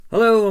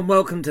Hello and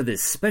welcome to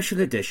this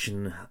special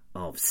edition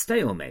of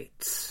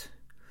Stalemates.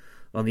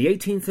 On the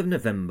 18th of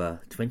November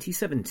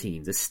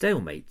 2017, the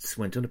Stalemates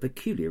went on a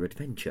peculiar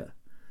adventure.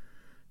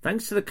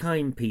 Thanks to the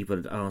kind people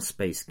at Our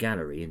Space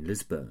Gallery in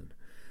Lisbon,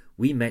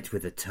 we met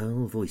with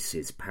Eternal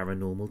Voices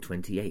Paranormal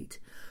 28,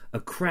 a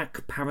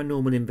crack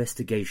paranormal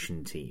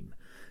investigation team,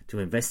 to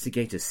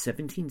investigate a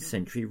 17th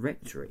century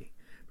rectory,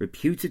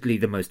 reputedly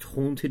the most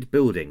haunted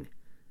building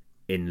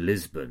in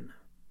Lisbon.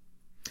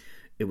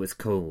 It was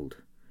cold.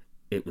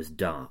 It was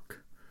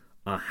dark.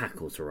 Our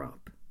hackles were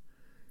up.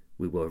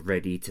 We were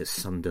ready to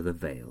sunder the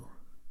veil.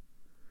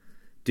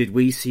 Did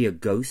we see a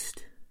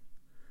ghost?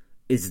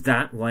 Is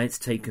that why it's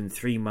taken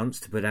 3 months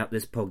to put out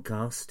this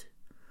podcast?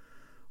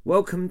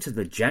 Welcome to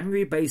the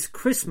January-based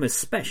Christmas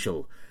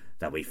special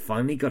that we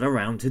finally got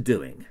around to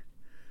doing.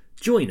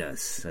 Join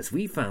us as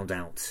we found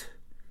out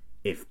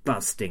if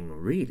busting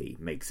really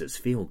makes us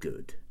feel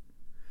good.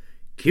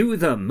 Cue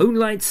the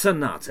Moonlight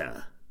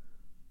Sonata.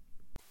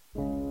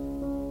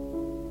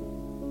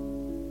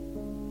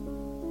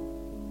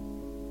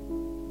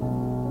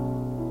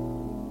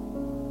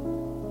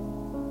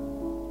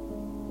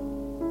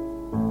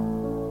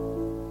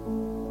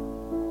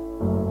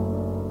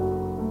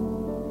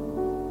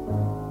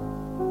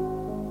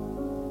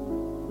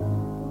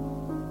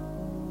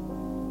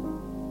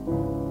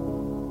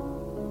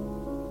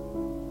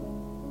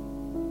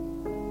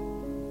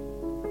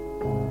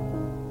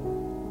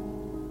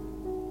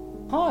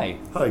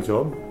 Hi,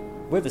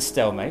 John. We're the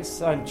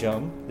Stalemates. I'm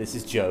John. This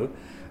is Joe.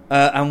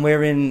 And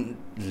we're in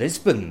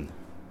Lisbon,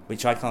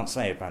 which I can't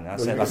say apparently. I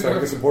said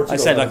like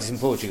it's in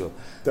Portugal.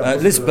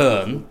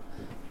 Lisbon.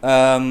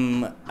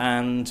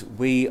 And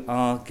we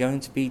are going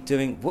to be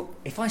doing... What,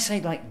 if I say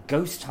like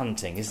ghost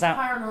hunting, is that...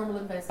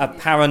 A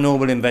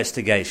paranormal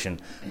investigation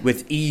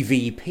with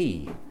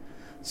EVP.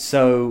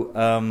 So,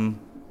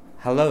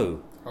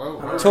 hello.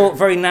 Hello. Talk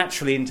very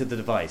naturally into the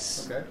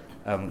device. Okay.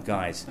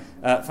 Guys,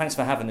 thanks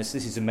for having us.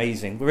 This is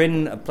amazing. We're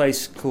in a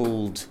place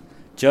called...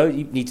 Joe,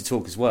 you need to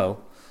talk as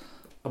well.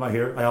 Am I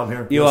here? I am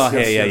here. You are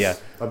here, yeah.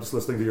 I'm just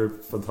listening to your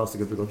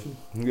fantastic introduction.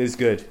 It's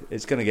good.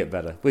 It's going to get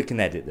better. We can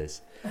edit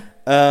this.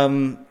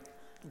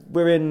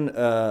 We're in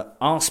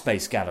Our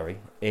Space Gallery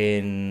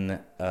in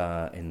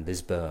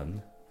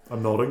Lisbon.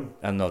 I'm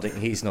nodding.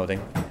 He's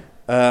nodding.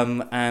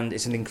 And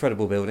it's an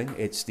incredible building.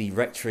 It's the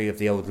rectory of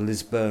the old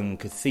Lisbon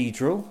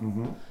Cathedral.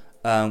 Mm-hmm.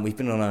 We've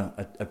been on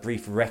a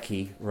brief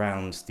recce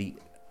round the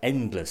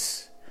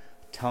endless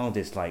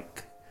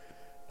TARDIS-like,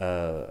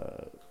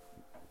 what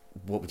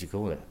would you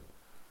call it?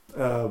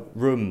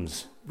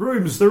 Rooms.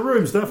 They're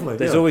rooms, definitely.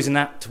 There's always an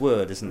apt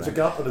word, isn't there? There's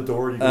a gap in the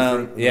door. You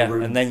go through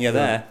the and then you're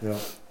there. Yeah.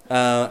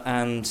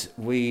 And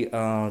we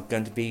are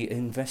going to be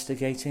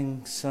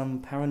investigating some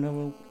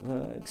paranormal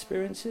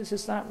experiences.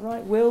 Is that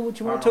right, Will? Would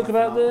you want to talk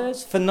about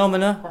this?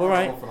 Phenomena. All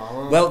right.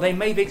 Well, they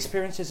may be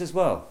experiences as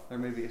well. There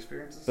may be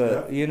experiences.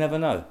 But you never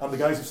know. And the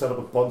guys have set up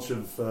a bunch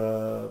of,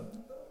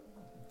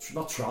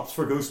 not traps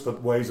for ghosts,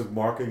 but ways of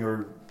marking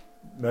or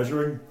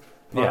measuring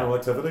paranormal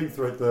activity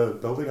throughout the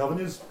building, haven't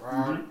you?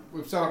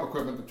 We've set up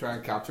equipment to try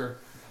and capture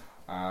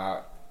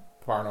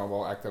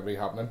paranormal activity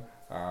happening.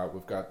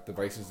 We've got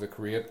devices that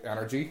create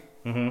energy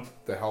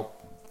to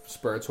help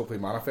spirits hopefully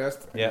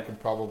manifest. And you can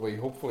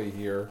hopefully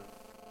hear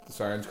the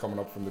sounds coming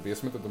up from the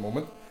basement at the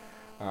moment.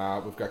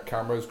 We've got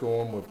cameras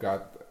going, we've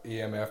got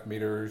EMF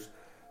meters,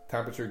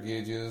 temperature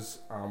gauges.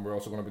 We're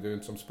also going to be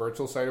doing some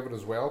spiritual side of it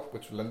as well,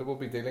 which Linda will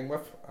be dealing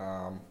with.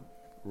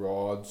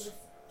 Rods,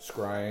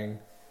 scrying.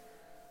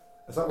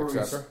 Is that where we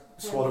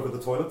squat over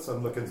the toilets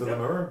and look into the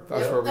mirror?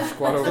 That's where we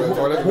squat over the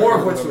toilet. More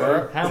of which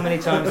mirror. How many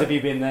times have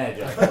you been there,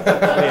 Joe?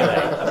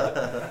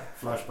 Really?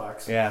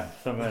 Flashbacks. Yeah,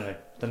 familiar.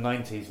 The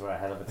 90s were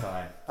ahead of the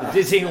time. The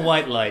dizzying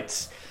white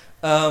lights.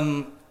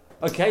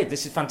 Okay,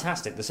 this is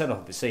fantastic. The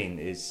setup scene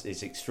is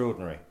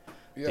extraordinary.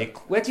 Yeah.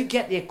 Where do you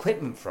get the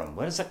equipment from?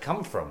 Where does that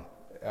come from?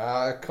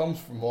 It comes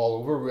from all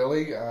over,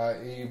 really.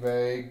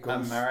 eBay,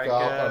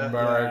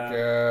 America.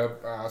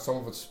 Some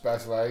of it's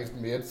specialised,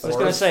 made for us. I was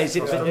going to say,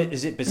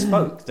 is it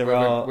bespoke? We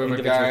have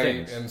a guy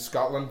things. in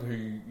Scotland who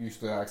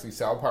used to actually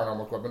sell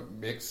paranormal equipment,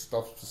 makes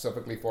stuff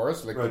specifically for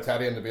us, like the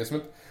teddy in the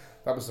basement.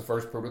 That was the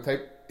first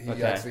prototype. He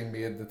actually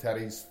made the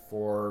teddies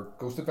for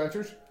Ghost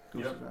Adventures.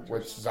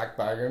 Which Zach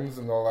Baggins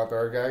and all that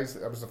there guys.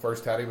 That was the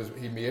first teddy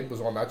he made was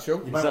on that show.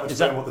 You might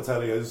explain what the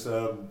teddy is. We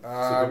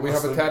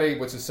have a teddy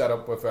which is set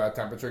up with a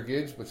temperature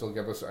gauge, which will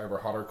give us either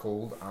hot or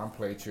cold and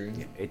play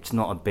tunes. It's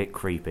not a bit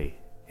creepy.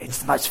 It's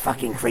the most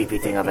fucking creepy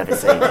thing I've ever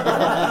seen.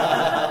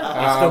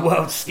 It's the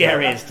world's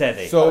scariest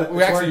teddy. So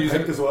we actually use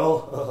it as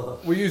well.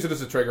 We use it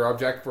as a trigger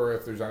object for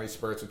if there's any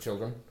spirits of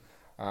children.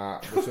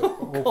 Which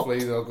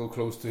hopefully they'll go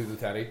close to the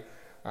teddy.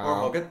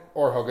 Or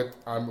hug it.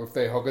 If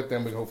they hug it,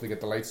 then we hopefully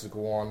get the lights to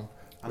go on,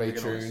 play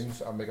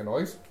tunes, and make a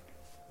noise.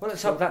 Well,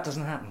 let's hope that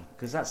doesn't happen,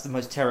 because that's the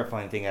most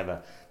terrifying thing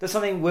ever. There's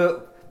something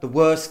the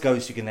worst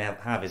ghost you can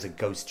have is a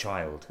ghost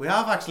child. We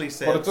have actually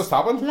said... But it just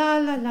happened. La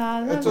la la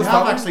la. We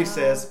have actually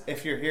says,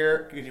 if you're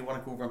here, you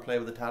want to go over and play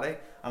with the teddy,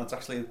 and it's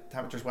actually,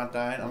 temperatures went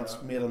down, and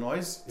it's made a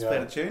noise, it's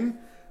played a tune,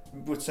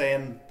 with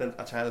saying that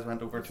a child has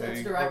went over to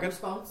It's direct Orchid.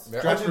 response.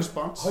 Yeah. Direct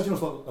response. How do you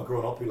know a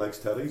grown up who likes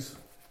teddies?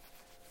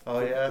 Oh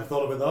yeah, Have you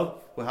thought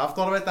about we have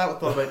thought about that. We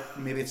thought about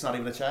maybe it's not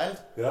even a child.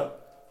 that? Yeah.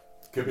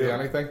 Could be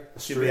anything.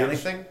 Could be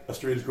anything. A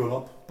strange grown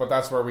up. But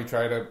that's where we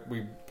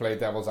play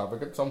devil's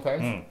advocate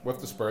sometimes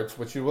with the spirits,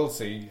 which you will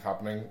see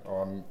happening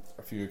on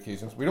a few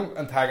occasions. We don't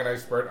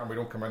antagonise spirit and we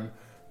don't come in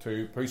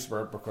to push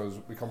spirit because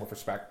we come with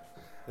respect.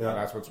 Yeah. And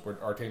that's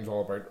what our team's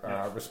all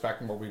about,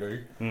 respecting what we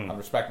do and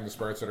respecting the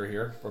spirits that are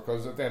here,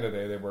 because at the end of the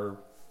day they were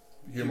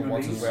human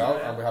ones as well,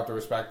 and we have to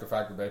respect the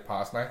fact that they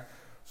passed now.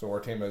 So our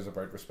team is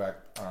about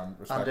respect and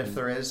respect. And if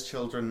there is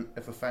children,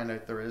 if we find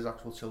out there is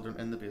actual children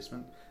in the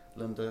basement,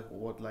 Linda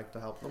would like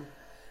to help them.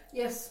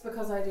 Yes,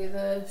 because I do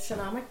the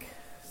shamanic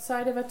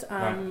side of it,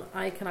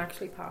 I can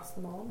actually pass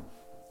them on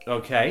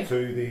Okay.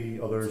 To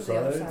the other to side. the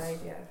other side.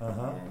 Yeah.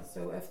 Uh-huh. Yeah.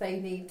 So if they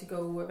need to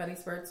go, if any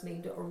spirits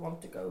need or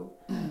want to go,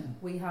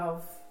 we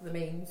have the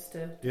means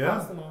to Yeah.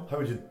 pass them on. How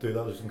would you do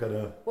that? Is some kind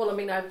of Well, I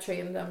mean, I've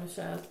trained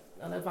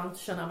an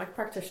advanced shamanic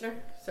practitioner,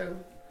 so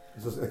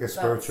is this like a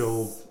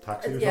spiritual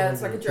taxi or yeah, something?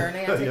 it's like a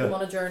journey. I take Yeah. them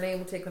on a journey,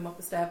 we take them up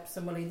the steps,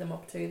 and we'll lead them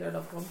up to their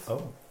loved ones.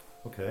 Oh,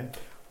 okay.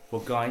 Well,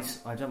 guys,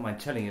 I don't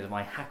mind telling you that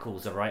my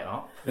hackles are right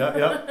up. Yeah,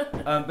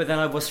 yeah. But then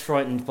I was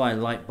frightened by a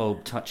light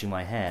bulb touching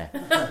my hair.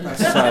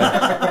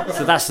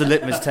 so that's the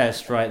litmus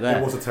test right there.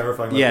 It was a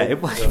terrifying. Yeah,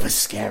 little- it was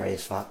scary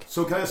as fuck.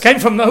 So guys, Came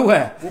from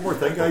nowhere. one more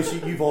thing, guys.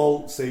 You've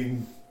all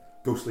seen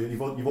ghostly.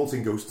 You've all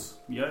seen ghosts.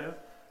 Yeah.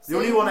 The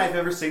only one I've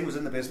ever seen was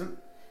in the basement.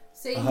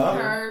 Seen, Uh-huh.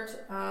 heard,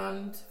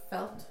 and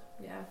felt.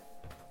 Yeah.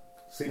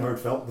 Seen, heard,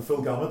 felt the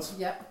full gamut.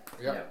 Yep.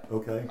 Yep.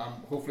 Okay.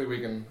 Hopefully we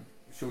can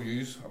show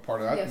you a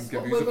part of that Yes. and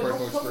give Well, you the well,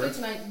 personal hopefully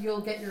experience. tonight you'll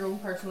get your own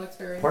personal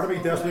experience. Part of me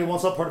along the desperately way.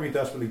 wants that. Part of me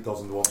desperately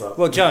doesn't want that.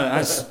 Well, Joe,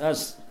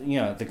 as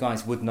you know, the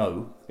guys would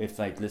know if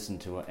they'd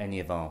listened to any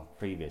of our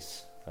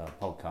previous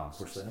podcasts.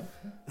 Which they know.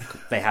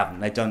 They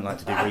haven't. They don't like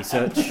to do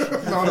research.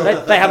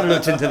 They haven't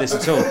looked into this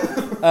at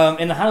all.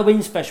 In the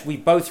Halloween special, we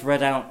both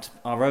read out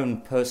our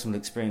own personal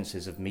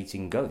experiences of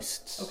meeting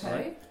ghosts. Okay.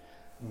 Right?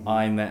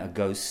 I met a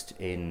ghost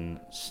in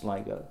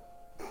Sligo.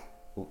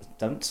 Oh,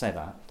 don't say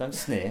that. Don't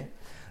sneer.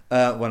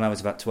 When I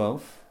was about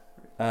 12.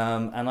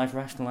 And I've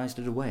rationalised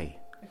it away.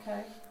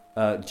 Okay.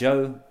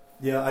 Joe.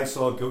 Yeah, I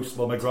saw a ghost.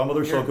 Well, my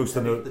grandmother saw a ghost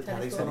in the.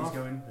 Teddy's gone gone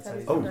off.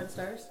 Teddy's Oh. gone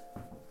downstairs.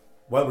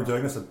 While we're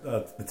doing this,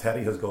 the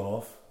teddy has gone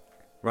off.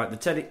 Right, the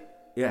teddy.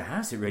 Yeah, it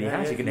has. It really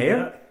has. You can yeah. hear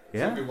it. So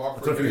Yeah. if we walk I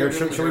don't through know if you here, hear.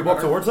 you'll Shall we hear walk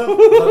better. towards that?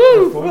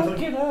 Is that going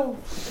to? hell.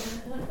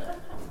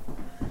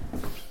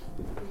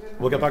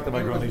 We'll get back to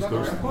my granny's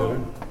ghost.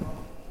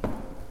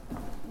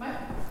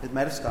 It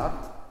might have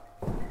stopped.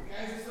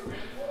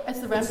 It's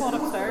the REM pod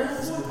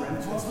upstairs.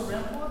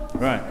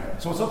 Right.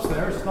 So it's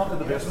upstairs. It's not in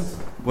the basement.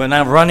 We're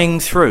now running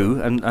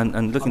through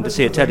and looking to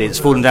see a teddy that's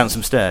fallen down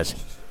some stairs.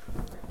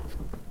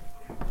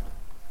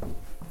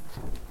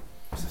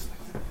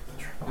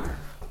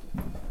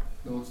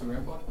 No, it's the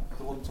ramp pod.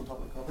 The one that's on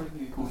top of the cupboard.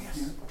 You go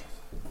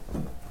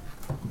here.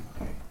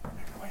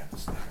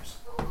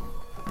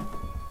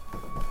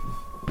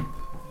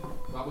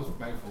 That was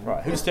my phone.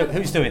 Right,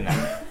 who's doing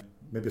that?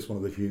 Maybe it's one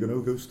of the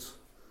Huguenot ghosts.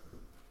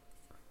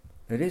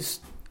 It is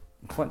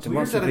quite It's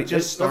weird that demonstrably. it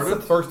just That's started.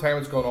 the first time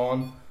it's gone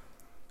on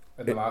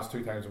in the last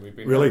 2 times that we've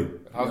been Really? here.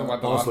 It hasn't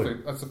went the Honestly. last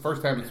 2. That's the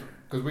first time it's...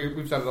 Because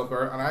we've set it up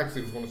there, and I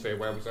actually was going to say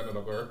why we set it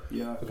up there.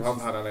 Yeah. Because we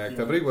haven't had any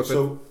activity with it.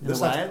 So this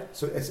The act- wild?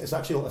 so it's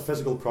actually a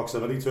physical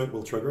proximity to it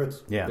will trigger it.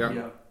 Yeah.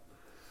 Yeah.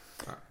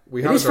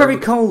 We It have is very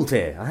cold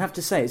here. I have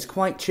to say, it's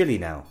quite chilly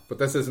now. But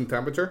this isn't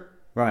temperature.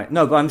 Right.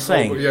 No, but I'm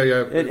saying Oh,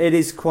 yeah. it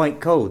is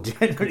quite cold.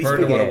 Generally Compared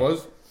to speaking. what it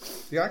was.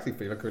 You actually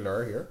feel a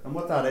cooler here. And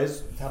what that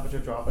is, temperature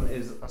dropping,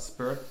 is a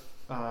spirit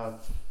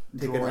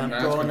taking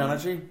Drawing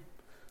energy.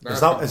 Is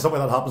that why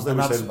that happens? They And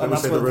would say, that's- they and would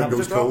that's say the when room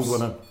goes temperature cold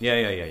drops. when it.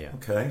 Yeah.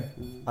 Okay.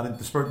 And then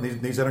the spirit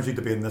needs energy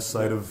to be in this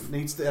side of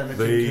Needs the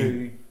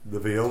energy the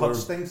veil. to Or,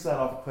 touch things, set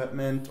off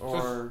equipment,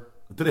 or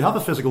do they have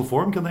a physical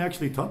form? Can they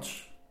actually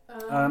touch?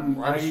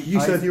 You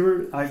said you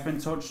were. I've been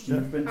touched. Yeah.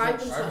 You've been I've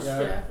touched. been touched,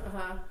 Yeah.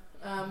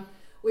 yeah.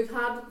 We've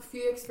had a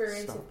few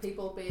experiences of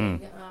people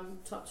being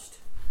touched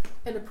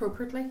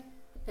inappropriately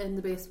in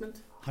the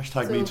basement.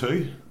 Hashtag So- me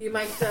too. You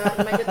might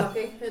get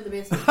lucky in the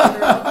basement.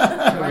 Can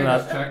I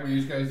just check with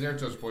you guys there?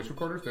 Just voice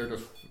recorders? They're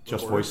just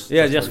Just recorders? voice.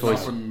 Yeah, just There's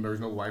voice. nothing-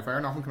 There's no Wi-Fi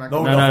or nothing connected?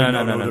 No, No, nothing,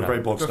 no, They're no.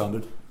 very bog Just-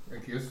 standard. In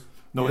case.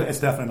 No,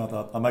 it's definitely not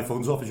that. And my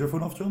phone's off. Is your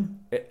phone off, John?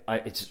 It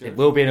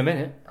will be in a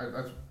minute,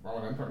 That's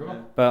wrong and turn it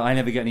on. but I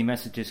never get any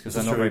messages because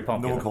This I'm is not very true.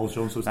 popular. No one calls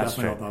John, so it's That's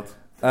definitely not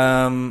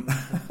that.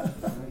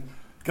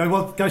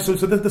 Guys, so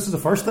this is the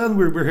first then?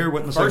 We're here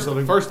witnessing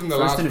something. First in the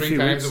First last in a 3 few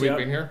times weeks, that we've yeah.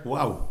 been here.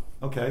 Wow.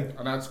 Okay.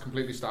 And that's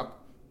completely stopped.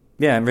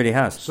 Yeah, it really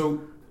has.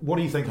 So, what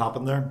do you think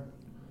happened there?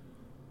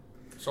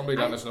 Somebody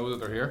let us know that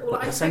they're here. Well,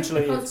 I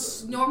Essentially, think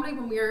because normally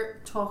when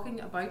we're talking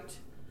about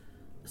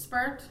a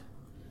spirit,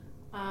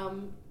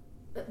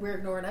 we're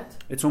ignoring it.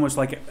 It's almost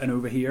like an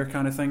over here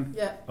kind of thing.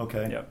 Yeah,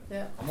 Okay. Yeah.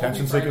 yeah, And what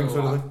Attention we find seeking a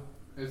sort of lot thing?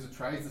 Is it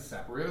tries to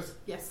separate us.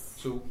 yes.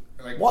 So,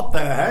 like, What the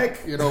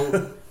heck? you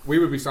know, we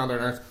would be standing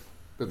there.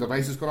 the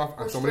device has gone off, and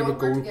We're somebody would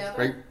go, stronger together.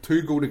 right,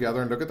 2 go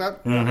together and look at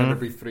that, and then there'd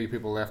be 3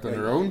 people left on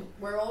their own.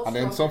 We're all And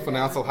then stronger something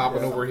else will together.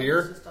 happen over Something here,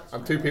 else just touched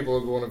and my 2 leg. people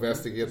will go and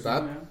investigate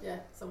that. Yeah,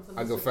 something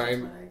And they'll just touched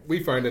find, my leg.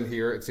 we found in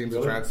here, it seems to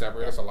Really? try and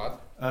separate us a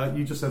lot.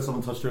 You just said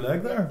someone touched your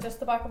leg there. Just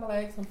the back of my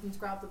leg. Something's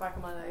grabbed the back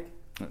of my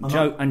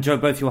leg. Joe,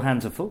 both your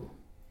hands are full.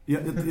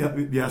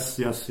 Yes.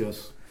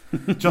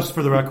 Just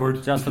for the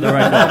record. Just for the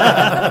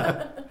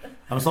record.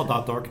 And it's not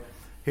that dark.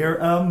 Here,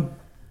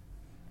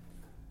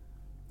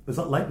 is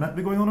that light meant to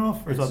be going on and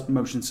off? Or is It's that...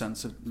 motion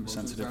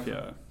sensitive,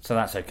 yeah. So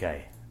that's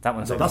okay. That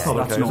one's okay. That's not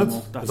That's okay, is normal.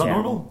 it? That's Is that yeah.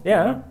 normal?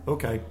 Yeah.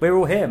 Okay. We're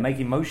all here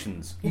making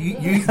motions. You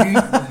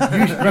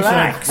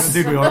Relax. said,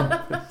 indeed we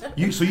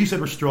are. So you said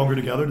we're stronger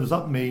together. Does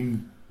that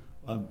mean...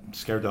 I'm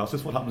scared to ask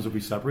this. What happens if we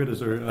separate? Is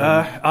there...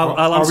 I'll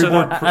are we answer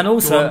more that. And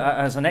also, go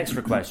on. as an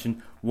extra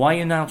question, why are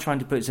you now trying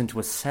to put us into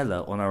a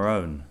cellar on our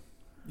own?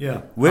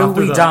 Yeah. Will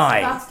After we that-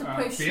 die? That's the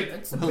push. Fate.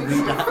 It's the push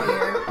of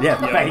fear.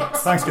 Yeah, bait.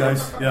 Thanks,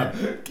 guys. Yeah.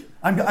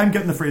 I'm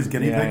getting the phrase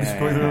guinea pigs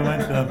going through my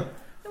mind.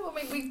 No, I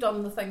mean, we've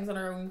done the things on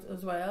our own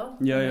as well.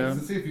 Yeah. Does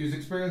it see if you've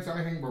experienced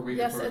anything where we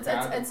Yes, can sort of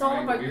it's add it's all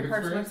find about what your we've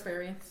personal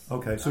experienced?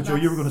 experience. Okay, so And Joe,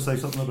 you were that's- going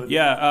to say something about...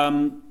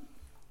 Yeah,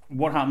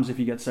 what happens if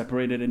you get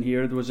separated in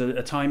here? There was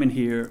a time in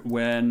here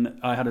when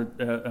I had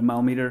a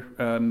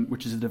malmeter,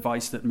 which is a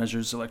device that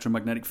measures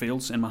electromagnetic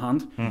fields in my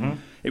hand. Mm-hmm.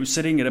 It was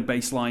sitting at a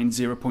baseline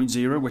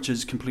 0.0, which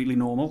is completely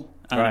normal,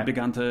 and Right. it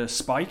began to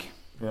spike.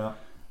 Yeah.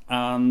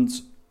 And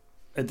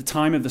at the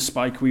time of the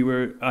spike,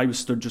 I was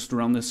stood just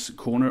around this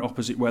corner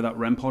opposite where that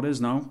REM pod is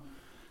now,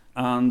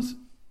 and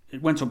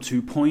it went up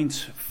to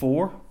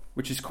 0.4,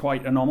 which is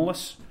quite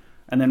anomalous,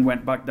 and then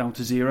went back down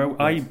to 0.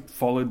 Right. I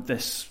followed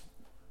this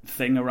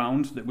thing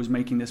around that was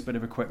making this bit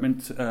of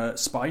equipment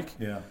spike.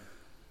 Yeah.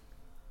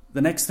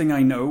 The next thing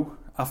I know,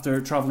 after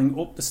travelling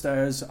up the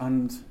stairs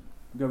and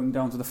going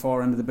down to the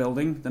far end of the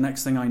building, the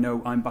next thing I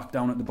know, I'm back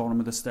down at the bottom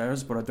of the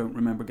stairs, but I don't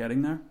remember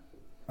getting there.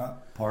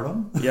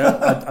 Pardon?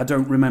 Yeah, I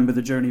don't remember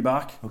the journey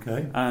back.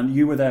 Okay. And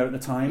you were there at the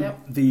time. Yep.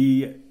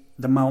 The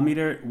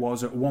malmeter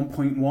was at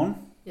 1.1,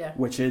 Yeah.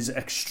 which is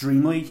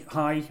extremely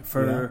high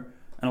for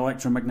an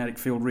electromagnetic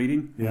field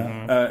reading,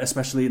 Yeah.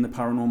 especially in the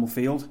paranormal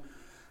field.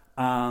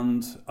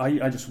 And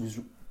I just was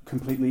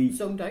completely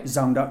Zoned out.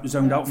 zoned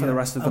out for the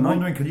rest of the I'm night.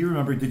 wondering, could you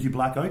remember, did you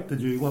black out?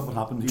 What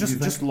happened? Do you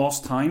think? Just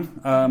lost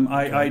time.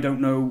 I don't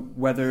know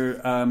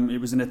whether it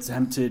was an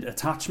attempted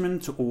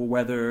attachment or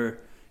whether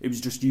it was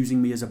just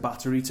using me as a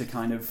battery to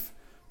kind of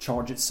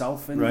charge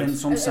itself in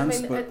some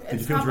sense. But Did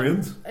you feel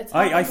drained?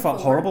 I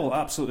felt horrible,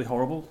 absolutely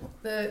horrible.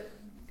 The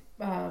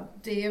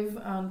Dave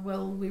and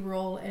Will, we were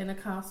all in a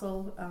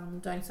castle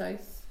down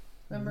south,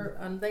 remember,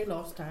 and they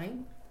lost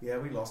time. Yeah,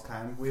 we lost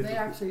time. They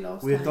actually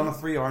lost We had time. done a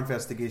 3-hour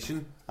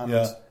investigation, and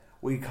Yeah.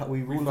 we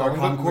We rolled our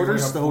filmed it, we only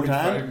camcorders have the whole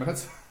 45 time.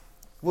 minutes.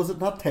 Was it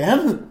not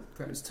 10?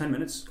 It was 10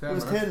 minutes. 10 It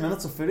was minutes. 10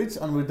 minutes of footage,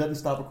 and we didn't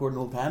stop recording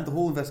the whole time. The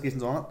whole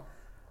investigation's on it.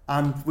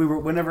 And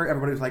whenever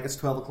everybody was like, it's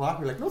 12 o'clock,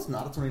 we were like, no, it's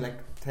not, it's only like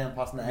 10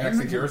 past 9. You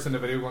actually hear us in the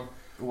video going,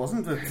 It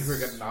wasn't. because we're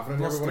getting nothing in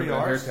here. Plus We're 3 going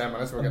to here hours. 10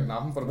 minutes, we're getting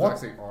nothing, but it's What?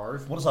 actually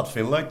hours. What does that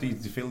feel like? Do you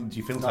feel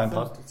time Nothing.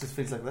 pass? It just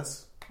feels like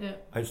this. Yeah.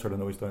 I just heard a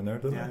noise down there,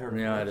 didn't Yeah, I I? heard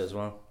Yeah, I did as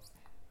well.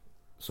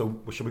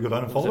 So should we go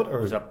down and follow it? Or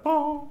Was that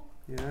bong?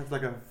 Yeah, it's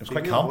like a it's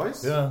quite female camp.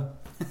 voice. Yeah.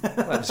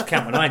 Well, it was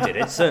camp when I did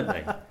it,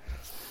 certainly.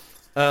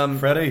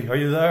 Freddie, are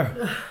you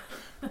there?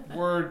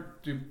 Where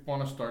do you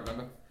want to start,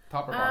 Linda?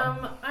 Top or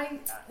bottom?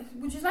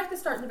 Would you like to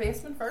start in the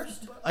basement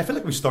first, I feel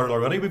like we've started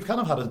already. We've kind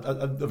of had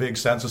a vague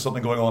sense of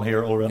something going on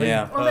here already.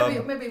 Yeah.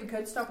 or maybe we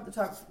could start at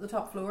the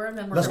top floor and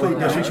then we're Let's go.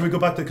 going Yeah, down. should we go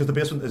back to, because the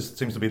basement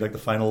seems to be like the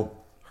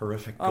final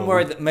horrific. I'm goal.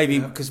 worried that maybe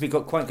because we've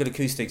got quite good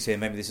acoustics here,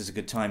 maybe this is a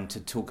good time to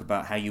talk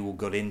about how you all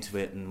got into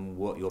it and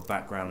what your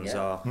backgrounds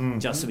Yeah. are,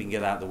 just so we can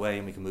get out of the way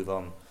and we can move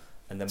on.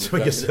 And then So we we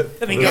go can to sit-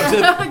 then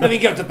we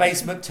go to the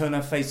basement, turn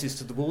our faces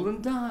to the wall,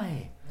 and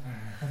die.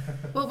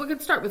 Well, we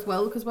could start with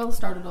Will because Will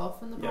started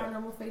off in the Yeah.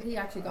 paranormal field. He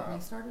actually got me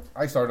started.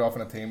 I started off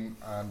in a team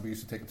and we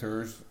used to take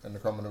tours in the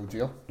Crumlin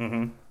jail.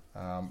 Mm-hmm.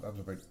 That was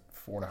about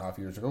 4.5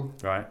 years ago.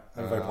 Right.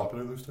 They're very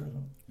popular, those two.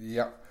 Isn't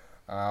Yeah.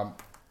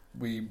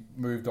 We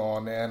moved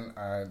on then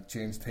and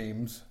changed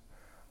teams.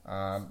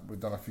 And we've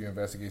done a few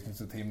investigations.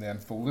 The team then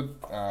folded.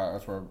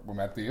 That's where we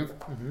met Dave.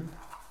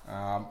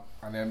 And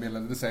then me and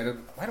Linda decided,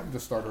 why don't we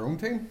just start our own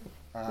team?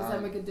 Because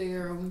then we could do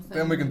your own thing.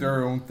 Then we can do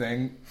our own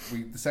thing.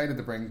 We decided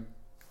to bring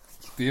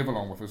Dave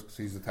along with us because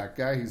he's the tech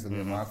guy. He's the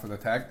main man for the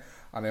tech.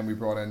 And then we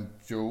brought in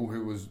Joe,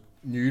 who was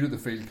new to the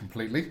field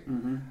completely.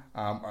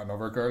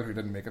 Another girl who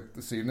didn't make it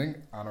this evening.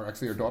 And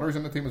actually her daughter's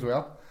in the team as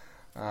well.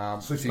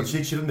 So but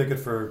she didn't make it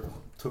for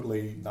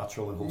totally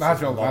natural and wholesome.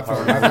 Natural. Our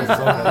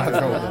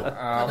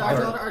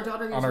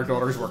daughter And our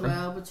daughter's as working.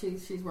 well, but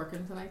she's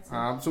working tonight.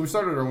 So. So we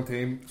started our own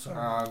team,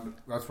 and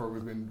that's where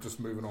we've been just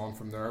moving on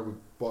from there. We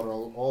bought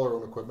all our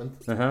own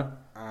equipment,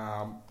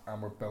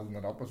 and we're building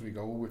it up as we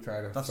go. We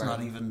try to. That's find-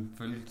 not even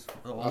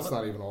full. That's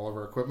not even all of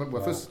our equipment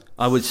with us.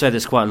 I would say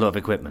there's quite a lot of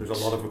equipment.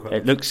 There's a lot of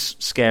equipment. It looks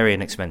scary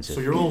and expensive.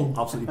 So you're all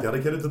absolutely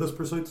dedicated to this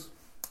pursuit?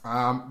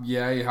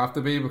 Yeah, you have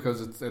to be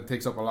because it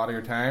takes up a lot of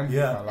your time.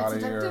 Yeah. a lot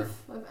It's of addictive.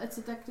 It's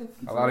addictive.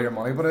 a lot of your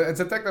money, but it's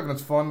addictive and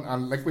it's fun.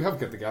 And like we have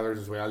get-togethers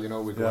as well. You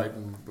know, we go out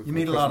and we You go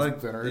meet a lot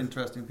Christmas of dinners.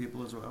 interesting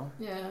people as well.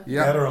 Yeah.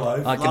 Yeah. Dead or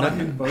alive. I A lot of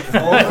can, both.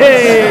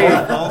 Hey!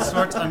 All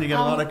sorts, and you get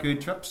a lot of good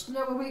trips.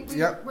 No, but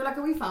Yeah. we're like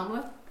a wee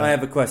family. I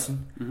have a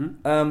question.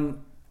 Mm-hmm.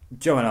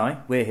 Joe and I,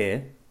 we're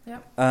here.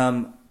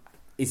 Yep.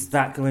 Is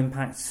that going to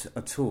impact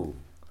at all?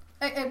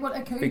 It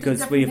could, Because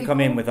different we've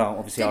come in people- with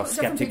our different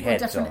skeptic people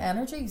with heads different on.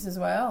 energies as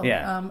well.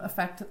 Yeah.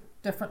 Affect it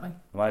differently.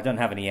 Well, I don't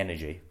have any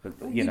energy, but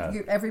you know.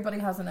 Everybody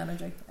has an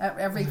energy.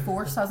 Every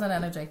force has an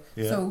energy.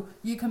 Yeah. So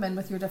you come in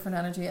with your different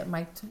energy, it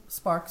might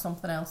spark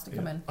something else to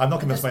come in. I'm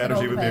not convinced my It all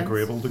energy would be depends.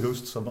 agreeable to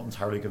ghosts. I'm not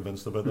entirely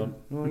convinced about that.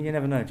 Well, you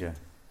never know, Joe.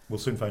 We'll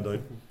soon find out.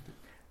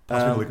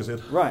 Pass me the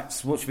Lucozade. Right,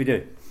 so what should we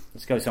do?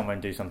 Let's go somewhere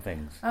and do some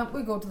things.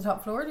 We go to the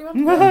top floor. Do you want?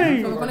 No. So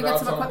we're going to Grab get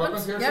some some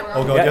equipment. here, Yep. so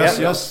Oh god, Yeah, yes,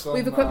 yeah. yes.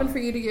 We've equipment for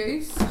you to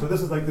use. So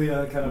this is like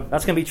the kind of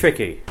That's going to be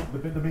tricky.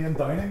 the main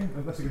dining.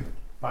 That's a good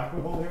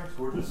banquet hall here. It's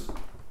gorgeous.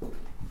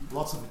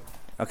 Lots of.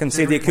 I can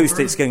see the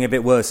acoustics getting a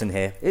bit worse in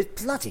here.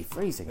 It's bloody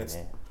freezing in It's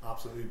here.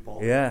 absolutely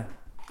Baltic. Yeah.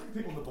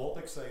 People in the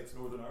Baltic say it's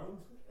Northern Ireland.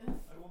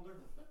 I wonder.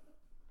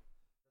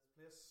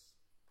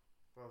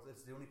 Well,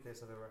 it's the only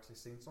place I've ever actually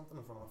seen something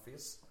in front of my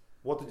face.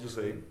 What did you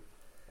say?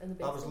 In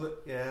the I was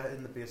basement.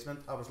 in the basement.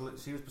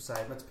 She was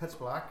beside me. It's pitch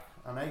black,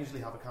 and I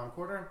usually have a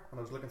camcorder, and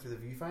I was looking through the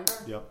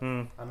viewfinder, Yeah.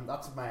 and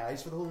that's my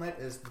eyes for the whole night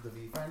is the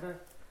viewfinder,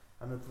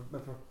 and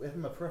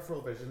in my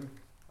peripheral vision,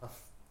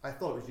 I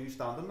thought it was you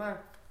standing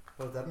there,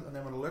 but I didn't. And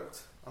then when I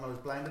looked, and I was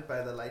blinded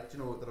by the light, that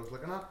I was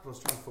looking at, but I was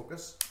trying to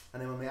focus,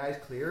 and then when my eyes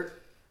cleared,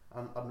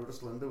 and I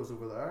noticed Linda was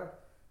over there,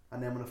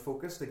 and then when I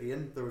focused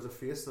again, there was a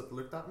face that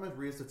looked at me,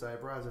 raised its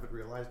eyebrow as if it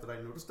realised that I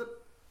noticed it,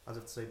 as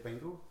if to say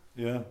bingo.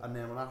 Yeah. And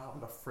then when that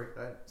happened, I freaked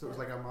out. So it was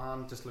like a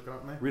man just looking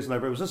at me. Reason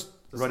eyebrow was this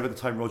right about the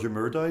time Roger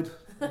Moore died?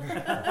 But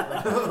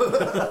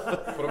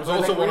it was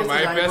also one of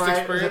my best To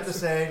experiences.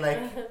 say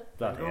like,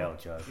 Bloody hell,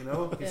 Joe.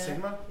 you've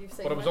seen me. You've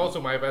seen But it was mine.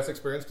 also my best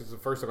experience because it's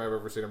the first time I've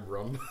ever seen him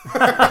run.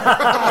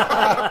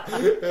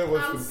 it And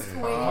was sweet.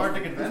 Hard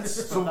to convince.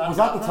 So was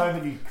that the time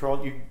that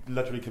you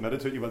literally committed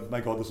to it? You went, my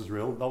God, this is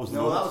real. That was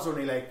No, that was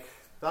only that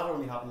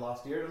only happened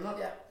last year, didn't it?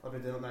 Yeah. I've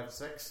been doing it now for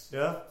 6.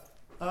 Yeah.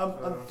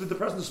 And did the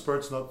presence of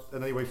spirits not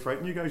in any way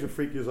frighten you guys or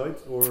freak you out?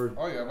 Or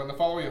Oh yeah, when they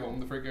follow you home,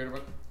 they freak you out a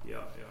bit. Yeah.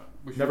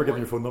 We should never give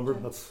warn your phone number?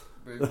 That's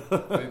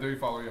They do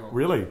follow you home.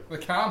 really. They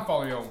can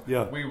follow you home.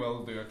 Yeah. We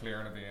will do a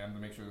clearing at the end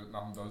to make sure that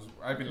nothing does.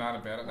 I've been lying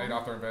in bed at night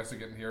after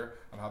investigating here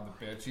and had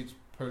the bed sheets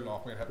pulled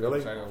off me and hit Really?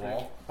 the other side of the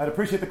wall. I'd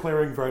appreciate the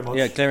clearing very much.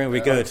 Yeah, clearing will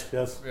be Yeah. good.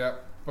 Yes. Yeah.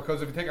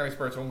 Because if you take any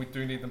spirits home, we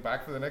do need them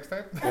back for the next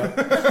time.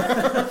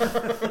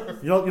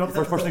 You're not the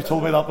first person who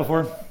told me that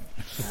before.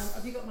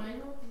 Have you got mine?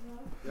 Rob?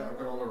 Yeah, I've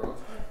got all the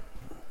rods.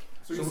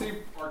 So you see,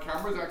 our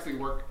cameras actually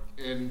work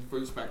in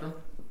full spectrum.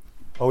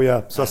 Oh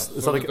yeah. So that's, So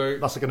is that like, they do-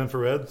 that's like an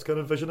infrared kind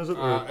of vision, is it?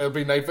 Or- It'll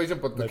be night vision,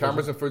 but the Night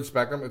cameras in full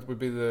spectrum, it would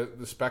be the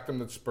spectrum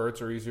that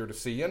spirits are easier to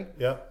see in.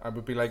 yeah. And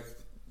would be like,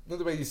 you know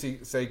the way you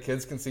say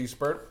kids can see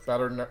spirit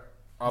better than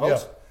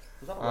adults?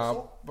 Was that a Um,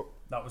 whistle? but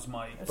That was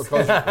my.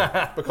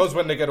 because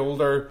when they get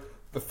older,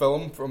 the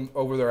film from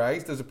over their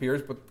eyes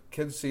disappears, but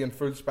kids see in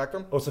full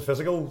spectrum. Oh, it's a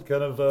physical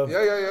kind of.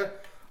 Yeah.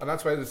 And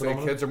that's why they say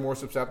Phenomenon. kids are more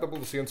susceptible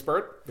to seeing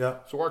spirit. Yeah.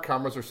 So our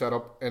cameras are set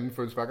up in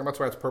full spectrum. That's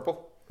why it's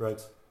purple. Right.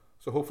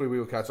 So hopefully we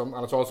will catch them.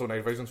 And it's also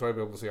night vision, so I'll be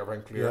able to see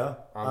everything clear Yeah.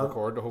 and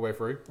record the whole way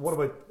through. What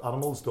about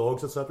animals,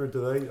 dogs, etc.?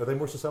 Are they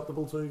more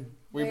susceptible to?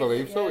 We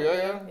believe so,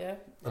 yeah.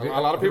 Have you- A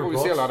lot of have you people, we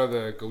ever see a brought- lot of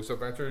the ghost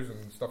adventures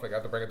and stuff like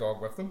that to bring a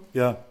dog with them.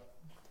 Yeah.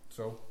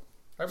 So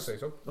I would say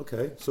so.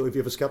 Okay. So if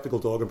you have a skeptical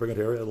dog and bring it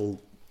here,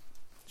 it'll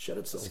shed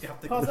itself.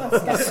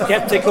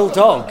 Skeptical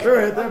dog.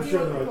 Right, I'm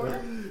sure right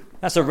there.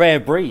 That's a rare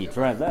breed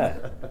right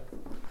there.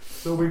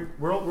 So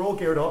we're all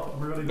geared up.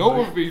 And we're ready to No, it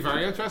move. would be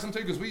very interesting too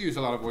because we use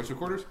a lot of voice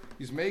recorders.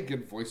 You may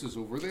get voices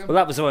over them. Well,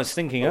 that was what I was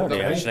thinking Oh,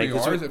 earlier, that actually. won't be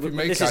 'cause ours if you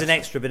make this is an catch-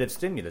 extra bit of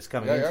stimulus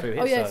coming Yeah, in yeah. through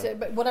here. Oh yes, so-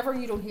 but whatever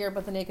you don't hear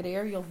about the naked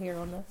ear, you'll hear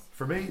on this.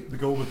 For me, the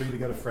goal would be to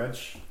get a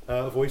French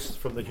voice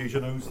from the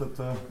Huguenots. That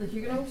The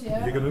Huguenots,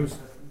 yeah. Huguenots.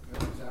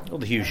 All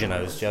the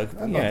Huguenots, Joe.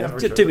 I'm Yeah, not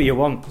do what you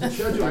want.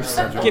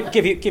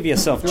 give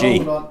yourself G.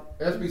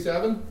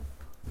 SB7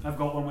 I've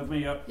got one with me.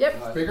 Yep.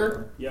 Yep.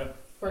 bigger. Yeah.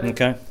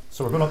 Brilliant. Okay.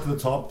 So we're going up to the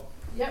top,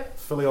 Yep.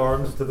 fully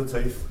armed to the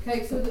teeth.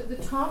 Okay, so the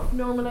top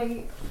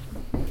normally.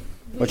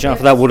 we Watch out get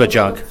for that water a lot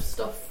jug. of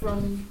Stuff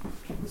from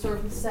sort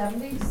of the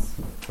 70s.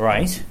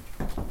 Right.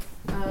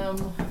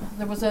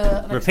 There was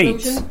an Repeat.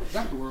 explosion. Is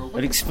that the world?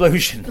 An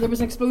explosion. There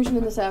was an explosion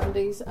in the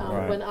 70s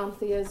Right. when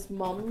Anthea's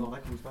mum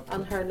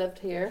and her lived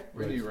here.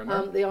 Really, you were in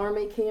there? The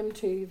army came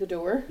to the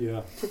door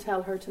Yeah. to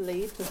tell her to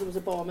leave because there was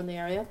a bomb in the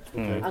area,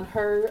 Okay. and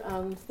her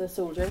and the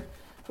soldier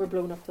were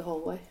blown up the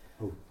hallway.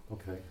 Oh,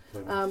 okay.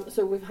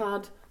 So we've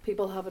had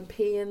people having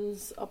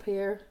pains up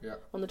here Yeah.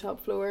 on the top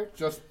floor.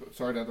 Just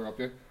sorry to interrupt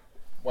you.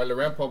 While the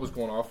REM pub was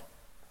going off,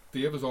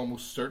 Dave is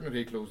almost certain that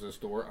he closed this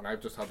door, and I've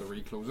just had to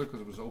re-close it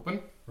because it was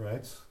open.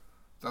 Right.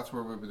 That's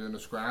where we'll be doing the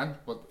scran.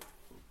 But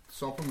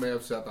something may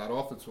have set that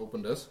off. It's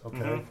opened this.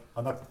 Okay.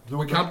 And that,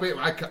 We can't be.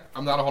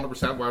 I'm not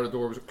 100% why the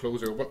door was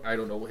closed or open. I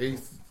don't know.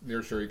 He's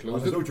near sure he and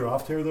closed there's it. no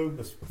draft here though.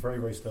 It's very,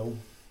 very still.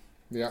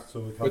 Yeah. So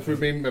we can't Which would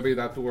mean maybe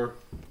that door.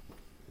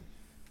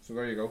 So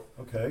there you go.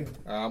 Okay.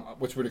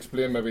 Which would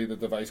explain maybe the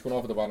device going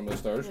off at the bottom of the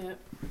stairs. Yeah.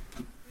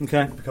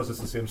 Okay. Because it's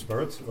the same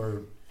spirit,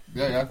 or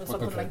Yeah. There's But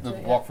something like the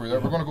that, walk through there.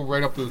 We're going to go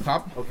right up to the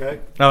top. okay.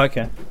 Oh,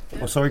 okay.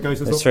 Oh, sorry guys.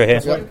 It's through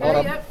here. Yeah.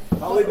 Okay, yeah.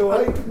 Ali, go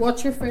away.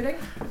 Watch your footing.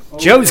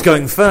 Joe's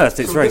going first.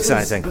 It's very this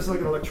exciting. This is like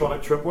an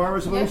electronic tripwire, I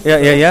suppose. Yeah.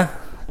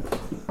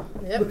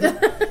 Yep.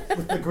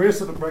 With the grace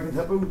of a pregnant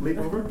hippo, leap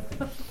over.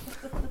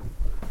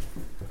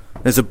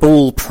 There's a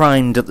ball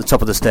primed at the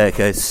top of the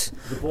staircase,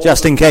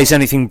 just in case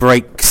anything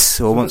breaks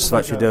or wants to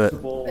actually do it.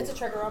 It's a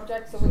trigger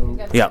object, so we can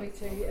get Yeah. it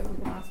to if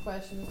we can ask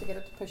questions to get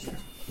it to push it.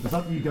 Is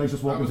that you guys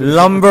just walking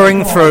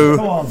Lumbering through.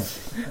 Come on.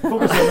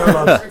 Focus on there,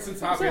 lads. Since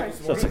half eight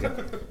this morning.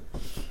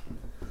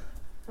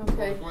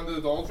 Okay. Going to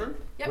the doll's room.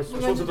 Yep. Which we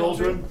one's went the to doll's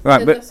room?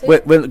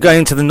 Right, we're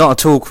going to the not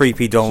at all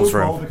creepy doll's So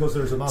room. called because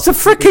there's a It's a massive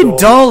freaking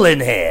doll in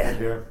here.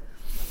 here.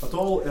 A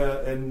doll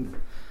in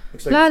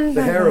looks like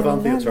the hair of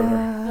Anthea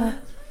Turner,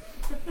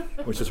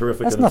 which is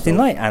horrific. That's in nothing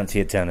itself. like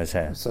Anthea Turner's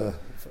hair. It's a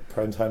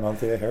prime time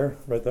Anthea hair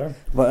right there.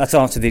 Well, that's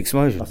after the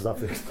explosion. That's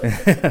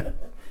Anthea.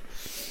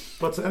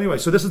 But anyway,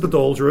 so this is the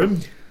doll's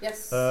room.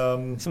 Yes.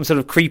 Some sort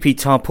of creepy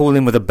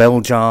tarpaulin with a bell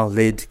jar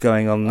lid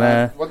going on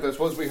there. What this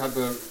was, we had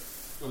the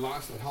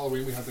last at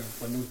Halloween, we had the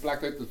windows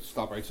blacked out to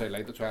stop outside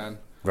light to try and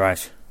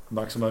Right.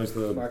 Maximise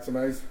the.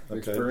 maximise the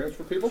Okay. experience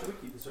for people.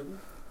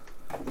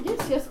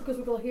 Yes, because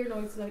we will hear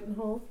noises out in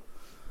the hall.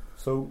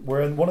 So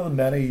we're in one of the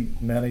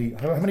many.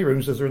 How many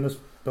rooms is there in this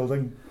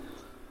building?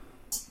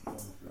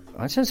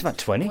 I'd say it's about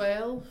 20.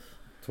 12.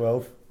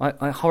 12.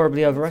 I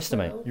horribly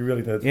overestimate. You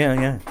really did.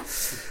 Yeah.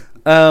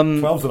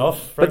 12's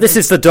enough. But this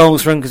is the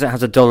doll's room because it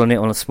has a doll in it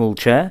on a small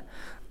chair.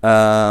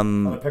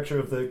 And a picture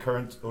of the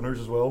current owners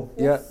as well.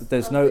 Yeah,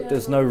 there's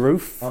no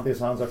roof. Anthea's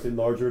hand's actually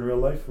larger in real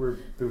life. We've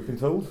been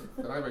told.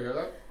 Did I ever hear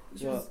that?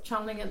 She was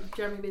channeling it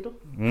Jeremy Beadle.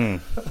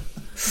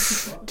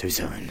 Too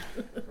soon.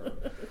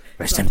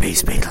 Rest in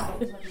peace, Beetle.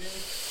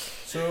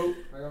 So,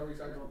 hang on a wee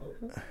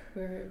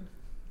second.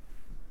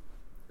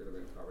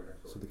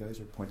 So the guys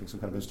are pointing some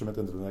kind of instrument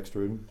into the next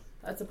room.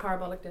 That's a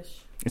parabolic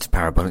dish. It's a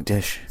parabolic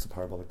dish. It's a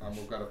parabolic. And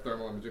we've got a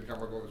thermal imaging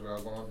camera going as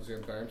well, going on at the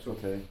same time. So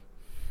Okay.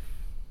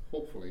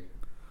 hopefully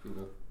we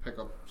will pick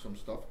up some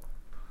stuff.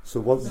 So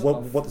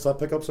what does that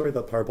pick up? Sorry,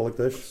 that parabolic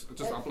dish. It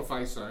just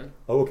amplifies sound,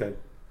 Oh, okay.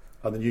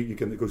 And then you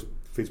can, it goes,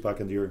 feeds back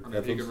into your and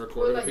if you headphones. can We'll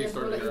record it, let if you you,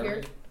 start we'll to let you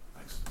hear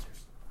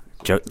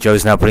hear. it.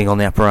 Joe's now putting on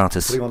the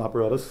apparatus. Putting on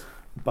apparatus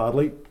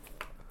badly.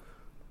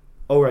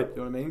 Oh right. You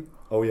know what I mean?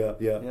 Oh yeah.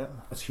 Yeah.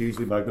 That's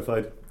hugely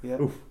magnified. Yeah.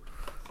 Oof.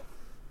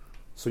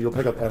 So you'll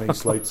pick up any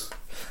slight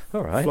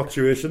All right.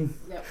 fluctuation.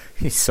 Yep.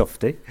 He's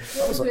softy.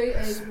 What we'll do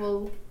is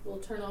we'll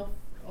turn off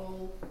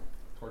all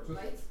Torches.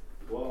 lights.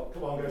 Well,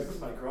 come on guys, this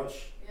is my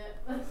crutch.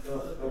 Yeah.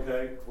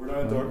 Okay, we're now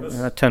in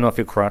darkness. Turn off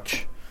your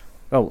crutch.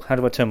 Oh, how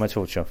do I turn my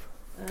torch off?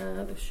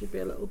 There should be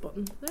a little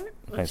button there.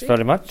 Thanks actually.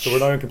 very much. So we're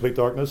now in complete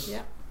darkness.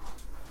 Yeah.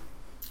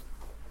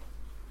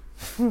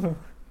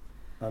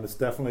 And it's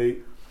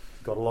definitely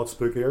got a lot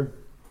spookier.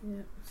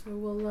 Yeah. So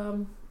we'll do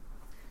a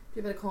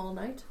bit of call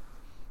night.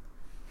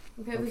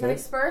 Okay, we've Okay. got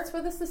experts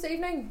with us this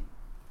evening.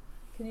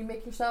 Can you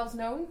make yourselves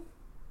known?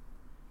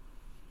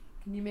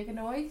 Can you make a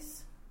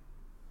noise?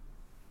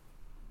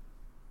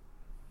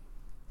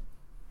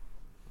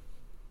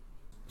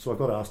 So I've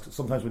got to ask,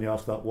 sometimes when you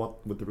ask that,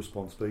 what would the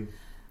response be?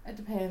 It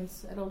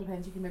depends. It all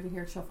depends. You can maybe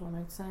hear shuffling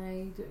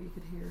outside. You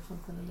could hear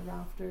something in the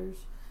rafters.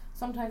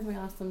 Sometimes we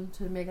ask them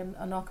to make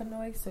a knocking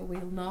noise, so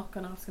we'll knock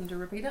and ask them to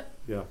repeat it.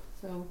 Yeah.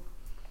 So,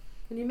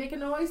 can you make a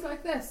noise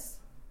like this?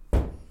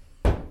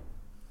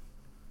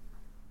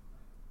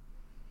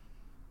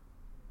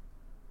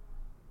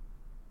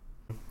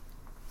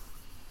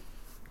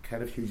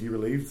 Kind of hugely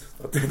relieved.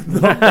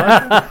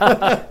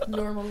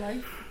 Normal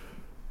life.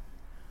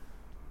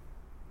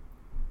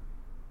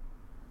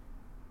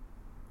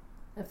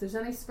 If there's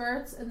any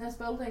spirits in this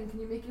building, can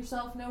you make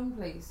yourself known,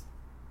 please?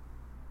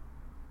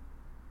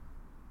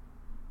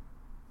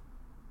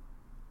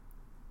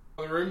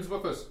 The room's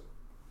with us.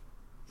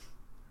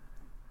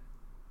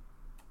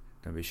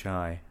 Don't be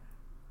shy.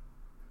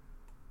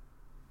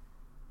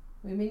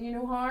 We mean you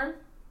no harm.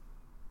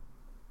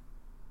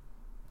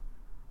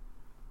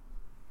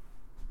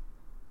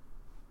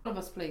 One of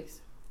us, please.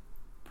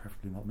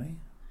 Perfectly not me.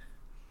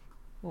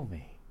 Or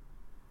me.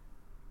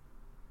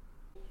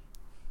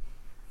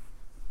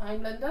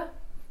 I'm Linda.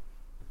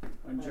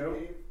 I'm Joe.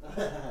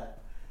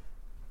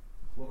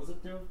 What was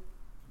it, Joe?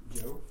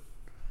 Joe.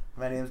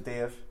 My name's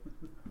Dave.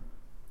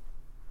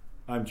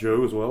 I'm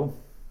Joe as well.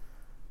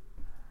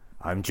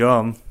 I'm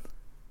John.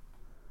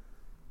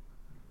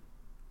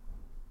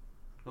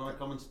 You want to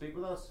come and speak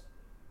with us?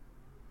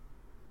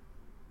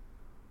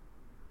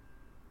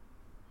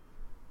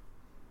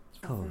 It's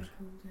cold. Very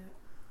cold, yeah.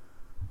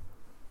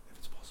 If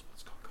it's possible,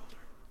 it's got colder.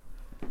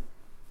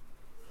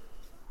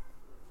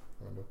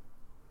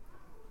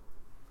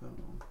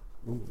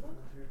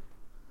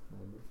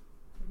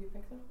 Have you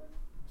picked that one?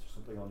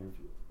 thing on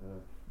your.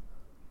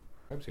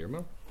 I'm here,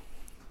 man.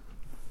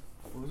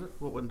 What was it?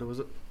 What window was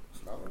it?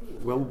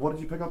 Well, what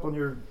did you pick up on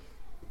your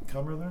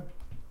camera there?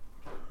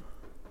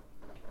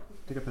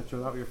 Take a picture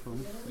of that with your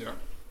phone. Yeah.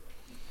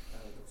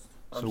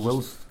 So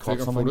Will's caught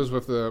taking something. photos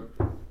with the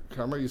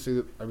camera. You see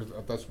that I was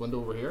at this window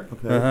over here,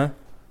 Okay.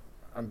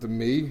 and to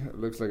me, it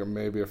looks like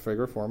maybe a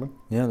figure forming.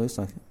 Yeah, looks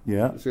like it.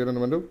 Yeah. You see it in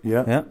the window,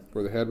 Yeah. Yeah.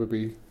 where the head would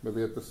be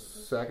maybe at the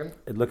second.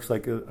 It looks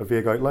like a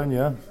vague outline.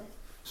 Yeah.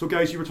 So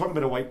guys, you were talking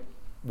about a white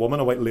woman,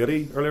 a white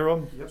lady earlier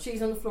on.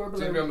 She's on the floor Seem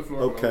to be below. on the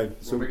floor. Okay, below.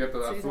 so- When we get to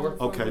that She's floor. on the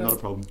floor Okay, below. not a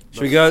problem.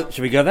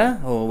 Should we go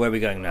there, or where are we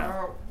going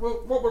now?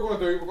 Well, what we're going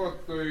to do, we're going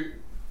to do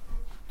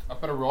a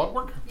bit of rod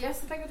work.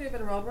 Yes, I think I do a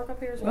bit of rod work up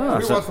here as Ah, well.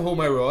 Who so- wants to hold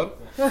my rod?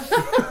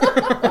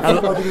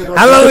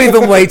 How long have we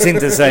been waiting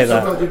to say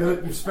that?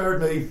 You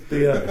spared me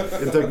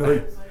the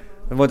indignity.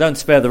 Well, don't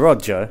spare the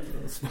rod, Joe.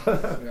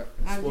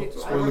 And you-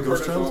 Spoil the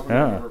ghost child?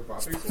 Yeah.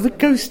 The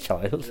ghost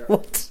child? Yeah.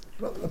 What?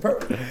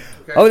 Okay.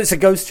 Oh, it's a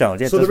ghost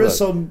child. Yeah, So it there does is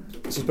work. some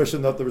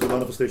suspicion that there was a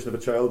manifestation of a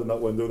child in that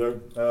window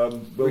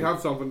there. We have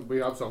something. We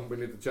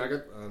need to check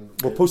it. And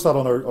We'll post that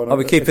on our. Are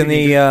we keeping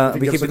the lamps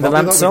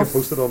We off? can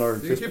post it on our. you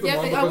can Facebook. keep it Yeah,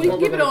 on we because can what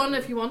keep we're it gonna- on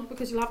if you want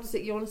because you'll have to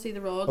see. You want to see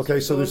the rods.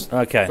 Okay, so there's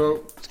Okay. So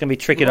It's going to be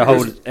tricky to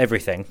hold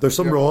everything.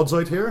 some rods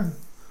out here.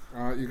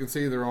 you can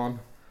see they're on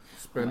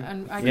spin.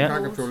 And I You can, Yeah.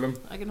 can't hold, control them.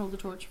 I can hold the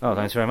torch. Oh,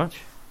 thanks very much.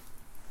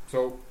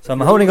 So So I'm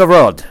holding a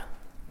rod.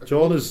 if John you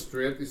hold it is-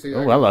 straight. You see.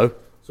 Oh, hello.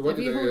 So what If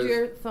you you do hold is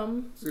your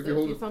thumb, See if if you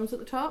hold your it- thumb's at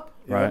the top,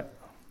 Right.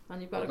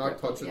 and you've got a Not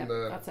grip. touching Yeah,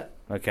 the- that's it.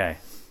 Okay.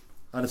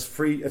 And it's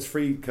free. It's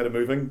free, kind of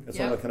moving. It's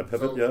Yeah. on a kind of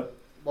pivot. So- Yeah.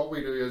 what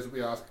we do is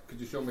we ask, could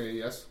you show me a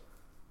yes?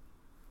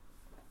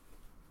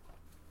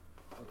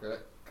 Okay.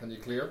 Can you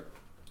clear?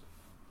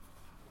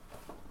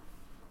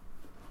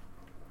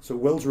 So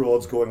Will's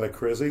rod's going like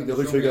crazy. Can The you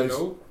other show two me a guys.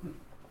 no?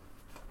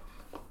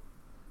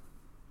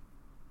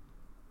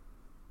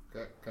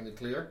 Okay. Can you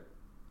clear?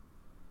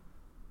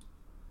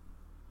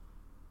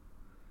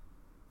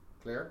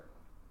 Clear.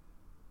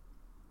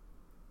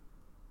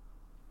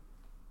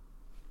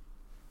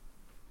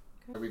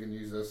 Okay. We can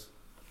use this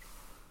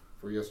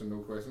for yes or no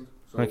questions.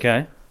 So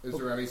Okay. Is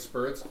there any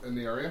spirits in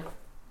the area?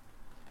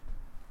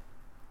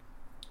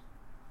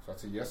 So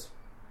that's a yes.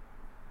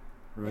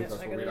 Right. That's I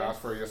what got we'd a yes.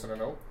 ask for, a yes and a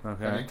no. Can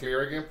Okay. you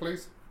clear again,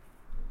 please?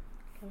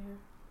 Clear.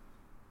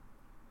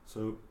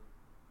 So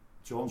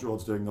John's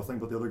rod's doing nothing,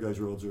 but the other guy's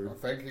rods are. I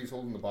think he's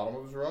holding the bottom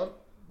of his rod,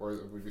 or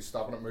we'd be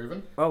stopping it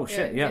moving. Oh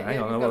shit! Yeah, hang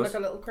on. You've I got was. like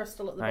a little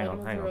crystal at the Hang bottom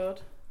on, of hang the on.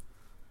 rod.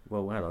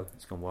 Well, hello.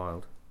 It's gone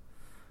wild.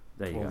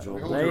 There you Come on, go. John,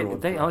 hold your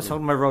rod I was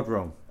holding my rod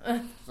wrong.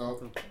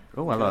 So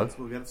Oh, hello.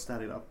 We'll get it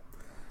steadied up.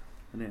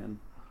 And then.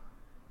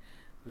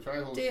 we try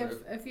and hold Dave,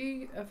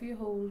 straight. if you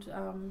hold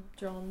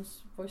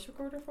John's voice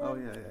recorder for Oh,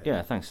 him, yeah.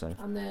 Yeah, thanks, Dave.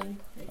 and then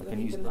I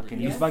can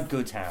use my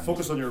good hand.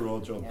 Focus on your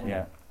rod, John. Yeah.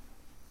 Yeah.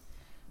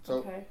 So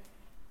Okay.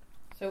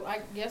 So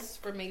yes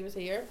for me was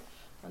here,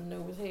 and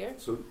no was here.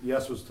 So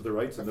yes was to the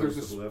right, if and no there's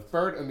was a to the left.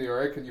 spirit in the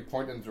area, can you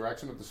point in the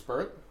direction of the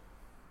spirit?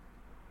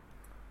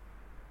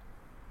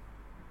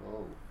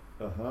 Oh.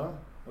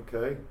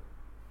 Okay.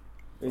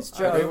 It's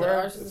Joe. Joe.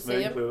 Ours is It's the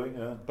me, same. clearly.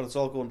 Yeah. But it's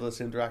all going to the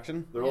same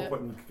direction. They're all Yeah.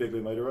 pointing vaguely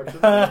in my direction.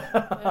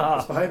 Yeah.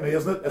 It's behind me,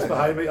 isn't it? It's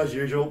behind me as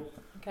usual.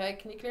 Okay,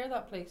 can you clear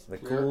that, please? The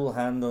Clear. cool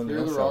hand on Clear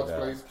your the rods,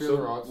 shoulder. please. Clear the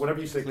So rods. whenever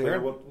you say clear,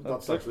 Clear.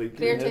 that's actually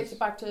Clear hits. takes it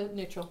back to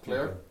neutral.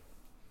 Clear. Okay.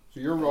 So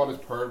your rod is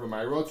paired with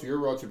my rod, so your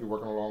rod should be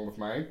working along with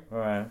mine. All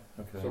right.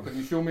 Okay. So can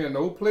you show me a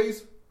no,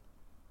 please?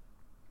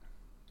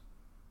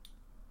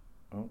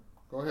 Oh.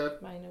 Go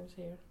ahead. My nose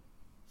here.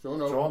 Show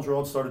no. John's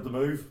rod started to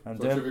move. And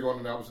So it should then. be going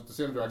in the opposite, the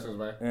same direction as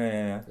mine.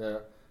 Yeah. Yeah.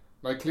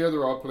 Now clear the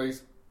rod,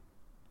 please.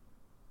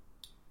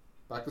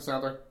 Back to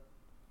centre.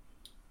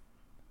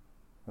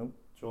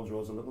 John's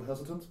rod's a little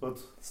hesitant, but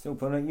Still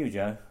pointing at you,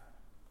 Joe.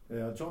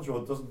 yeah, John's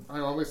rod doesn't.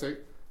 Hang on, wait a sec.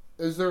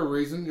 Is there a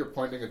reason you're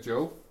pointing at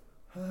Joe?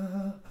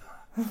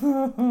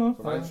 So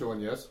mine's showing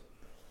yes.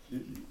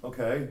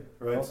 Okay,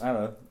 right. Oh,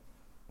 hello.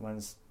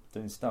 Mine's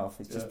doing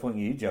stuff. It's just Yeah.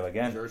 pointing at you, Joe,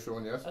 again. Yours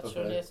showing yes. That's Okay.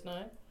 showing yes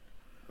now.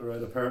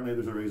 Right. Apparently,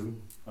 there's a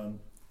reason, and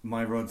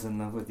My rod's in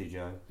love with you,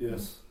 Joe.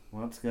 yes,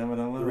 What's going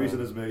on with the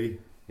reason is me.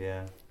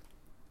 Yeah.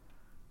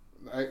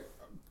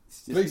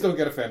 It's just- Please don't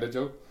get offended,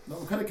 Joe. No,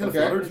 I'm kind of Okay.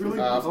 flattered, really.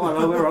 Uh, Oh,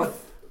 hello, we're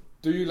off.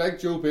 Do you like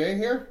Joe being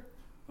here?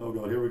 Oh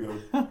god, here we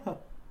go.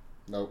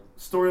 No.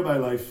 Story of my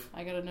life.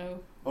 I gotta know.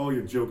 Oh,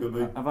 you're joking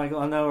me. Have I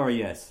got a no or a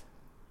yes?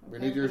 We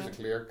Okay, need yours to okay.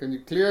 clear. Can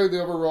you clear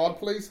the other rod,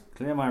 please?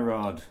 Clear my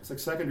rod. It's like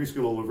secondary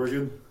school all over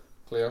again.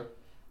 Clear.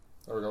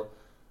 There we go.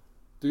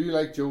 Do you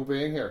like Joe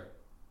being here?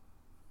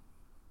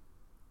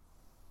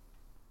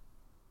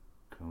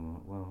 Come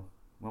on, well,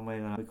 one way or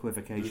another, There's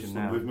equivocation some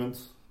now. movement.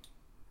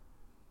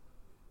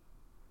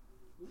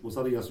 Was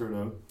that a yes or a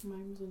no?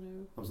 Mine's a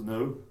no. That was a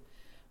no.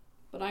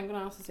 But I'm gonna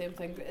ask the same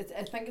thing.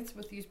 I think it's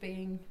with you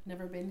being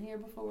never been here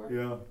before.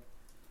 Yeah.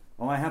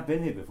 Oh, I have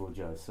been here before,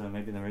 Joe, so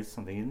maybe there is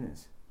something in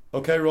this.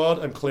 Okay, Rod,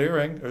 I'm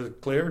clearing. Or is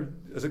it clear?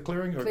 Is it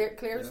clearing? Or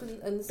Clear's in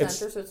the It's-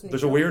 centre, so it's there's a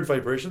neutral. weird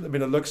vibration. I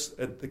mean,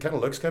 it kind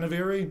of looks kind of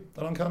eerie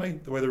and uncanny.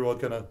 The way the rod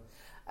kind of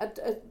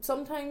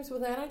Sometimes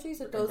with energies,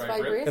 it It can does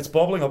vibrate. vibrate. it's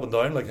bobbling up and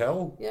down like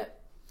hell. Yeah,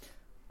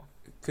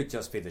 Could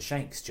just be the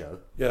shakes, Joe.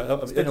 Yeah,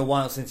 It's been a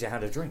while since you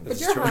had a drink. But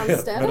your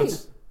hand's steady.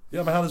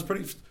 Yeah, my hand is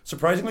pretty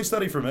surprisingly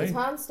steady for me. His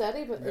hand's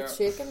steady, but it's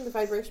shaking, the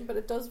vibration, but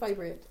it does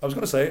vibrate. I was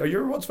going to say, are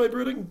your ones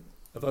vibrating?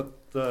 If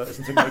that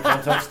isn't in my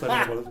context,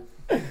 I don't know what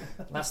it is.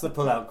 That's the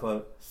pull-out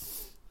quote.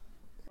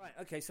 Right,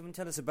 okay, someone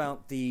tell us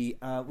about the...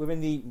 we're in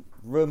the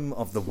room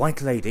of the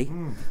White Lady.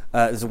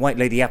 There's a White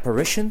Lady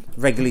apparition,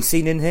 regularly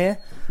seen in here.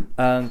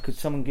 Could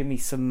someone give me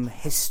some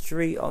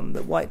history on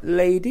the White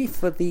Lady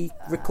for the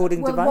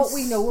recording device? Well, what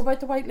we know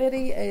about the White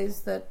Lady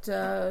is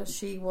that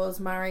she was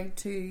married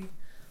to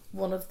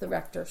one of the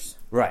rectors.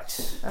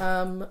 Right.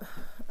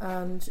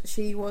 And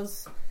she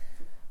was...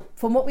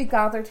 From what we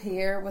gathered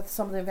here with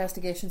some of the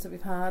investigations that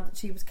we've had,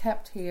 she was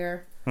kept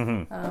here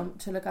to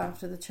look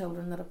after the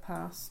children that have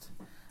passed.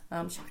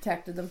 She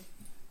protected them.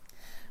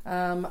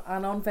 And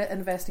on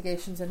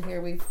investigations in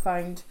here, we've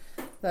found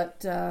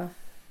that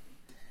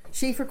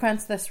she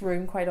frequents this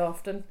room quite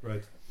often,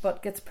 Right.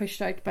 but gets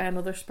pushed out by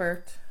another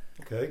spirit.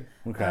 Okay.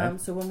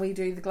 So when we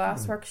do the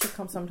glass work, she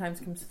sometimes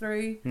comes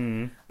through,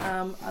 and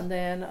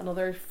then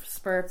another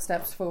spirit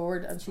steps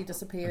forward and she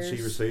disappears. And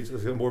she recedes.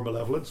 Is it a more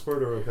malevolent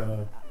spirit or a kind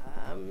of...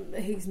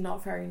 He's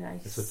not very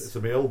nice. It's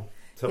a male.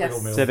 Typical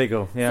Yes. male.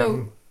 Typical, yeah.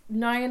 So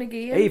now and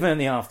again, Even in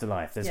the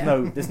afterlife, there's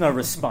no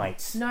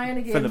respite. now and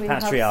again for the we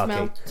have patriarchy.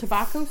 smelled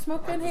tobacco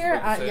smoke in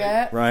here. Say-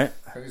 Yeah. Right?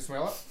 Can you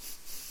smell it?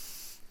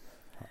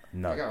 I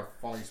No. got a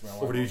funny smell.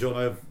 Over to you, John.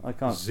 I have I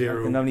can't.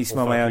 zero. I can only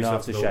smell my own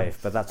olfactory aftershave, sensibility.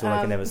 but that's all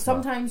I can ever smell.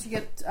 Sometimes you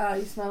get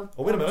you smell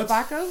Oh, wait a minute.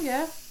 tobacco.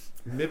 Yeah.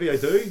 Maybe I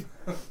do.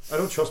 I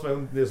don't trust my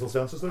own nasal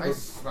senses. Though. I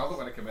smelled it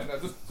when I came in.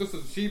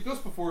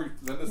 Just before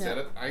Linda said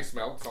it, I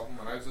smelled something,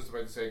 and I was just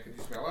about to say, "Can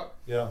you smell it?"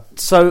 Yeah.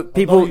 So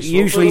people not you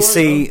usually smoke,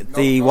 by the way, see no?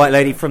 the No, White no,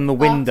 Lady no. from the That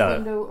window.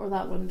 window or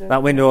that window.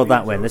 That window or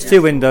that window. There's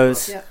two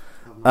windows. Yeah.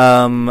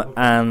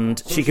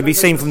 And she can be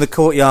seen from the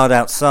courtyard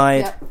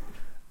outside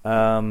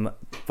Yeah.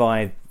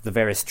 by the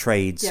various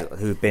trades Yeah.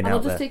 who've been And I'll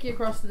out just there. take you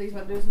across to these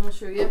windows and I'll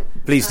show you.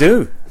 Please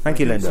do.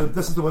 Thank you, So Linda.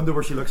 this is the window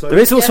where she looks out. There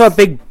is also Yes. a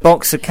big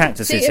box of See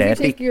cactuses if here. you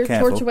Be take your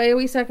careful. torch away a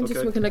wee second, just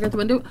Okay. so we can look at the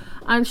window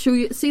and show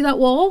you. See that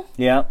wall?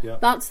 Yeah. Yeah.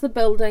 That's the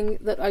building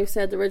that I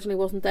said originally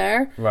wasn't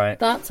there. Right.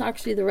 That's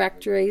actually the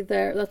rectory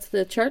there. That's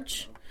the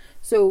church.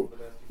 So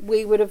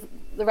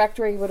the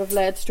rectory would have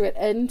led straight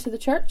into the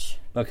church.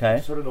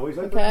 Okay. Sort of noise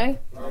out there. Okay.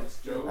 That's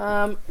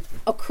Joe.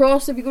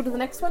 Across, if you go to the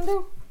next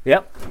window,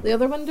 Yep. the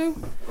other window,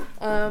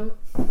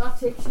 that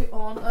takes you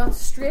on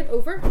straight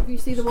over. If you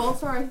see the wall,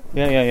 sorry.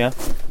 Yeah.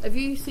 If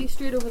you see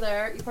straight over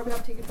there, you probably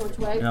have to take your torch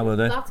away. Yeah, will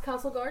do. That's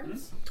Castle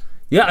Gardens.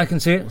 Yeah, I can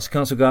see it. It's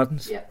Castle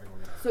Gardens. Yeah.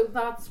 So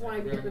that's why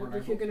we did the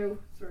Huguenot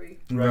through.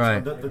 Right.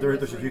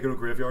 There's a Huguenot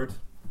graveyard.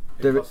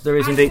 There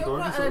is indeed.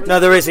 No,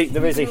 there is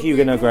a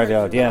Huguenot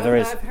graveyard. Yeah, there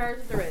is. I've heard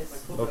that there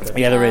is.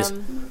 Okay. Yeah, there is.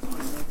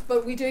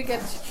 But we do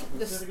get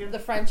the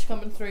French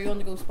coming through on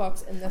the ghost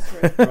box in this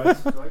room, Right.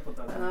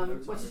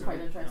 which is quite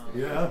interesting.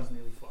 Yeah.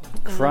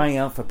 Crying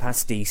out for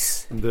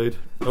pastis Indeed.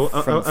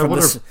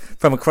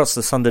 from across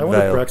the sundered I wonder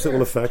veil. if Brexit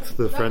will affect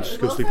the French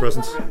ghostly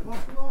presence.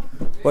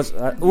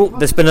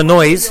 There's been a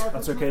noise,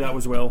 That's okay. That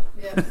was Will.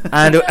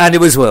 and it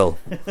was Will.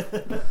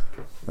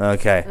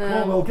 Okay. Come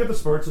on, Will, give the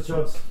spirits a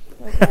chance.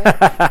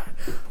 Okay.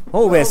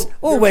 All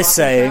we're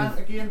saying.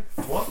 Again.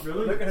 What,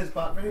 really? Look at his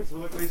battery. So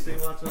look what he's saying.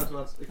 Watch.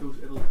 It goes.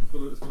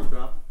 It's going to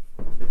drop.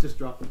 It just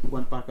dropped.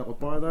 Went back up a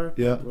bar there.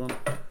 Yeah. Well,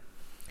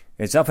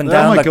 It's up and Oh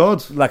down my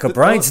God. like a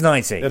bride's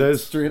nighty. It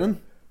is. straight in.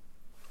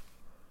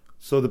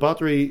 So the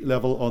battery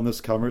level on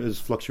this camera is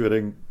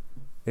fluctuating.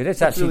 It is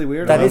That's actually really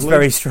weird. That is Lovely.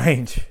 very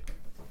strange.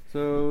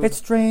 So It's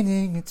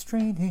draining. It's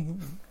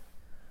draining.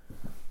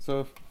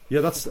 so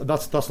Yeah, that's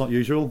not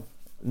usual.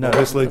 No,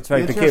 Obviously. that's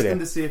very interesting peculiar.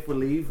 to see if we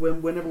leave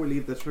whenever we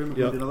leave this room and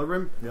go Yeah. to another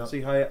room. Yeah.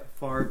 See how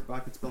far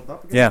back it's built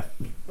up again.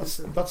 Yeah,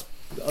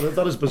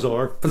 That is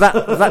bizarre. but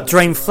that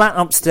drained flat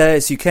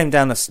upstairs. You came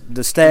down the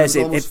stairs.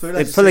 It was It almost full, it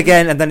as full you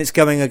again, and then it's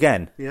going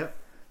again. Yeah.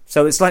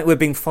 So it's like we're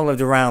being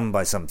followed around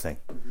by something.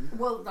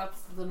 Well,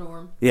 that's the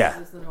norm. Yeah.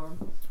 That is the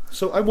norm.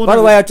 So I wonder. By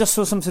the way, I just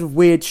saw some sort of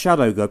weird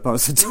shadow go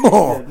past the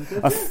door.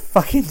 I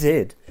fucking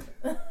did.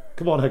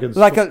 come on, Higgins.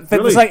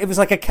 It was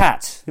like a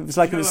cat. It was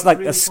like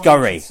a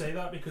scurry. Say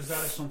that because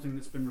that is something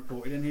that's been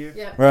reported in here.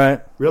 Yeah. Right.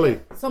 Really.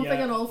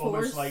 Something on all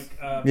almost fours. like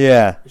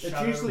Yeah. a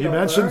shadow. usually You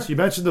up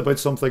mentioned about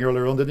something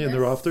earlier on, didn't you? In the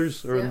Yes.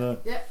 rafters or in the.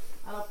 Yeah.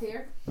 And up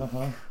here.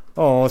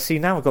 Oh, see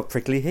now I've got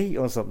prickly heat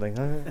or something.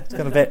 It's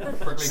got a bit.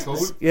 Prickly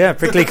cold. Yeah,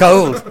 prickly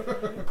cold.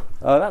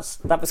 Oh,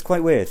 that was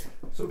quite weird.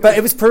 But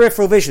it was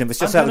peripheral vision. It was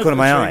just out the corner of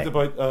my eye.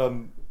 About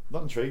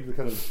not intrigued, but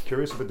kind of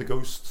curious about the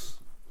ghosts,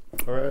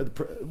 or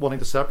wanting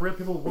to separate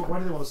people. Why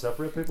do they want to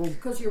separate people?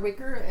 Because you're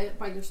weaker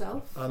by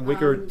yourself. And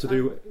weaker to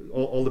do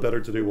all the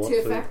better to do what? To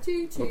affect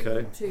you.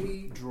 Okay.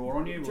 To Draw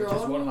on you, which Draw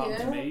is what on you, happened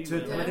to yeah. me.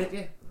 To intimidate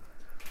you.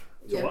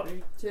 yeah. what?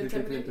 To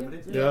intimidate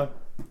you. Yeah.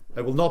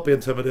 I will not be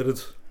intimidated.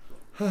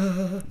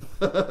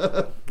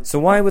 So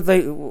why would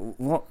they?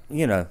 What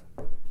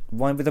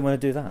Why would they want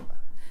to do that?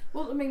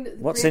 Well, I mean,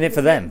 What's in it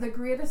for them? The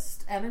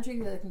greatest energy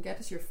that they can get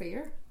is your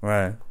fear.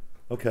 Right.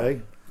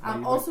 Okay.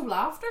 Also,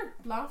 laughter.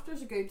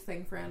 Laughter's a good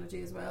thing for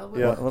energy as well.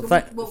 Yeah.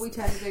 What we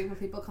tend to do when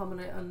people coming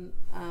out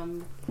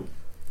on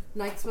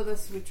nights with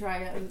us, we try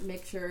and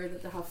make sure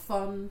that they have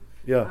fun.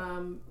 Yeah.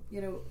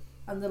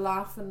 And the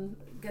laughing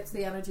gets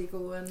the energy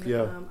going.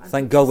 Yeah.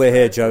 Thank God we're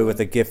here, Joe, with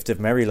the gift of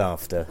merry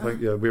laughter.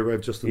 We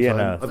arrived just in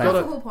time. That's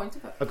the whole point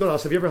of it. I've got to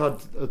ask, have you ever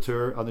had a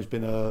tour and there's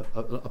been a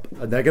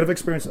negative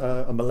experience,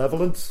 a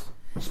malevolent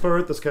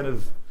spirit that's kind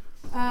of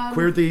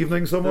queered the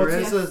evening somewhat?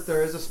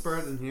 There is a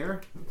spirit in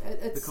here.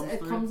 It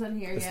comes in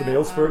here. It's the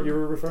male spirit you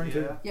were referring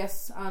to?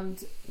 Yes,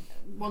 and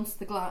once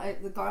the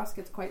glass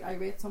gets quite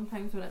irate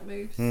sometimes when it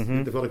moves.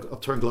 Mm-hmm. They've got a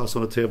turned glass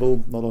on a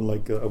table, not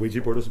unlike a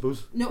Ouija board, I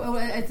suppose. No,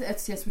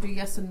 it's yes, we do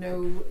yes and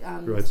no,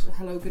 and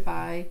hello,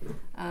 goodbye.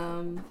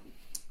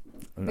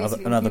 Another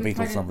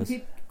Beatles numbers.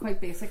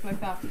 Quite basic like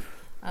that.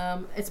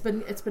 It's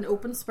been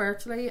open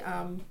spiritually.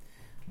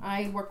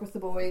 I work with the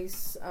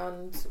boys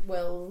and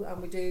Will,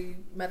 and we do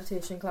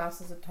meditation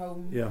classes at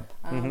home. Yeah.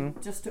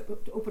 Just to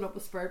open up the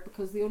spirit,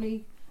 because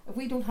if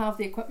we don't have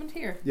the equipment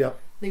here,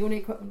 the only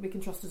equipment we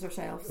can trust is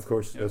ourselves. Of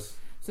course, yes.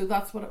 So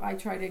that's what I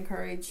try to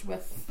encourage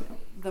with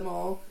them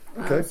all.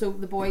 Okay. So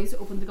the boys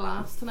open the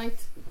glass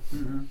tonight.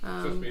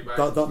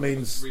 That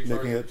means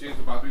making it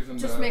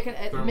just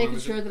making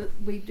sure that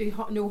we do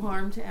no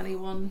harm to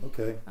anyone.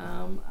 Okay.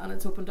 And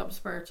it's opened up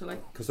spiritually.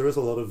 Because there is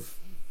a lot of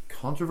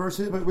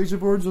controversy about Ouija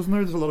boards, isn't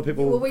there? There's a lot of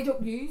people. Well, we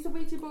don't use a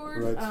Ouija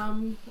board. Right.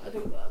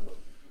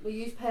 We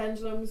use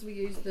pendulums, we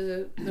use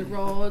the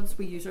rods,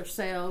 we use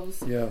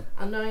ourselves. Yeah.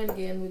 And now and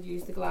again we'd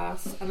use the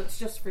glass, and it's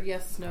just for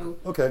yes, no.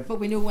 Okay. But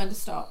we know when to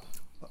stop.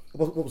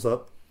 What was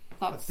that?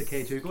 That's the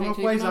K2 going off.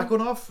 Why is that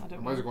going off?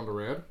 Why is it going to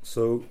red?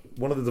 So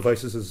one of the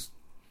devices is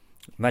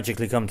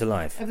magically come to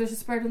life. If there's a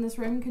spirit in this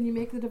room, can you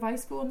make the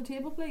device go on the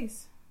table,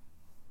 please?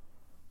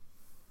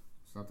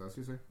 It's not this,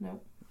 you say?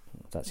 No.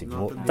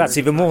 That's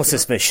even more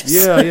suspicious.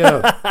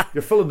 Yeah.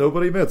 You're full of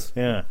nobody, mate.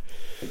 Yeah.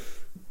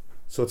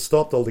 So it's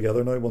stopped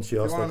altogether now once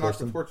you ask that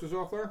question. You want to knock the torches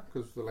off there?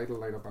 Because the light will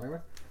light up anyway.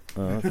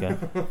 Oh, okay.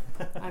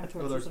 I have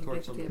torches on the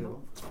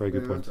table. That's a very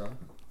good point.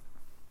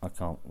 I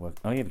can't work.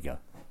 Oh, here we go.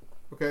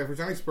 Okay, if there's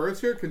any spirits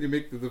here, can you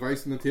make the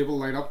device on the table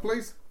light up,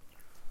 please?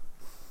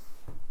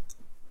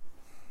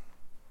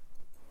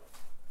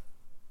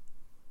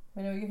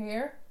 We know you're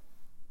here.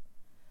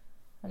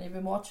 And you've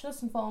been watching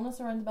us and following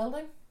us around the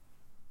building.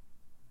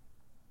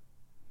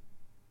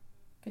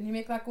 Can you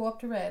make that go up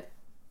to red?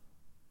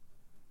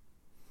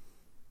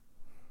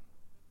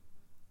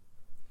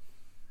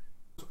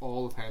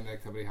 All the time the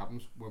activity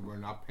happens when we're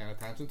not paying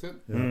attention to it.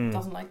 It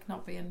doesn't like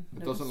not being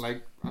noticed. It doesn't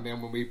like, and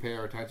then when we pay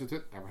our attention to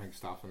it, everything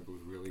stops and it goes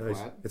really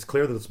quiet. It's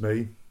clear that it's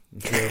me.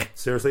 Yeah,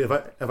 seriously, if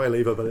I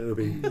leave it,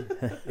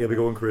 he'll be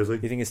going crazy.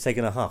 You think it's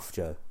taken a huff,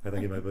 Joe? I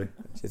think he might be. Do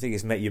you think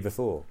it's met you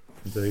before?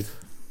 Indeed.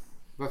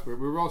 That's weird.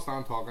 We were all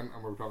standing talking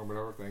and we were talking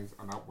about other things,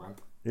 and that went.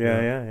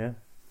 Yeah.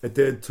 It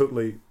did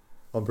totally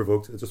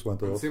unprovoked. It just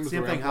went off. Same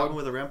thing happened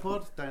with the REM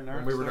pod down there.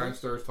 When we were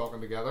downstairs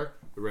talking together,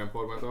 the REM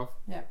pod went off.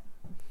 Yeah.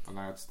 And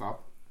now it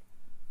stopped.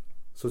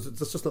 So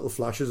it's just little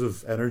flashes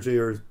of energy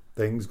or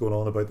things going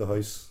on about the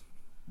house.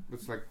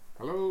 It's like,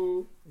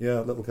 hello.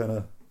 Yeah, little kind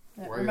of.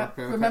 Yeah,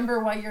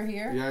 remember why you're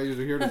here? Yeah, you're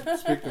here to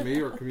speak to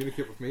me or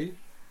communicate with me.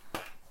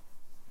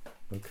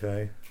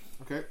 Okay.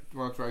 Do you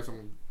want to try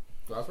some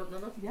glasswork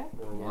now? Yeah.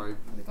 Or why?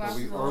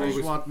 Or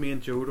you want me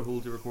and Joe to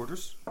hold the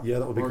recorders? Yeah,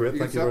 that would be great.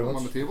 Thank you very much.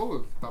 On the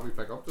table, that we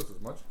pick up just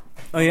as much.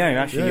 Oh yeah,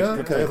 actually.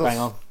 Okay. Bang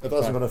on. If that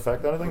isn't going to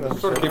affect anything, then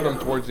sort of keep them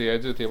towards the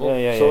edge of the table.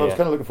 Yeah. So I was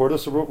kind of looking forward to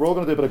this. So we're all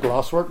going to do a bit of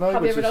glasswork now.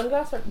 Have you ever done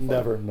glasswork before?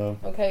 Never, no.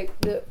 Okay.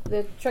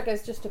 The trick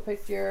is just to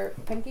put your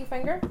pinky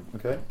finger.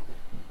 Okay.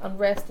 And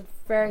rest it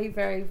very,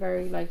 very,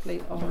 very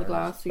lightly on the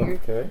glass. So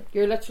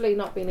you're literally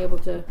not being able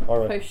to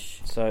push.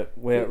 So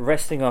we're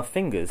resting our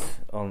fingers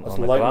on as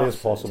the lightly glass.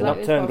 as possible. It's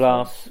an upturned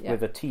glass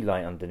with a tea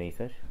light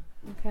underneath it.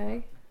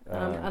 Okay.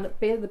 And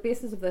the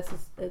basis of this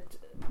is it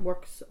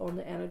works on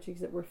the energies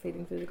that we're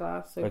feeding through the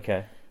glass. So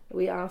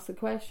we ask the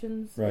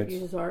questions. It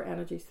uses our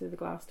energies through the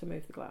glass to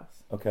move the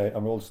glass. Okay,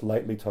 and we're all just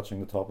lightly touching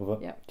the top of it.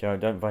 Yeah. Joe,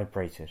 don't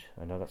vibrate it.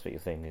 I know that's what your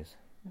thing is.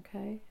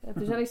 Okay. If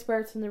there's any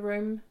spirits in the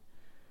room,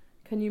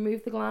 can you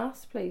move the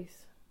glass,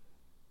 please?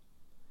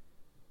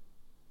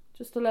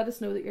 Just to let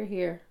us know that you're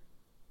here.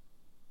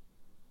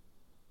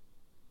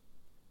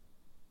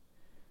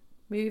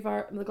 Move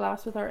the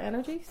glass with our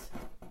energies.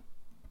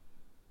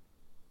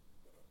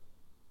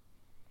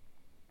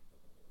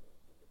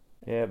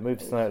 Yeah, it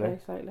moves slightly. Very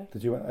slightly.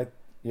 Did you?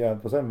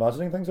 Was I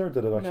imagining things, or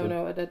did it actually?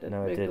 No, it did. It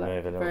did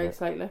move a little very bit.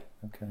 slightly.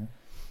 Okay.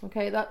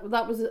 Okay, that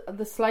was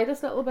the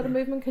slightest little bit of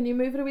movement. Can you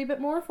move it a wee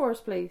bit more for us,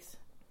 please?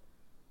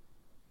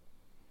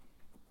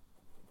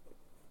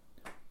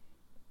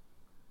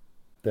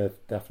 They've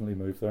definitely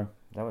moved there.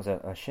 That was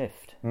a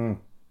shift. It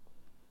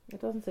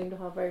doesn't seem to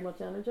have very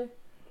much energy.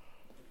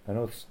 I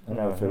know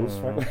how it feels,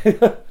 frankly.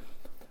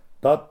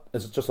 That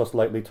is just us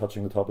lightly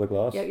touching the top of the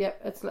glass. Yeah.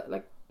 It's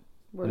like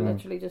we're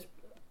literally just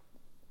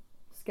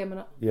skimming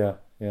it.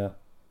 Yeah.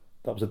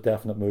 That was a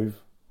definite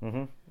move.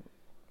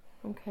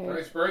 Okay.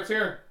 Any spirits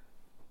here?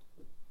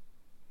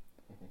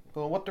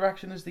 Well, what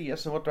direction is the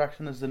yes and what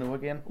direction is the no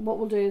again? What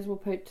we'll do is we'll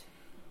put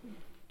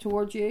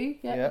Towards you,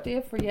 Yeah.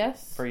 Dave, for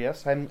yes. For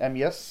yes, I'm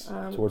yes.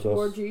 Towards us.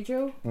 Towards you,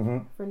 Joe,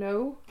 for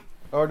no.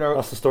 Oh no.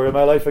 That's the story of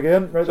my life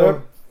again, right So,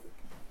 there.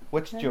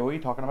 which Joe are you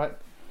talking about?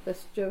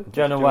 This Joe.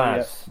 Jonah Joey,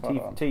 Waz. yeah. Hold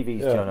on.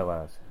 TV's Yeah. Jonah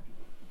Waz.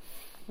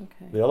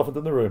 Okay. The elephant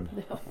in the room.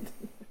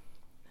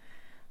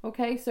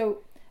 Okay, so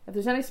if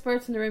there's any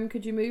spirits in the room,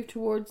 could you move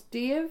towards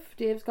Dave?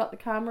 Dave's got the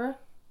camera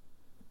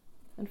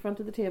in front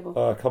of the table.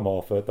 Come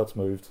off it. That's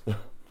moved.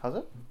 Has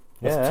it?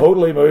 That's Yeah.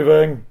 totally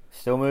moving.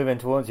 Still moving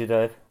towards you,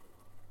 Dave.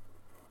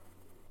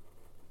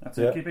 That's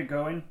Yeah. it. Keep it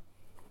going.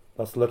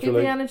 That's Keep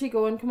literally. the energy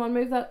going. Come on,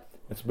 move that.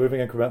 It's moving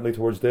incrementally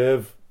towards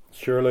Dave.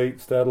 Surely,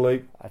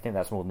 steadily. I think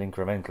that's more than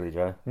incrementally,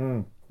 Joe.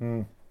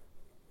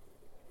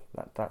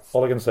 That's.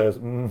 All I can say is,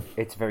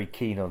 It's very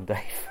keen on Dave.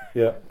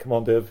 yeah, come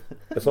on, Dave.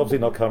 It's obviously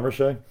not camera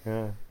shy.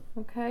 Yeah.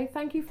 Okay,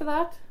 thank you for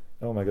that.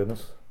 Oh my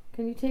goodness.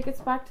 Can you take us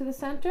back to the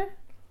centre?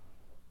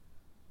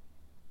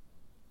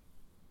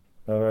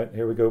 All right,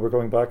 here we go. We're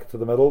going back to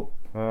the middle.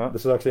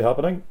 This is actually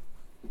happening.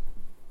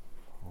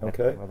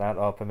 Okay. Without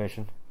our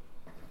permission.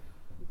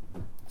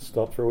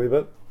 Stop for a wee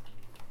bit.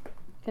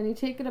 Can you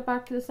take it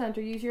back to the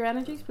centre? Use your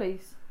energies,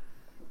 please.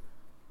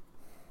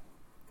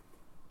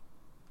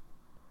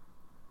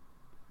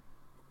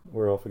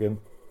 We're off again.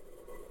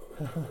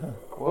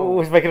 Oh,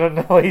 it's making a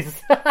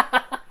noise.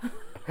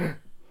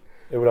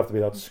 It would have to be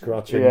that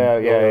scratching.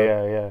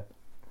 yeah.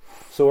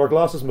 So our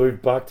glasses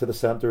moved back to the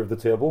centre of the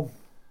table.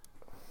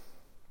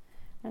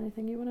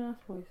 Anything you want to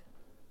ask, boys?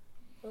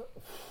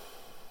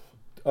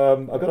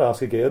 I've got to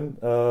ask again.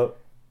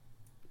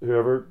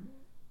 Whoever,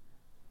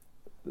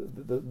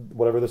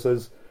 whatever this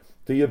is,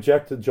 do you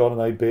object to John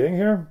and I being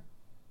here?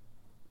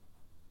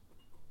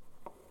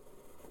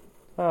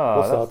 Oh,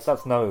 What's that?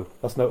 that's no.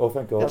 That's no. Oh,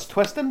 thank God. It's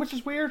twisting, which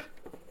is weird.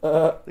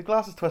 Uh, The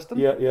glass is twisting.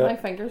 yeah, My yeah,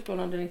 finger's going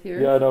underneath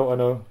yours. yeah. I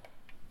know.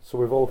 So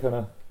we've all kind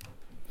of.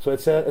 So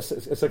it's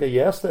like a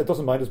yes. It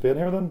doesn't mind us being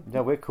here then.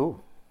 Yeah, we're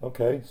cool.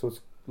 Okay, so it's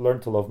learn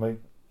to love me.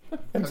 In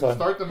Can you time.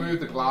 start to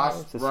move the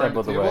glass It's around the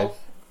assembled the table way.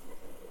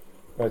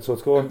 Right, so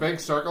it's in going. big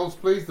circles,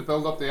 please, to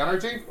build up the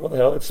energy. What the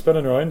hell? It's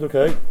spinning around.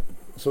 Okay,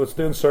 so it's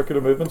doing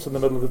circular movements in the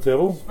middle of the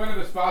table. Spin it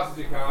as fast as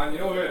you can. You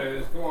know who it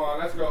is. Come on,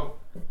 let's go.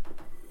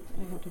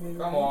 I have to move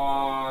Come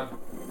around.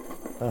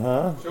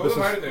 on. Show them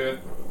how to do it.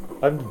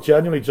 I'm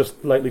genuinely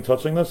just lightly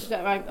touching this.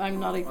 I'm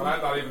not even. And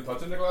I'm not even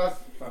touching the glass.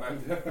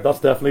 That's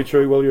definitely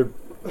true. Will you're.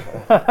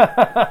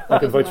 I can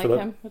Doesn't vouch like for that.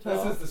 him at This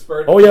all. is the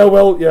spirit. Oh yeah,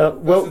 well, yeah. This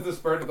Well, is the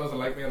spirit that doesn't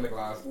like me on the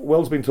glass.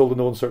 Will's been told in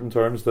no uncertain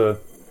terms to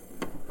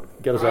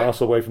get his Right.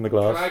 ass away from the Can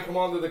I glass. come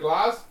onto the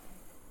glass?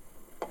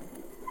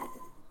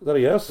 Is that a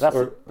yes? That's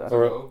or That's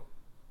or a no.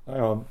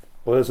 hang on.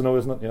 Well, it's a no,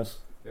 isn't it? Yes.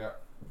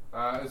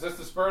 Yeah. Is this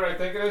the spirit I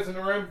think it is in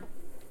the room?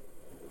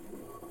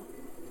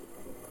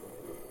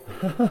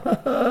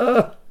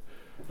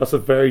 That's a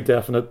very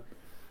definite.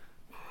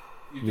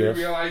 You do Yes.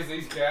 realise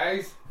these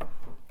guys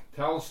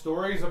tell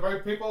stories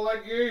about people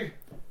like you?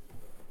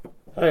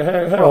 Hey,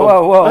 hang Whoa,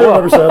 on. whoa, I whoa.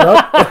 remember saying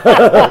that.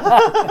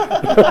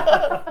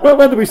 Well,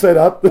 when did we say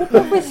that?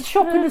 We're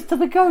shopping us to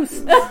the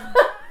ghost.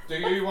 Do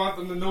you want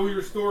them to know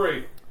your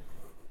story?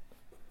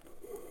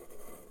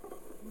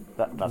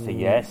 That's a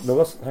yes.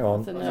 No, hang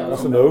on. That's a no.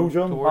 That's a no,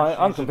 John.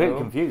 I'm completely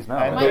confused now.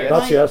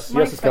 That's yes.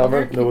 My Yes, it's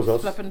camera. finger No, it's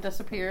keeps us. flipping,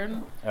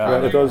 disappearing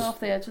Yeah, it does. off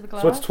the edge of the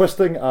glass. So it's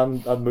twisting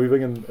and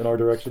moving in our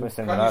direction.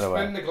 Twisting Can you another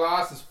spin way. the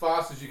glass as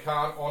fast as you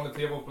can on the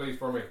table, please,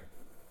 for me?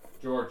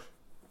 George.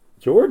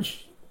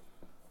 George?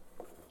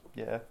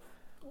 Yeah.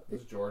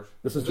 This is George.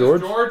 This is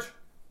George. George?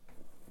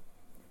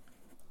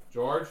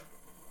 George?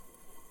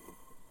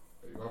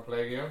 Are you going to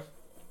play games?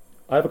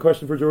 I have a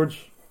question for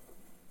George.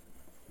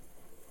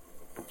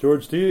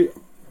 George, do you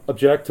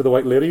object to the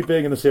white lady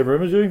being in the same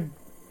room as you?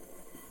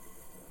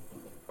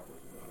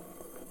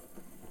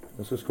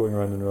 It's just going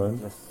round and round.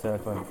 Just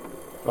circling.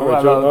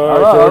 Alright, hello.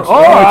 George.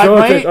 Hello. Alright, Alright,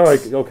 George. mate.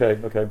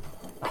 Alright, okay.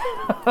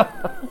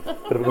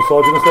 Bit of a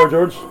misogynist there,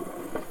 George.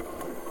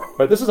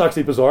 Right, this is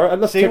actually bizarre.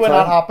 Let's See, take when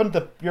time. that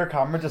happened, your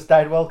camera just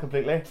died well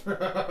completely.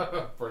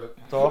 Brilliant.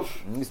 It's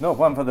off. It's not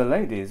one for the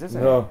ladies, is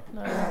it? No.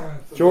 No.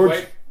 George,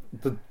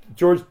 Wait,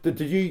 George, did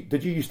you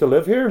used to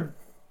live here?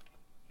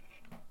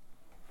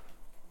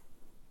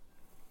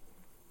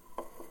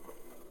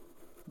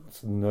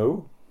 It's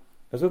no.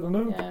 Is it a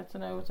no? Yeah, it's a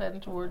no. It's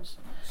heading towards.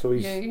 So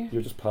You.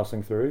 you're just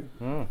passing through.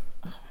 Mm.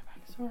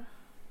 Sorry.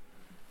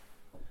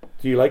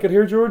 Do you like it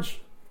here,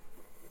 George?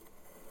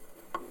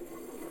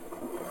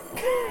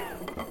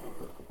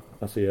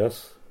 That's a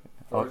yes.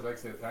 George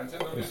likes the attention,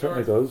 don't He you,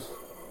 certainly George? does.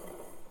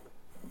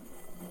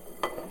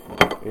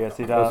 Yes,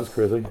 he does. This is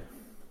crazy.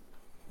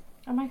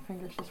 And my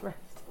fingers just rest.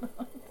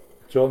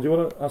 John, do you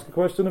want to ask a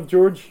question of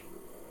George?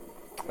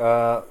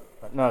 No,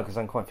 because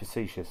I'm quite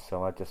facetious,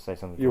 so I'd just say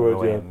something You to would,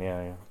 annoy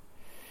yeah. him.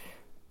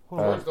 Yeah,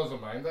 George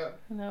doesn't mind that.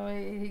 No,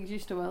 he's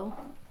used to Will.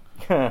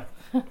 yeah.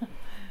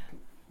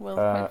 Will's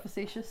quite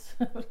facetious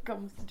when it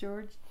comes to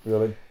George.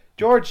 Really?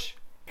 George,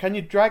 can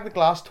you drag the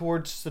glass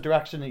towards the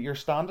direction that you're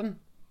standing?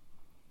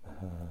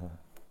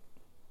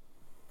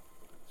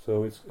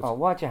 So it's Oh,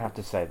 why'd you have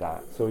to say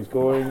that? so he's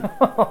going.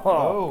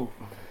 Oh,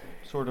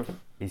 sort of.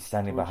 He's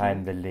standing Towards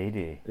behind the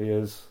lady. He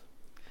is.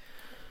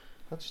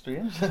 That's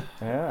strange.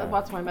 Yeah.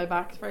 That's why my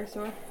back's very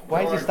sore.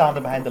 Why is he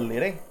standing behind the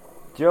lady?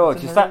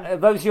 George, are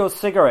those your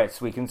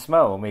cigarettes we can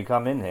smell when we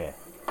come in here?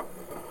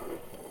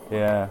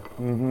 Yeah.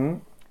 Mm-hmm.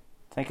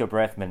 Take a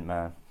breath, Mint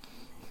Man.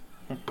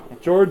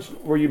 George,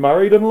 were you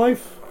married in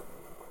life?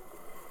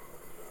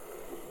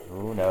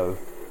 Oh, no.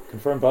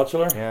 Confirmed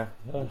bachelor? Yeah,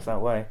 looks that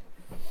way.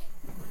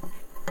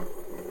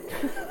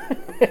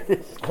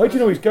 How do you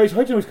know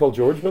he's called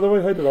George, by the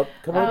way? How did that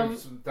come out?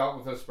 I've dealt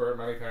with this spirit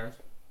many times.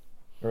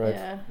 Right.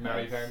 Yeah,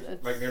 Many times.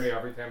 Like nearly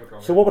every time it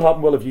comes. So what would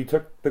happen, Will, if you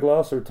took the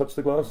glass or touched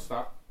the glass?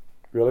 Stop.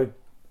 Really?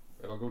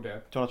 It'll go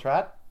dead. Do you want to try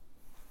it?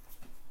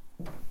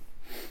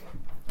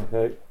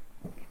 Okay.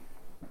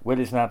 Will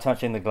is now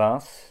touching the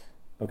glass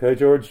Okay,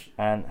 George.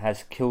 and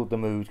has killed the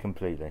mood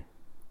completely.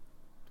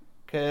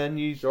 Can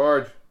you...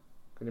 George,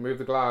 can you move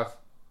the glass?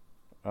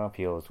 Up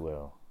yours,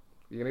 Will.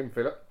 You can even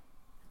feel it.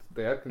 It's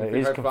dead. Can you It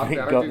feel is how fast the completely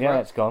energy's gone. Yeah,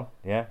 went? it's gone.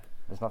 Yeah,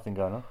 there's nothing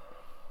going on.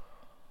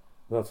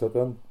 That's it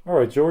then.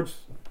 Alright, George.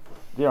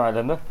 You alright,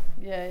 Linda?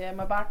 Yeah,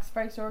 my back's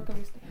very sore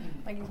because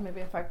I think he's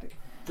maybe affected.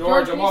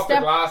 George, can I'm you off the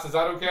step- glass. Is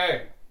that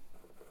okay?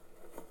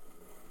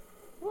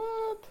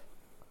 What?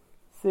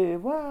 See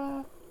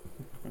what?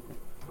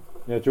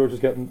 Yeah, George is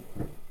getting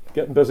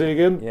busy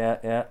again.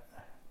 Yeah.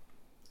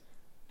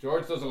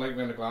 George doesn't like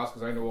me in the glass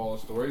because I know all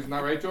the stories. Isn't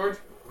that right, George?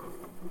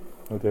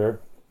 Oh dear.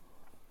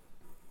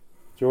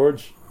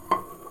 George.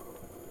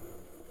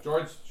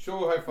 George,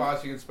 show how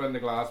fast you can spin the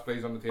glass,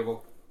 please, on the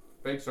table.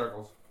 Big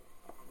circles.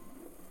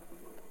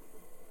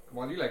 Come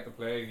on, you like to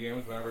play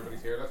games when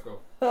everybody's here. Let's go.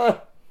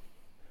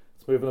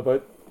 It's moving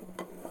about.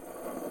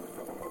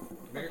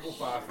 Make it go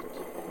fast.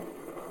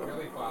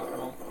 Really fast,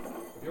 come on.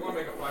 If you want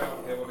to make it fly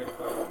off the table, make it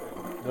fly off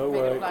the table. No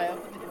Make it way. fly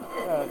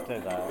up. Do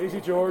that.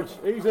 Easy, George.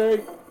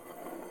 Easy.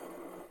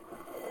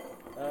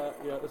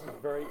 Yeah, this is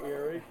very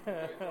eerie.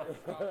 Right,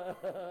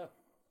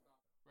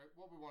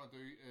 what we want to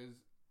do is,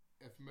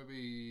 if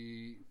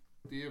maybe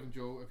Dave and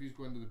Joe, if you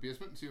go into the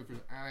basement and see if there's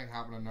anything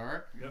happening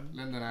there,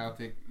 Linda and I'll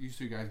take you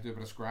two guys to do a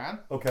bit of scrying,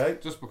 Okay.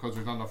 just because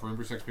there's not enough room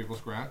for 6 people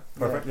scrying.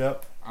 Perfect. Yeah.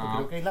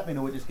 Okay, let me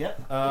know what you get.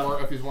 Or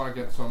if you want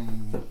to get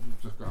some,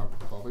 just grab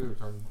coffee or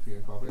turn tea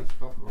and coffee and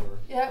stuff. Or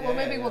Yeah, well,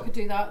 maybe we could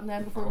do that and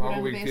then before we go have a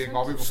down the wee tea and basement.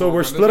 coffee before So we're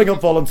Linda's splitting up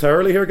basement.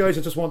 voluntarily here, guys.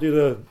 I just want you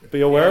to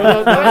be aware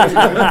of that.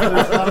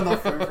 There's not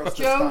enough room for us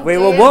to Joe, stand. We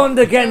were Dave, warned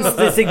against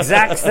this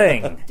exact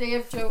thing.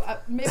 Dave, Joe,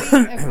 maybe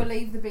if we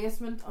leave the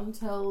basement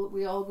until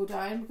we all go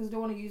down because I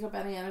don't want to use up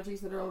any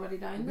energies that are already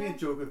down Me there. and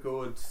Joe could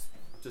go and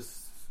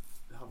just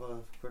have a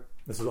quick...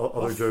 This is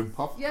other Joe.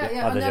 Puff. Yeah,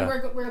 Yeah, and then yeah.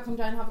 we're going to come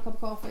down and have a cup of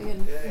coffee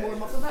and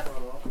warm up a bit.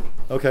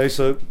 Okay,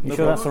 so You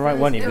sure that's the right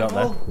one you've got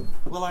there?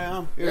 Well, I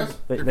am. Yes.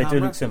 They Your do camera?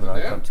 look similar,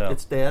 I can't tell.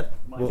 It's dead.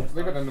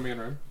 Leave it in the main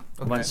room.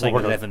 Mine's saying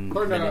 11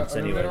 Turn that minutes up,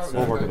 anyway. turn So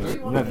that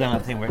up. we'll have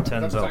that thing where it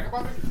turns That's off. the second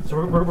one.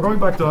 So we're going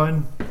back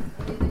down.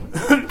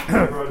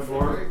 Ground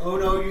floor. Oh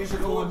no, you should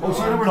go and... Oh,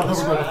 sorry, we're not. No,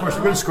 we're going. Of course,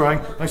 we're going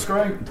scrying. Now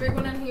scrying. We're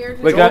going in here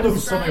to We're do going- There the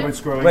was something about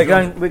scrying.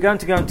 scrying. We're going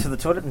to go into the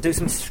toilet and do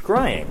some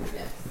scrying.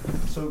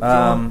 So,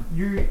 John,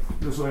 you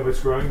there's something about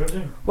scrying, don't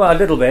you? Well, a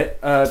little bit.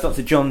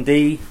 Dr. John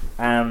Dee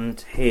and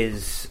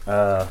his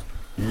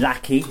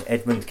lackey,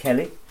 Edmund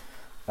Kelly,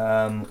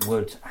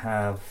 would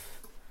have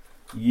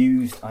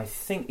used, I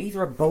think,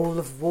 either a bowl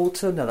of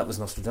water. No, that was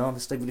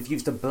Nostradamus. They would have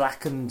used a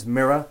blackened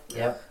mirror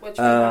Which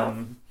we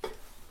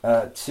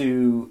have.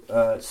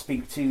 to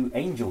speak to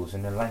angels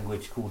in a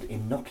language called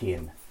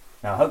Enochian.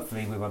 Now,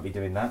 hopefully, we won't be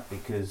doing that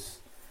because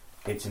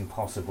it's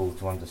impossible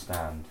to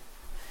understand.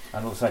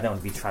 And also, I don't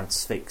want to be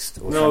transfixed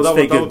or No, that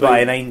would transfigured be- by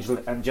an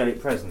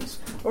angelic presence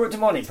or a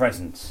demonic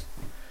presence.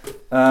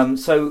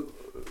 So,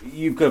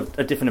 you've got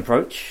a different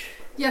approach.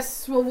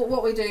 Yes, well,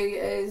 what we do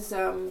is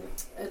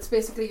it's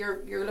basically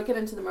you're looking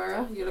into the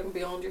mirror, you're looking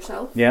beyond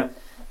yourself. Yeah,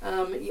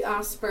 You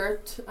ask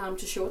spirit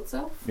to show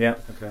itself yeah.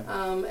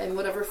 Okay. in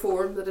whatever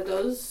form that it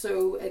does.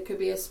 So it could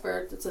be a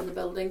spirit that's in the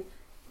building.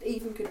 It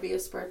even could be a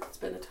spirit that's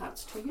been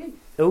attached to you.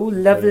 Oh,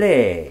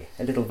 lovely.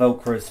 A little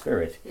Velcro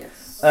spirit.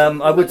 Yes.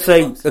 I would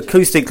say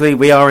acoustically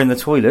we are in the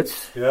toilet.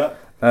 Yeah.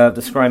 The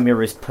scry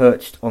mirror is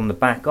perched on the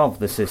back of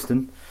the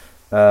system.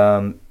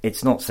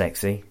 It's not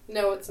sexy,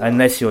 No, it's not.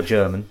 unless you're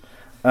German.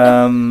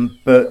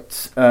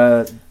 But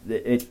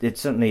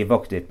it's certainly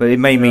evocative. But it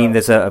may mean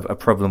there's a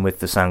problem with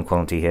the sound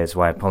quality here,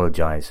 so I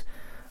apologise.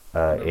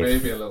 There may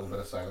If be a little bit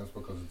of silence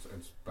because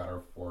it's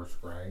better for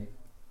scrying.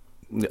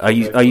 are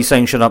you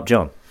saying shut up,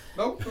 John?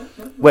 No.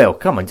 Well,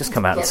 come on, just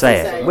come out and say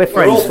it. We're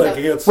We're all friends.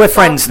 thinking it's. We're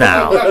friends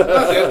now.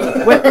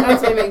 That's what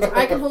I mean.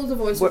 I can hold the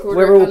voice recorder.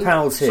 We're all and-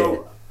 pals here.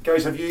 So,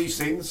 guys, have you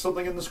seen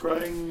something in the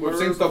scrying? We've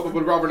seen stuff, but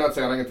we'd rather not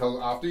say anything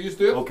until after you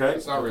do it. Okay.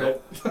 It's not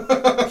real.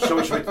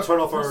 Should we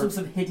turn off our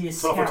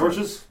hideous turn off our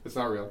torches? It's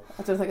not real.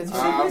 I don't think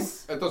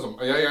it's It doesn't.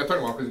 Yeah, turn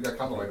them off because you got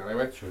candlelight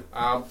anyway.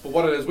 But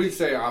what it is, we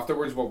say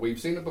afterwards what we've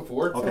seen it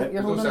before. Okay. You're There's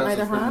no holding sense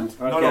either of hand.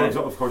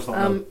 No, of course not.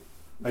 No.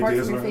 Apart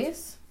Ideas from your are-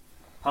 face.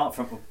 Apart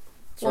from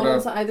One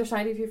on either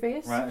side of your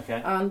face. right,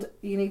 okay. And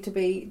you need to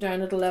be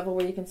down at a level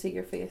where you can see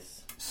your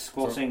face.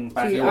 Squatting So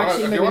back. you If you want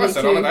actually to maybe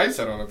sit on it, I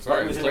sit on it.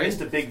 Sorry, it's clean.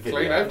 Mr. Big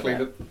Clean. I've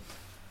cleaned it.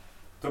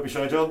 Don't be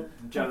shy, John.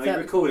 John, are you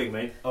recording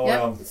me? Oh,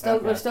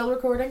 Yep, we're still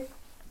recording.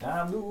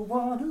 I'm the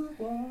one who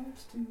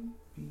wants to be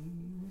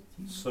with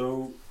you.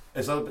 So,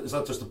 is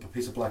that just a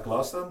piece of black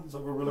glass then? Is that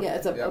what we're looking Yeah,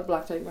 it's a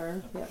blacked out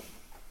mirror. Yeah.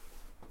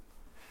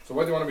 So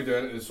what you want to be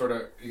doing is sort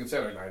of, you can say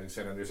it out loud, you can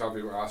say it under yourself,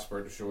 you ask for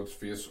it to show its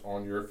face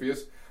on your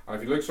face, and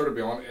if you look sort of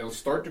beyond, it'll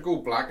start to go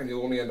black and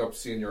you'll only end up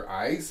seeing your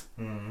eyes.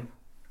 Mm-hmm.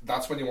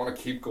 That's when you want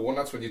to keep going,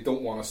 that's when you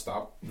don't want to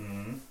stop.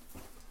 Mm-hmm.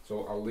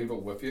 So I'll leave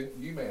it with you.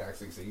 You may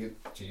actually see it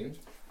change.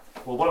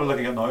 Well, what I'm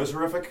looking at now is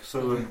horrific,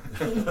 so...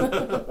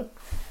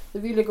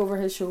 If you look over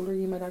his shoulder,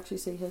 you might actually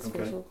see his Okay.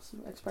 facial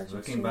expression.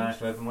 Looking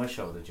back over my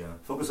shoulder, John.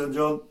 Focus in,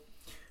 John.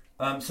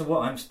 So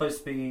what, I'm supposed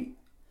to be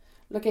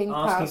Looking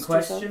asking past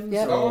questions? yourself.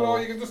 Yeah. No,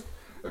 you can just,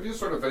 if you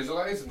sort of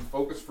visualise and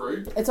focus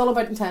through. It's all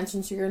about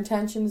intention. So your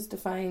intentions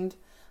defined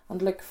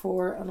and look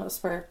for and a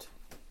spirit.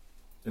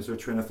 Is there a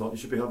train of thought you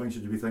should be having?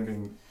 Should you be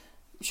thinking...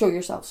 Show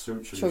yourself.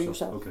 Show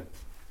yourself. Okay.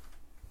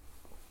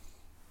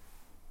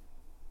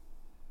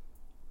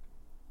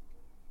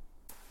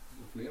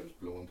 The flames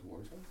blowing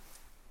towards him.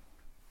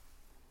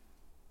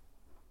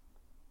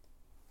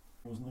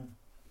 Wasn't there?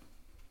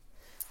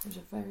 There's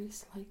a very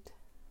slight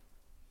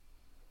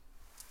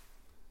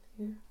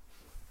here.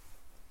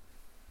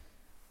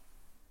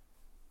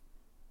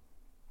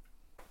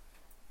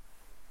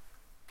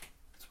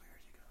 It's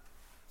weird, you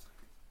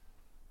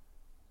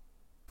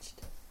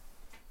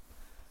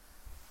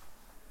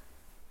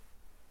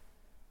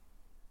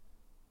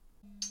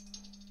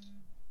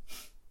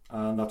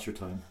And that's your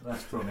time.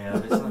 That's brought me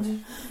out, isn't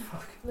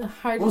it?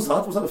 How What was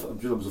that?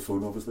 That was a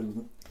phone, obviously,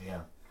 wasn't it? Yeah.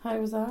 How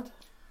was that?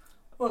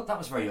 Well, that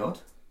was very odd.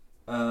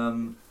 Let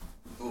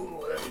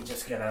me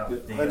just get out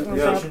the Yeah.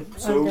 information.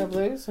 So- I'll go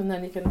blues, and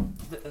then you can.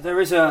 There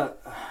is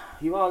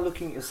you are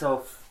looking at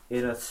yourself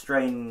in a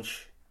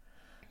strange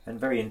and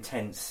very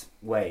intense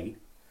way.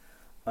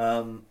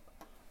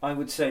 I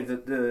would say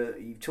that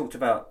you talked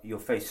about your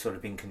face sort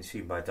of being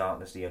consumed by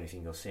darkness. The only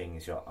thing you're seeing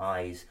is your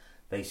eyes.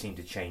 They seem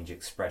to change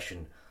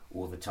expression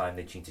all the time.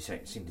 They seem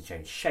to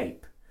change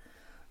shape.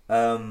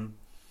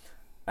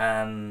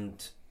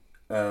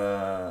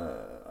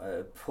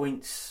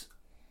 Points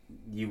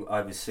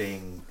I was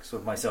seeing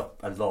sort of myself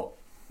a lot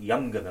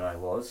younger than I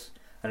was,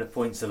 and at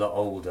points a lot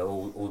older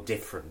or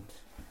different.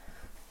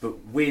 But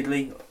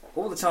weirdly,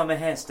 all the time my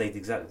hair stayed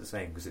exactly the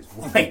same because it's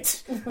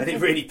white, and it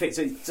really picked.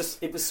 So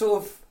it was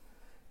sort of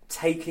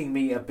taking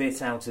me a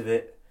bit out of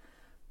it,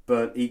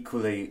 but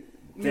equally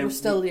You were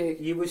still you.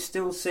 You were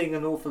still seeing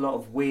an awful lot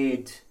of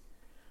weird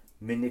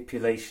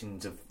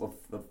manipulations of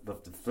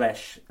the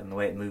flesh and the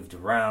way it moved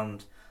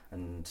around,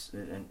 and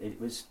it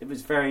was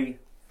very.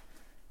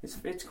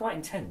 It's quite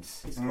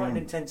intense. It's quite an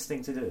intense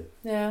thing to do.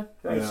 Yeah.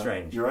 Very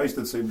strange. Your eyes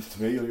did seem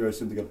to me. Your eyes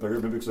seemed to get bigger,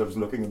 maybe because I was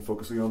looking and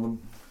focusing on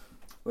them.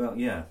 Well,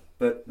 yeah,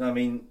 but I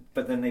mean,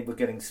 but then they were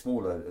getting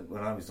smaller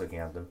when I was looking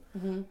at them,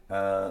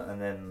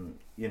 and then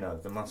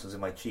the muscles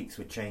in my cheeks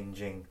were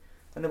changing,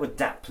 and they were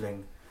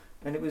dappling,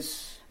 and it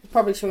was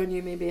Probably showing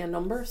you maybe a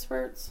number of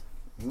spirits.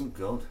 oh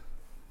god.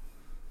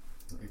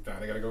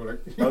 I gotta go, like.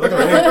 Oh, look at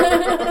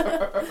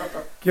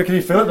me. Yeah, can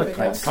you feel it?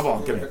 Come on, Come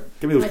on,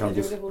 give me those I can do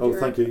candles. it, hold Oh, your-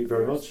 thank you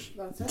very much.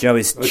 That's it. Joe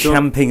is I don't-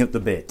 champing at the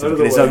bit. Out Look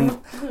of at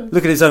the way.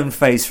 look at his own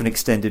face for an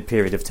extended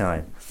period of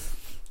time.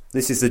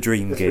 This is the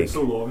dream It's been gig.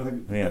 so long, I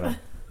think. Yeah.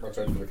 Watch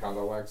out for the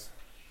candle wax.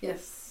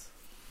 Yes.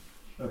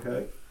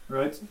 Okay,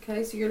 right.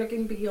 Okay, so you're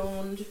looking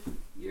beyond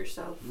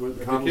yourself. With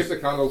the If you keep candles the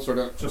candle sort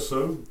of, just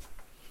so.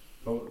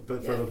 Oh, a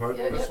bit further apart.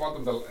 Yeah. I just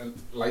want them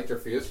to light your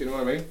face, you know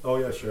what I mean? Oh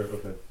yeah, sure.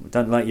 Okay.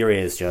 Don't like your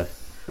ears, Joe.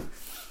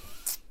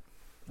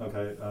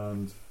 Okay,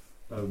 and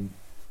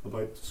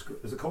about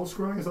is it called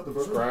scrying? Is that the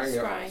verb? Scrying,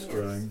 yeah. Scrying, yes.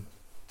 Scrying.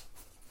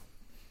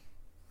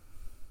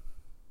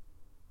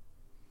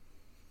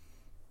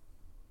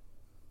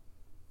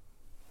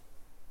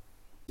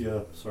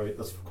 Yeah, sorry,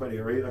 that's quite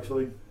eerie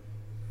actually.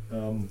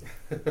 Go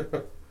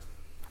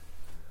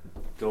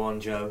on,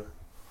 Joe.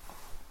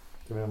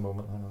 Give me a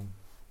moment, hang on.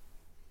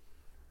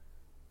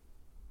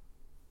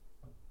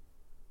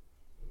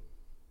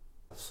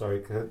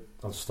 Sorry,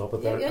 I'll stop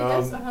it there.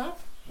 Yes,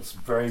 It's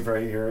very,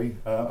 very eerie.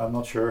 I'm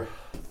not sure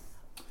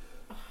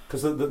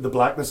because the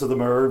blackness of the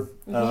mirror.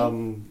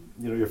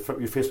 Your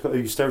face,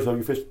 you stare at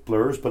your face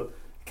blurs, but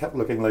it kept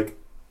looking like.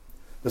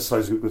 This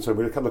sounds good, so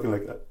it kept looking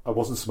like I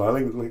wasn't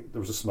smiling. Like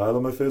there was a smile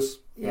on my face,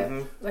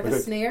 Yeah. Like Okay. a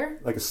sneer.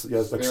 like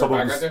Stare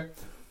someone back was. at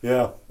you.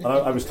 Yeah, and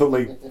I was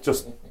totally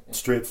just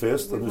straight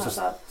faced, and We've there was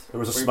had that. there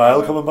was a We've smile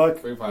had coming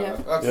back. We've had Yeah.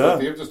 that. That's Yeah. what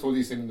Dave just told you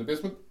he's seen in the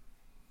basement.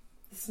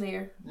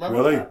 Sneer. Remember?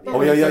 Really? Remember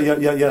Oh he yeah, said,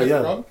 yeah. "Make him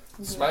Yeah. run"?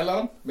 Smile at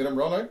him, made him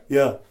run out.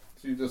 Yeah,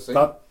 So you just see.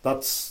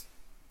 that's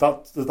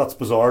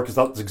bizarre because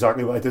that's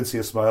exactly what I didn't see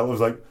a smile. I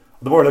was like,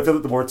 the more I looked at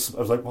it, the more I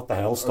was like, what the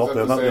hell? Stop Was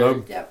doing that that, to you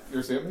know? say- Yep.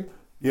 You're seeing me?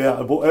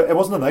 Yeah, it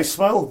wasn't a nice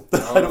smile.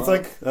 Oh, I don't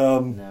think.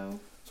 No.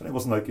 So it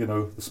wasn't like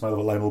the smile of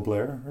a Lionel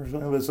Blair or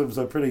something. It was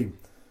a pretty.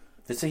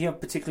 Does he have a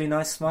particularly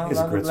nice smile? It's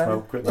a Lionel great Blair? smile,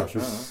 great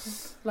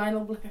lashes.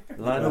 Lionel Blair.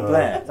 Lionel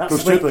Blair. Go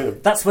straight to him.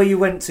 That's where you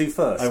went to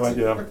first. I went,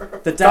 yeah.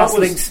 The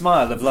dazzling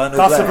smile of Lionel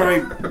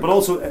Blair. But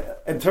also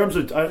in terms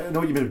of, I know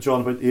what you mean,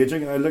 John, about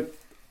aging. I looked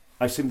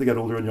I seem to get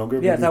older and younger.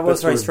 Yeah, Maybe that was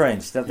bits very are-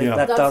 strange. That Yeah.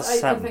 that does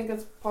I happen. think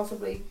it's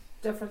possibly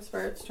different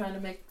spirits trying to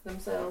make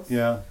themselves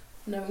Yeah.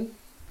 known.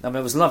 I mean,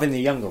 I was loving the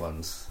younger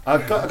ones.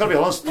 I've got to be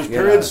honest, there's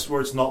Yeah. periods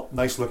where it's not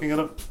nice looking at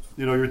it.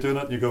 You know, you're doing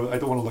it and you go, I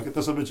don't want to look at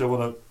this image, I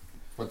want to...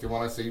 But you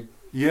want to see.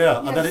 Yeah,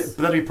 and then, Yes.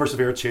 but then you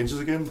persevere, it changes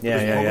again. Yeah,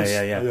 There's yeah,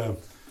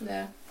 moments-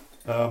 yeah.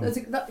 Yeah.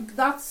 Um,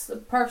 That's a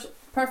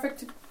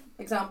perfect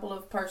example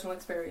of personal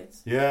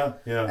experience. yeah,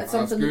 yeah. It's It's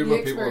something good that you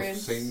when people have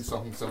experience. seen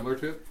something similar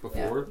to it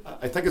before.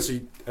 I think it's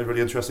a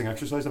really interesting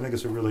exercise. I think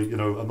it's a really, you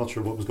know, I'm not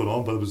sure what was going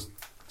on, but it was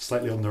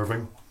slightly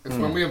unnerving. It's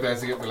when we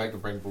investigate, we like to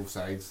bring both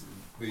sides.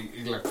 The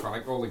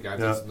electronic, all the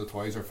gadgets Yeah. and the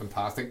toys are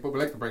fantastic, but we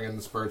like to bring in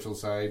the spiritual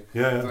side,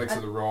 Yeah, the yeah. likes of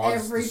And the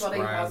rods, the everybody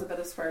scran. has a bit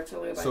of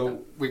spirituality about So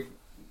them.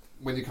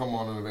 when you come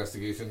on an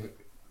investigation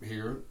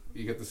here,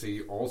 you get to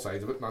see all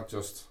sides of it, not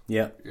just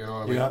Yeah. you know what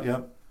I mean. Yeah, yeah.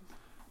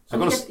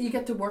 So you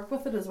get to work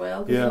with it as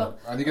well. There's Yeah. a lot-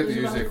 And you get to there's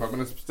a use lot the of-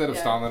 equipment instead of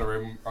Yeah. standing in a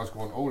room. I was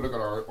going, oh look at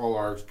all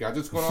our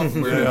gadgets going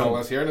on. We're doing all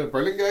this here, and it's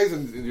brilliant, guys.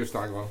 And you're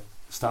standing going,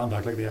 Stand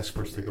back like the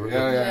experts to go.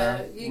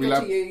 yeah. You We get let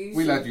to use.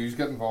 we let you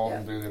get involved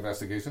and Yeah. do the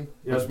investigation,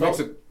 Yeah, which makes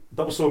it.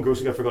 That was so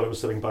engrossing, I forgot I was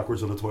sitting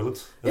backwards on the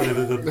toilet.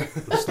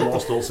 It's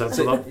lost all sense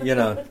of that. You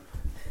know.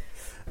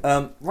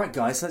 Right,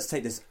 guys, let's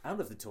take this out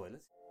of the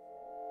toilet.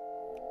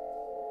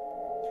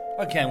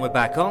 Okay, and we're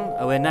back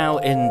on. We're now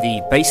in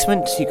the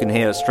basement. You can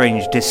hear a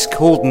strange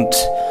discordant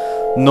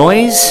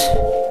noise.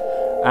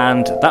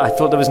 And that I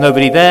thought there was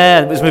nobody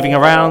there. It was moving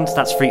around.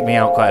 That's freaked me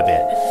out quite a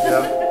bit.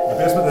 Yeah, the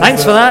basement is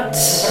Thanks for that.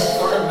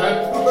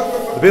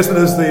 The basement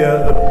is the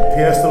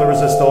pièce de la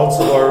résistance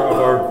of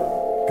our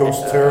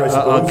ghost tour, I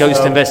suppose. Our ghost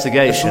It's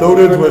investigation.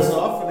 loaded Turn with... this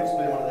off and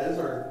explain what it is,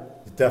 or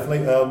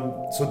Definitely.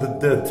 So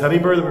the teddy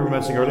bear that we were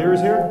mentioning earlier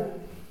is here.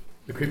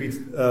 The creepy...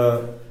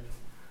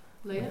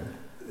 Leah?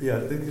 yeah,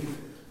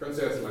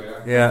 Princess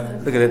Leia. Yeah,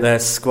 look at it there,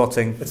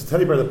 squatting. it's a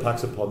teddy bear that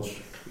packs a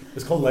punch.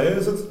 It's called Leia,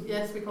 is it?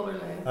 Yes, we call her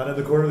Leia. And in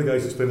the corner, the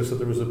guys explained us that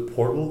there was a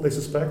portal, they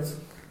suspect,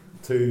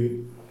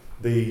 to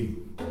the,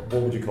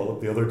 what would you call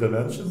it, the other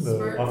dimension? The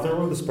Spirit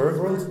afterworld, the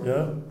spirit world,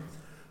 yeah.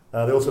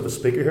 They also have a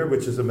speaker here,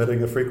 which is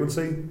emitting a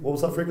frequency. What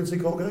was that frequency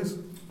called, guys?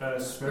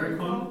 Spirit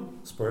Com.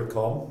 Spirit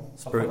calm.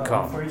 Spirit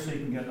calm. For you so you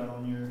can get that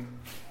on your.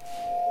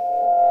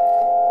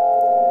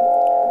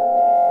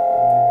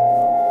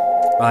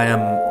 I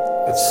am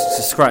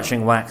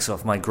scratching wax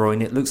off my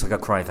groin. It looks like a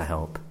cry for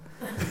help.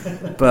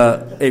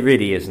 But it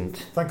really isn't.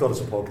 Thank God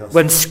it's a podcast.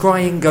 When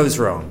scrying goes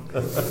wrong.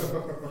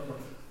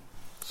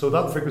 So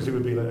that frequency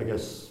would be, like, I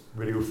guess,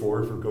 Radio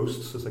 4 for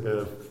ghosts. It's like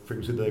a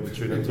frequency they would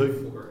tune into.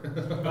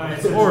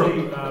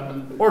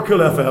 Or Cool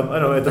FM. I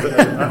don't know.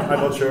 I'm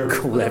not sure.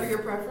 Cool Whatever FM. your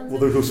preference Well,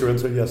 the ghosts are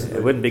into it, yes.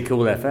 It wouldn't be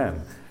Cool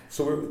FM.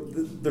 So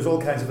there's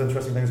all kinds of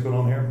interesting things going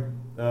on here.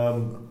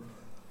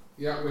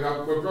 Yeah, we've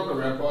got the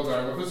REM pod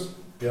down with us,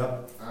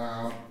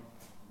 Yeah,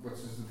 which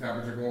is the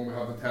temperature going. We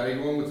have the teddy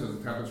going, which is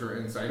the temperature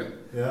inside it.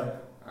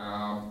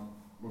 yeah.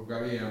 We've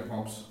got EM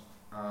pumps.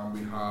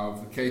 We have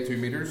the K2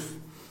 meters.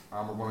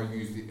 We're going to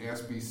use the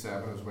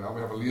SB7 as well. We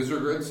have a laser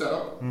grid set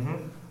up,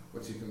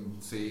 which you can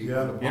see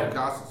Yeah. on the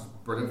podcast. It's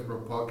brilliant for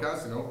a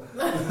podcast, you know.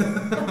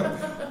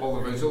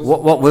 All the visuals.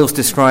 What Will's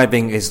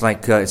describing is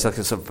like it's like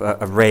a sort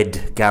of a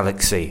red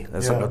galaxy.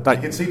 It's Yeah. like-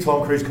 You can see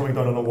Tom Cruise coming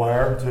down on a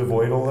wire to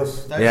avoid all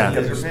this. Yeah.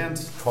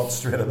 Just caught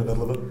straight in the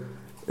middle of it.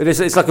 it is.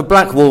 It's like a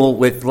black wall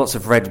with lots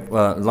of red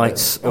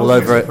lights It all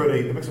also over makes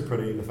it. It makes a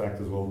pretty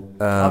effect as well.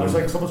 And there's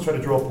like someone's trying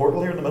to draw a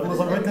portal here in the middle. Is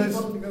that right, guys?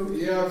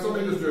 Yeah,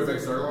 somebody just drew a big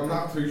circle. I'm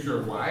not too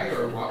sure why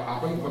or what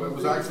happened, but it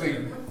was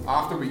actually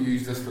after we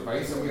used this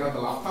device and we had the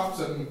laptops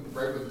and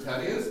right where the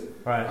teddy is.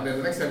 Right. And then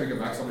the next time we get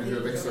back, somebody drew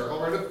a big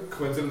circle around it.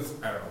 Coincidence?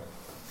 I don't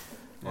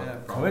know. Yeah.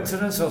 Probably.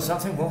 Coincidence or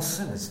something more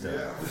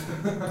sinister.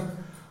 Yeah.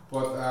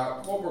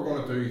 But what we're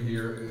going to do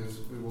here is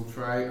we will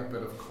try a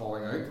bit of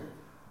calling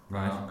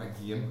out.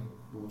 Again,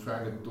 we'll try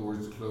and get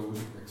doors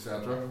closed,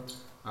 etc.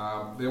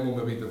 Then we'll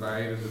maybe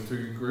divide into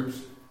two groups.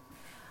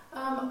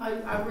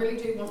 I really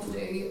do want to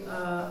do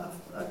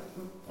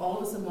all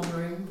of us in one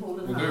room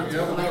holding We'll do, hands yeah,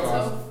 with the lights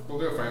off. we'll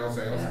do a final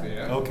seance at the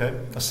end. Okay.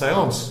 A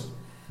seance.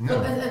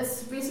 Well,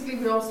 it's basically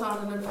we all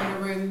stand in a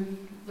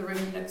room, the room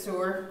next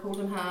door,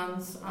 holding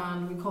hands,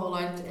 and we call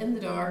out in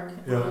the dark,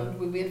 Yeah. and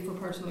we wait for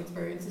personal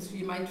experiences. So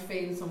you might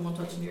feel someone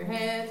touching your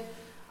head,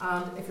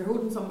 and if you're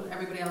holding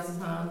everybody else's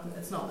hand,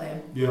 it's not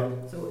them. Yeah.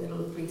 So it'll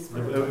be It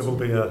spirit will touching.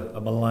 be a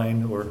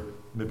malign, or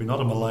maybe not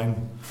a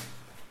malign,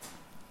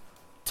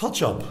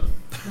 touch up.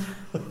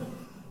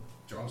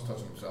 John's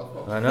touching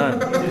himself. I know.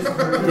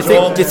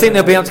 Do you think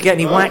they'll be able to get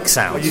any wax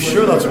Are out? you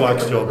sure that's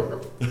wax, John?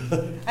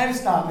 I'm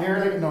standing here,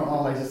 like, no,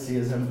 all I just see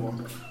is him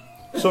going.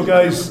 So,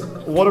 guys,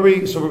 what are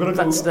we? So we're going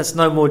to go. That's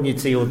no more than you'd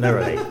see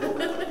ordinarily.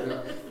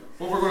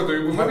 What we're going to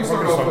do, we'll maybe How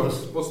start do we off start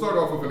with, this? we'll start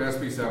off with an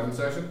SB7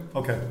 session,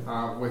 Okay.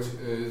 which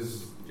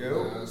is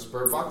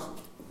Spirit Box.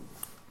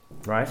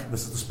 Right?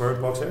 This is the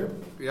spirit box here.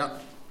 Yeah.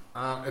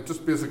 It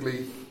just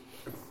basically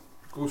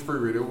goes through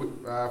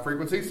radio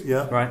frequencies.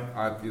 Yeah. Right.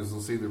 You'll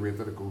see the rate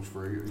that it goes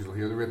through. You'll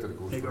hear the rate that it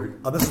goes through.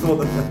 And this is the one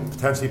that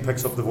potentially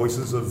picks up the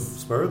voices of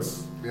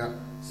spirits. Yeah.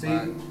 See,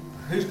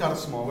 who's got a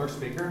smaller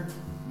speaker?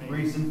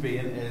 Reason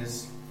being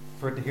is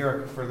for it to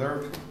hear for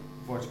their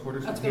voice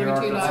recorders. That's to hear going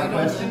to be too our loud.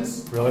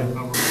 questions. Really?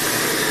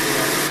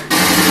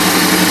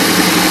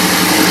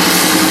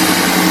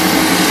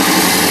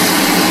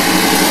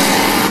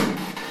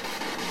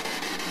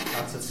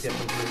 That's it skipping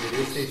through the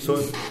radio station.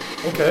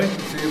 So, okay.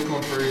 See, it's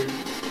going through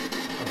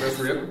at this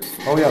rate.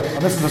 Oh yeah,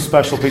 and this is a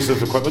special piece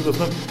of equipment,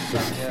 isn't it?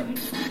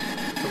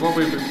 So what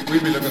we'd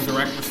be looking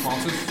direct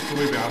responses. So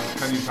we'd be asked,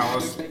 can you tell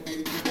us?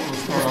 We'll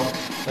start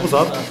off. What's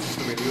that? That's just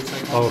the radio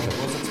signal. Oh, okay.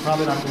 Well, it's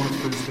probably not going at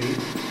full speed.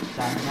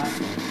 Damn that.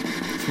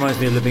 This reminds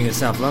me of living in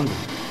South London.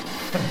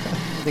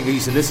 I think I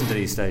used to listen to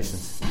these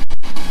stations.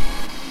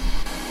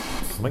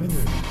 Coming in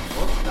there.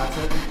 That's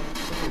it.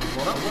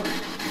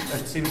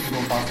 It seems to be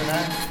going faster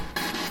now.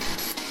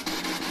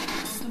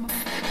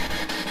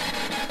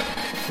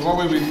 So what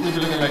we'd be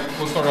looking like,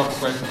 we'll start off with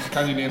questions.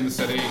 Can you name the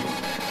city?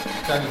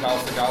 Can you tell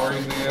us the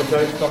gallery's name?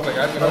 Okay. Stuff like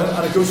that, you know.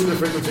 And it goes through the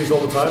frequencies all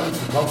the time.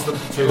 It's a constant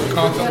change. It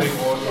constantly Yes.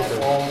 goes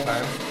Yes. all the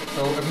time.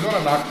 So if you want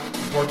to knock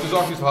torches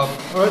off, you still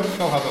have, Alright.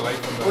 still have the light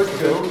from the... Where's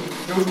Joe?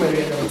 Joe's way to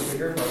get the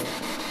speaker, but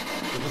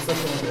we'll just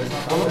listen to this.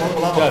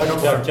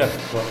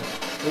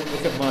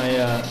 Look at my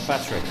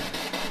battery.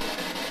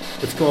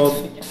 It's called.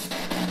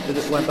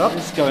 It went up.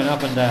 It's going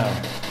up and down.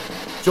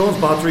 John's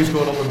battery's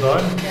going up and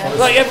down. Yeah.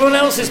 Like everyone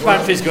else's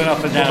battery's going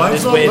up and down in Mine's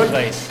this not, weird look.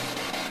 place.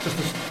 Just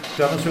to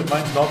demonstrate,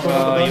 mine's not going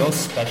up Oh, and down. you're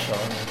special.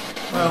 Aren't you?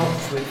 Well,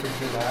 Just wait for it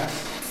to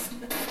last.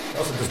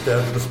 that's just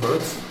dead to the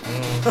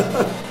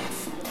spirits.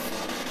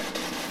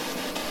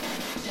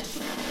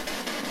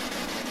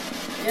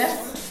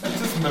 Yes. It's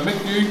just mimic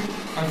you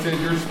and say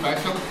you're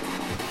special.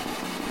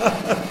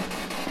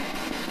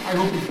 I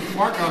hope you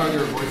mark that on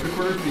your voice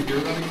recorder if you hear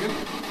that again.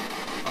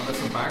 And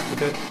listen back.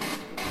 Okay.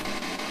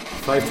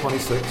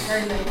 5:26.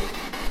 Very low.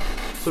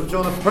 So,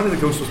 John, apparently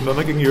the ghost was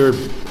mimicking your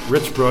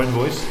rich brown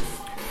voice.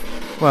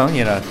 Well,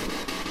 you know.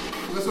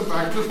 Listen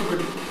back just about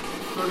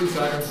 30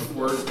 seconds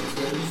before it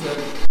said, you said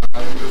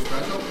you're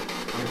special.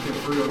 And it came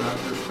through on that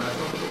you're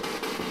special.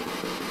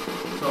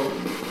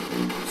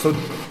 So,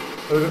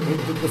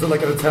 Was it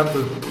like an attempt to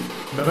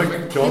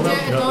mimic John? then?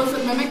 It does,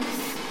 it mimics.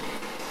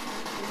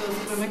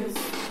 It mimics.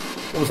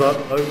 What was that?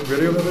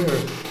 Radio maybe?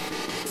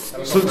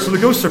 Or? So the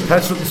ghosts are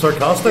petulant and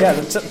sarcastic? Yeah,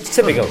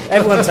 typical.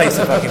 Everyone takes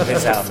the fucking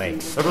piss out of me.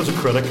 Everyone's a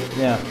critic.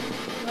 Yeah.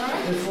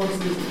 Alright. This one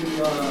seems to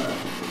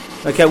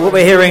be Okay, what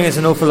we're hearing is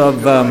an awful lot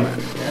of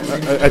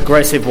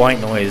aggressive white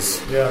noise.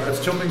 Yeah,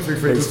 it's jumping through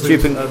frequencies.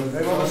 jumping- and-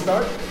 They want to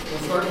start? we'll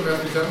start with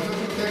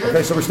FP7.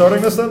 Okay, so we're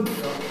starting this then?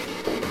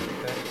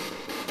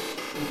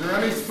 Is there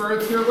any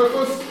spirits here with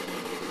us?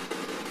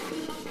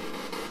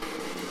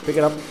 Pick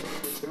it up.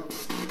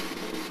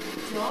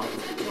 John,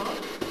 is it John?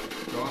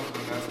 John,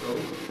 and let's go.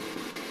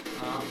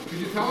 Could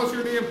you tell us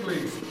your name,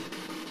 please?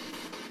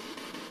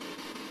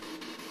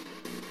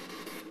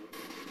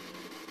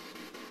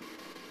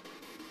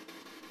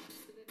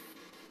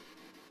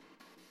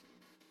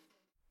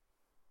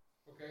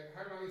 Okay,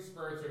 how many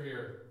spirits are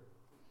here?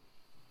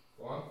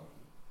 1,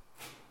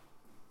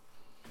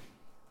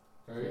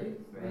 2,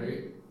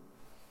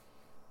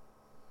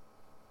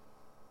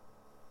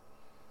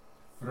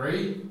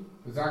 3.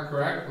 Is that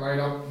correct? Line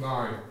up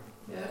now.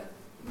 Yeah.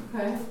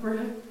 Okay,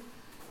 brilliant.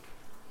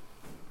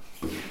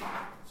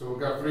 So we've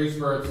got 3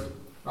 spirits.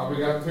 Have we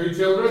got 2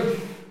 children?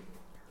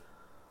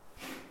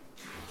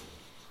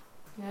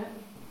 Yeah.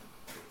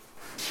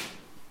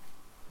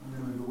 I'm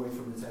going to move away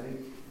from the telly.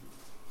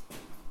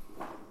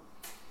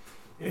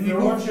 If there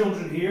are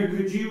children here,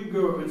 could you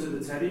go into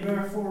the teddy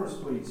bear for us,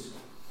 please?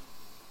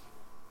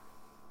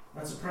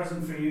 That's a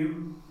present for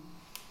you.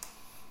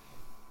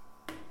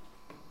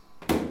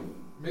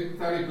 Make the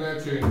teddy play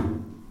a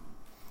tune.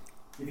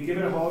 If you give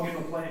it a hug,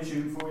 it'll play a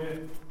tune for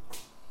you.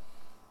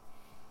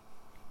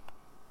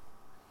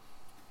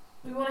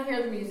 We want to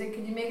hear the music.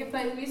 Can you make it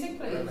play the music,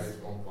 please? Nice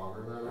one,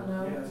 Bonker, I there.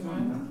 know. Yeah, it's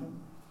fine.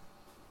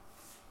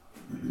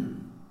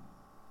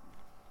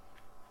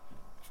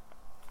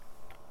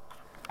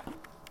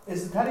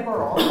 Is the teddy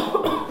bear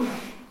on?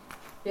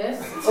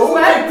 Yes. It's Oh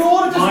my wet.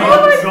 god, it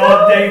just My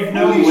God, Dave,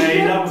 no Holy way,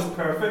 shit. that was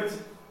perfect.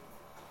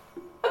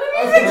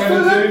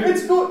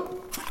 It's good.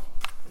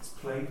 It's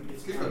played.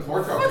 It's Get the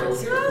torch out, Joe. Get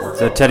the torch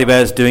The out. teddy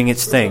bear's doing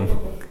its thing.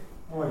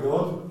 Oh my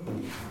god.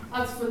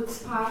 That's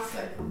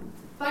fantastic.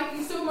 Thank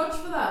you so much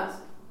for that.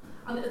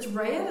 And it's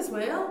red as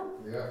well.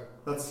 Yeah.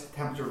 That's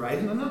temperature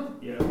rising, isn't it?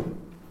 Yeah,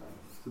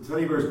 The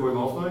teddy bear's going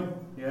off now.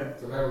 yeah.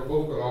 So now we're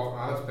both going off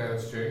and it's playing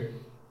its tune.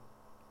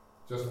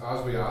 Just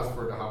as we asked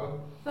for it to happen.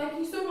 Thank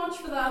you so much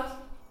for that.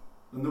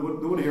 And no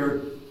one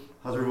here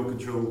has remote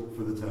control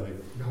for the teddy.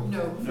 No.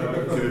 No.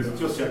 No. Good,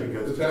 just checking, The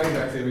guys. teddy's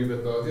actually a wee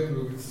bit dodgy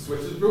and the switch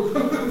is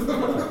broken.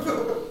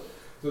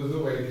 So there's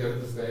no way to get it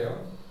to stay on.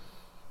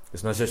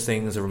 There's no such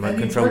thing as a remote Can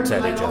you control turn the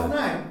teddy, light off Joe.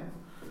 now?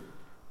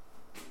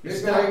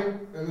 This guy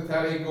and the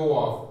teddy go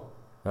off.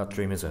 That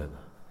dream is over.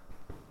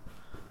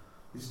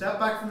 You step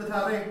back from the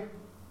teddy.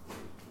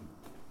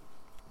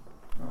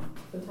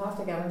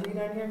 Fantastic energy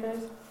down here,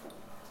 guys.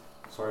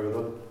 Sorry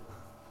about that.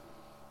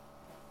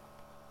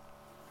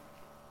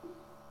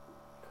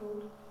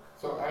 Cool.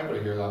 So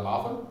anybody hear that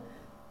laughing?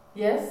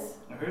 Yes.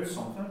 I heard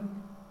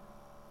something.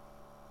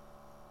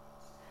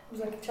 was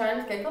like a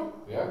child's giggle.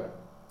 Yeah.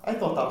 I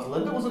thought that was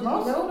Linda, was it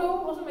not?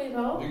 No, it wasn't me at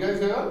all. You guys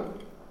hear that?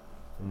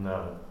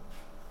 No.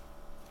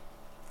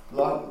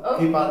 Lock, Oh.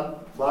 keep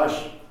on.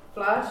 Flash.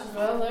 Flash as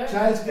well there.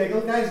 Child's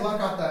giggle, guys, lock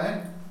that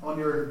down on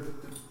your,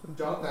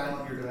 jot it down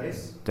on your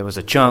device. There was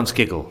a chance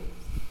giggle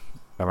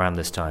around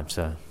this time,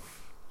 so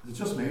Is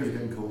it just me or is it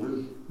getting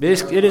colder?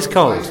 it is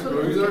cold. Flash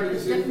blue there, you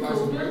It's see it? getting Flash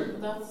colder, blue.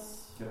 but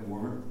that's, Getting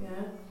warmer. yeah.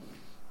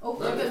 Oh, look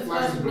That's at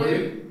flash flash blue.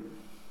 blue.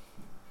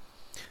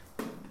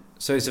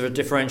 So is there a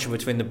differential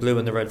between the blue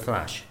and the red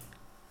flash?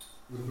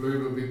 The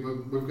blue will be,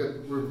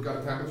 we've got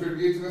a temperature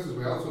gauge in this as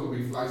well, so it'll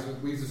be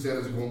flashing. We used to set it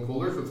as going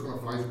colder, so it's going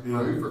to flash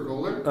blue for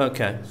colder.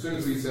 Okay. As soon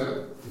as we set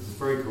it, This is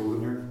very cold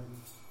in here.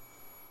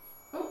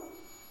 Oh.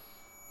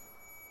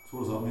 So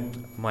what does that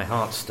mean? My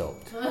heart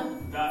stopped.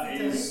 That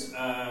is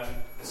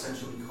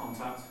essentially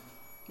contact.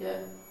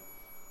 Yeah.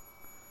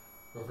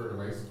 go for a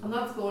device. And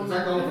that's going Is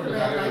that going look from at the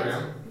red tally lights.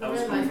 around? The That was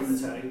red coming from the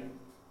lights. telly.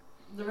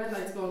 The red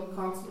light's going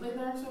constantly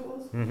there, so it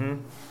was. Mm-hmm.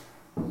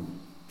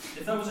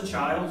 If that was a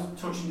child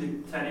touching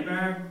the teddy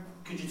bear,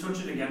 could you touch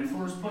it again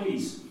for us,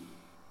 please?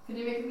 Can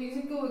you make the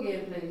music go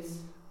again, please?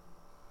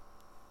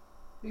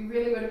 We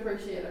really would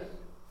appreciate it.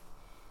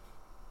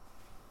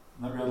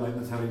 And that red light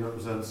in the telly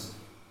represents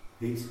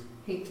heat.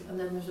 Heat, and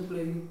then there's a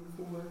blue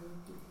for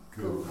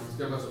Cool. It's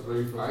giving us a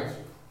blue flash.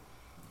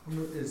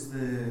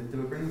 Did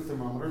we bring the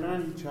thermometer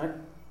down? You check.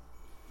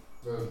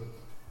 The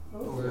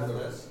Oh,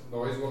 there's the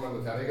noise going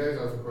on the telly, guys,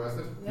 as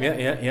requested.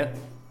 Yeah.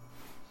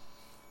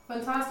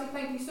 Fantastic,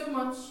 thank you so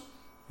much.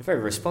 You're very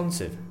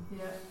responsive.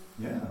 Yeah.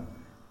 Yeah.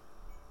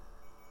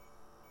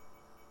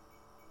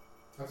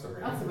 That's a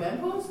That's the ring. red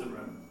That's post. the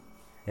room.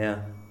 Yeah.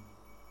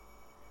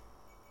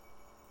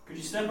 Could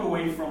you step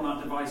away from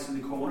that device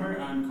in the corner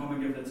and come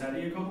and give the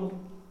teddy a couple?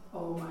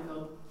 Oh my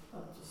god,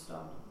 that just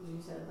stopped as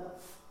you said that.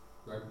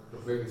 Like,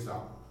 completely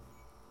stop.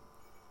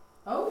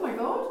 Oh my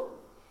god.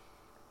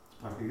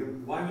 Back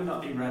again. Why would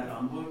that be red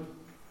and blue?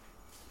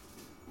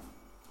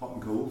 Hot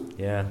and cold.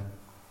 Yeah.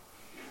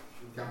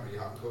 It can't be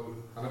hot and cold.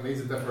 And it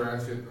needs a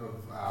differential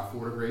of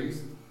 4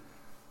 degrees.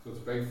 So it's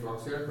big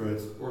flux here.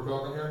 Right. We're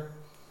talking here.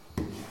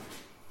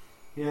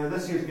 Yeah,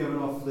 this here's giving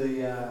off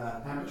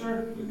the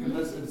temperature.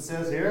 It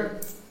says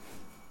here.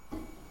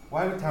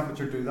 Why would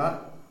temperature do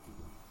that?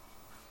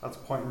 That's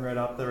pointing right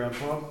up the REM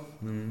pod.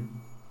 Mm.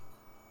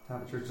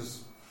 Temperature's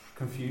just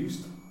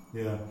confused.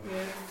 Yeah.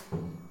 Yeah.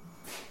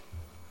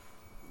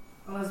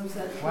 Well, as we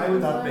said, Why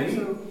would that be?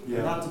 So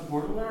Yeah. That's a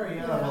portal there,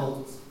 yeah. Yeah.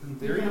 Well, in you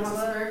theory, can it's have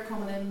a spirit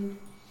coming in.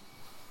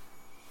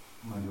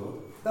 Oh my god.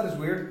 that is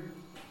weird.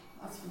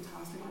 That's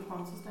fantastic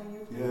responses down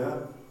here. Yeah.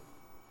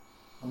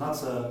 And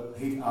that's a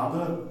heat and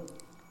a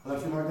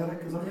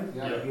electromagnetic, is that right?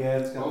 Yeah. Yeah,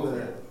 it's got Both.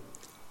 the.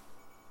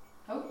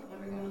 Oh, there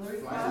we go, another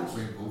Flash flash.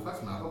 between both.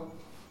 That's metal.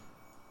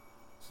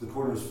 So the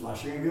portal is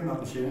flashing again,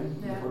 not the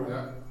shading. Yeah.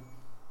 Yeah.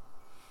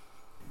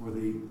 Where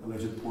the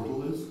alleged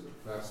portal is.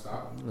 That's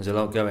stop. There's a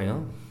lot going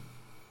on.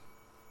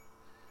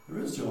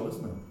 There is, John,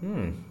 isn't there?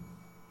 Hmm.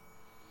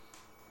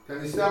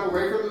 Can you step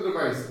away from the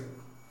device?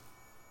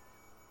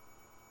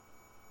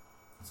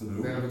 It's a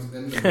no. Then if it's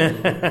in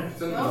the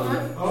it's in No, the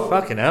no. Oh,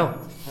 Fucking hell.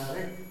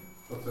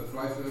 What's it?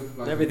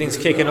 Flash. Everything's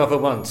kicking off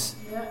at once.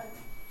 Yeah.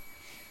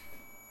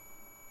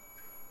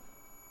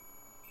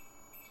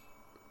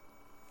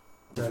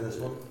 Try this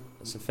one.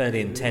 It's a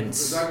fairly Is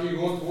intense that you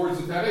going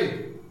towards the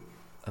teddy?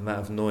 amount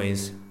of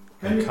noise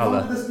Can and you come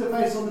colour. to this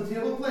device on the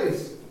table,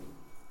 please?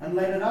 And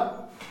light it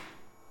up?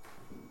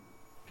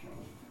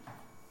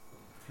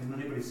 Can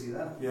anybody see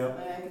that? Yeah.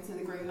 I can see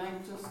the green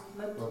light just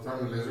lit. Well,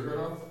 turn the laser grid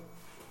on.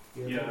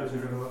 Yeah.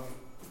 So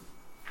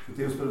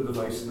Dave's put a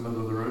device in the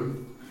middle of the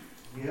room.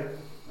 Yeah.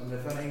 And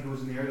if anything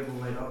goes near it, it'll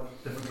light up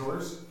different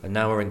colours. And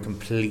now we're in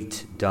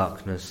complete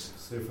darkness.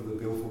 Save for the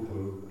baleful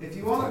glow. If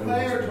you want to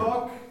play or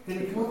talk, can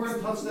you come over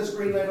and touch this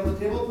green light on the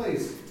table,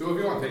 please? So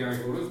if you want to take any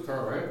photos,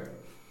 turn away.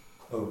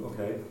 Oh,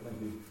 okay.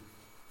 Thank you.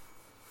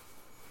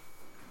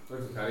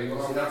 There's the teddy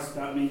going So on.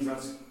 that means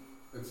that's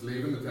It's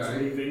leaving the it's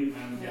teddy. leaving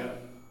and Yeah. yeah.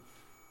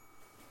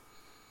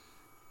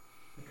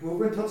 Come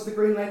over and touch the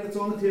green light that's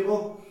on the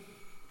table.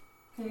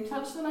 Can you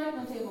touch the light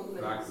on the table,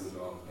 Back please?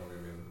 goes on. It's gonna be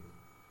amazing.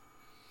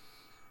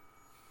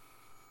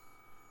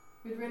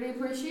 We'd really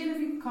appreciate if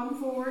you could come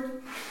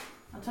forward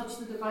and touch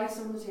the device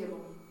on the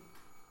table.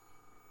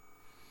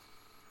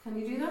 Can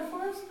you do that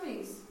for us,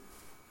 please?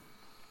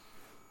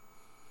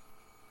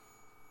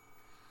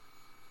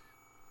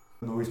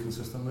 Noise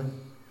consistently.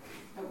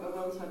 I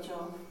will touch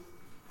on.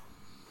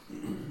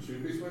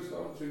 Should be switched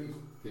on. Shouldn't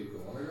keep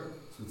going again.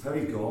 So the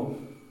teddy's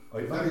gone. Out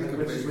Teddy's back. Which is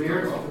completely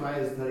weird. turned off. Why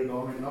is Teddy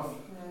gone right enough?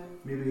 Yeah.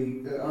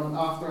 Maybe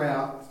after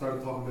I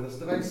started talking about this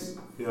device.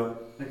 Yeah.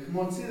 Now come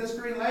on, see this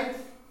green light?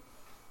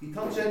 You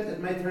touch it,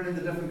 it might turn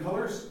into different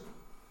colours,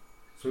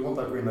 So we want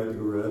that green light to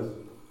go red.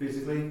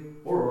 basically,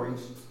 or orange.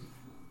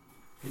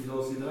 Can you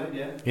all see the light?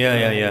 Yeah.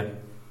 Yeah.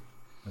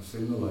 I've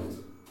seen the light.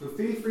 So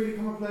feel free to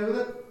come and play with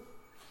it.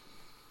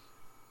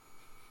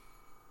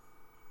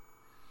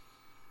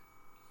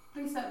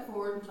 Please step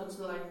forward and touch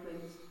the light,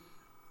 please.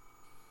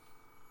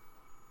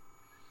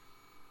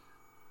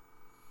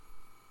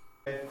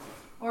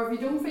 Or if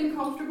you don't feel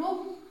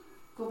comfortable,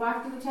 go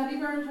back to the teddy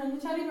bear and turn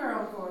the teddy bear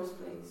on for us,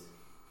 please.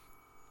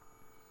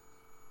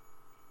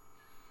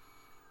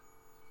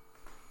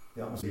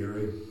 The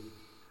atmosphere.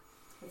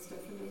 It's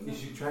different, isn't You it?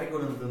 should try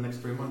going into the next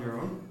room on your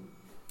own.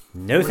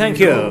 No, thank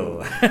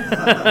you.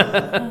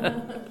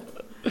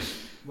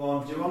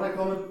 Well, do you want to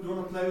come and do you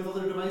want to play with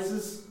other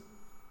devices?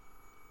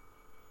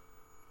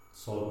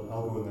 So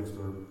I'll go next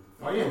door.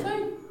 Are you?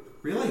 Time.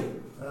 Really?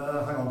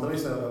 Hang on, did I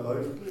say that out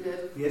loud? You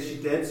did. Yes,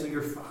 you did. So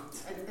you're fucked.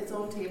 It's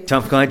on tape.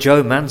 Tough guy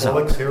Joe, man's up.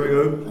 Alex, here we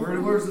go.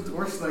 Where's the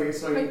torch? Sorry,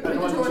 Put the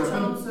torch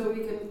on so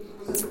we can.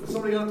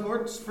 Somebody got a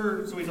torch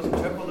for so he doesn't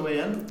trip on the way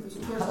in. There's a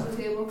torch on the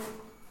table.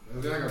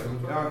 Yeah, I got one.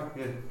 Yeah,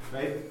 good.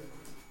 Right.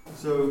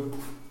 So,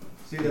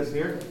 see this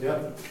here?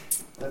 Yeah.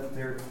 That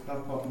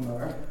button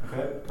there.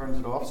 Okay. Turns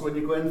it off. So when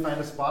you go in and find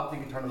a spot, you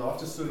can turn it off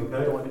just so you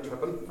Okay. don't want you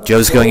tripping.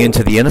 Joe's going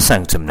into the inner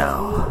sanctum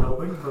now.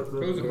 Helping, but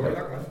Close the door,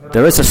 that one.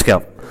 There is a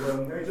scout.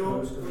 Hey,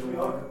 Joe.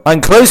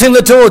 I'm closing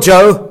the door,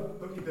 Joe.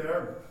 Look you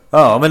there.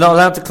 Oh, am I not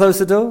allowed to close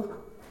the door?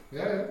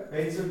 Yeah.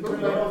 Right, so turn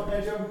it off,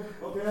 now, Joe.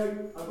 Okay,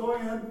 I'm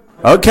going in.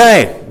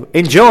 Okay,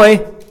 enjoy.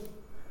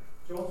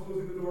 John's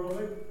closing the door on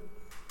me.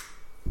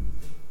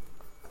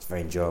 It's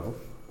very enjoyable.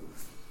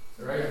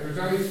 Right, if there's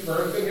any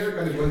spirits in here,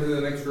 can you go into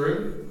the next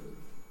room?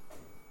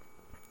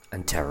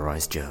 And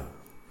terrorise Joe.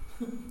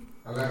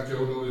 And let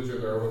Joe know that you're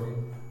there with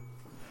him.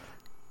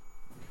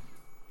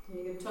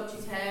 You can touch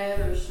his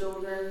head or his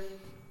shoulder.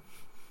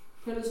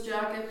 Put his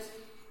jacket.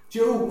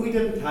 Joe, we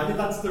didn't tell you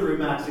that's the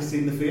room I actually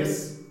seen the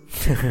face.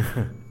 Thanks,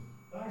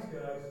 guys.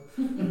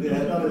 Yeah,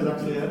 that is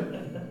actually it.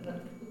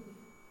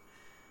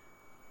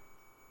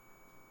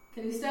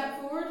 Can you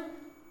step forward?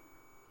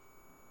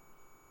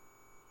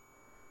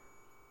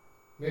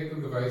 Make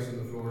the device on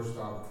the floor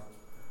stop.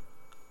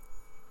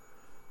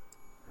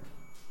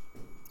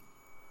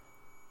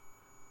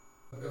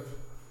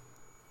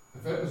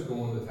 If it was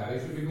going, the teddy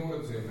should be going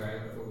at the same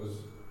time if it was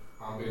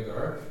ambient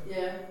air,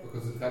 Yeah.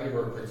 because the teddy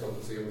bear picks up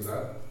the same as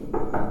that.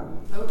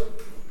 Oh.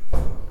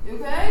 You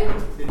okay?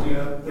 Did you?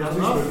 It's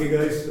too spooky,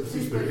 guys. It's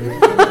too spooky. Did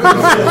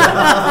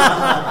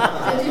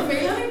you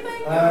feel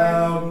anything?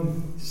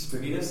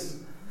 Spookiness?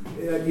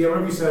 Yeah,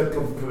 whenever you said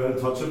come in and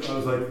touch it, I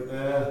was like,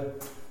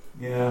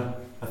 yeah.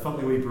 I felt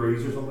like a wee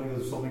breeze or something.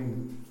 There's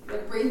something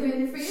Like breathing in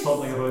your face?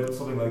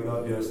 something like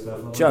that, yes,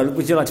 definitely. Joe,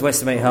 would you like to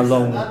estimate how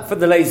long, for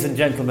the ladies and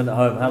gentlemen at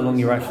home, how long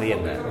you were actually in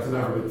I there? was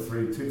there for about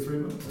 3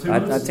 minutes. 2 I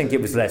minutes? think it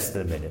was less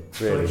than a minute,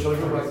 really. Shall I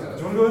go back? Do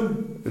you want to go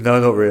in? No,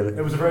 not really.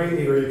 It was a very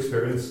eerie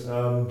experience.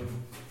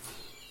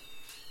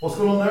 What's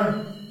going on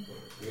there?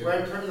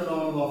 Right, turn it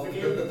on and off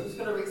again. Just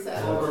gonna reset.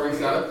 I'll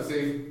reset it to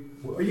see.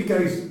 Are you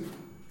guys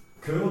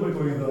cool about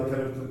going into that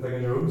kind of thing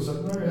in your room,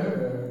 sitting there?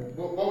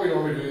 Yeah. What we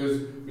normally do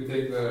is we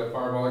take the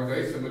parabolic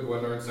dice and we go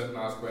in there and sit and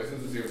ask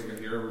questions to see if we can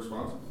hear a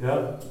response.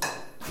 Yeah.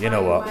 You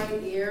know what? My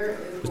ear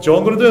Is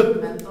John gonna do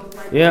it? mental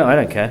right Yeah, now. I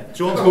don't care. Get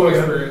John's the whole going in.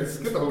 experience.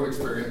 Get the whole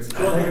experience.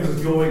 John Higgins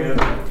is going in.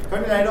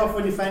 Turn the light off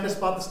when you find a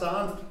spot to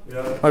stand.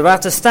 Yeah. What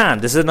about to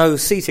stand? Is there no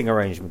seating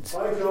arrangements?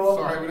 Hi, John.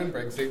 Sorry, we didn't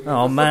bring seat.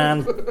 Oh,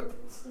 man.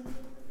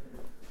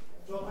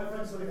 John, I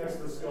found something next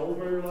to the skull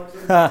very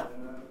relaxing. Ha.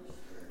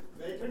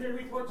 Right, turn your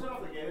reports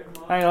off again.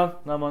 Come on. Hang on,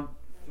 no one.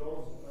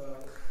 John,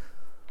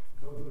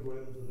 don't go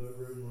into the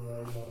room where I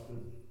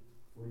lasted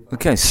 45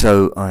 Okay,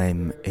 so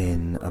I'm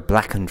in a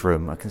blackened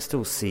room. I can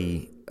still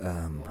see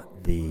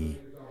the,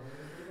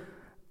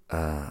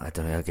 I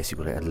don't know, I guess you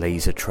call it a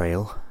laser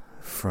trail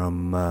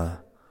from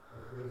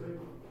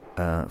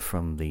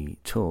the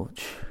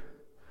torch,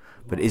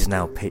 but it is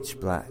now pitch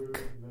black.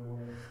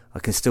 I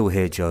can still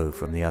hear Joe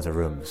from the other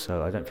room,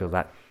 so I don't feel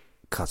that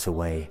cut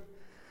away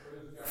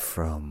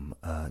from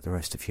the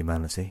rest of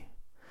humanity.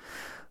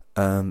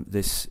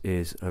 This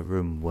is a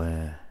room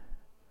where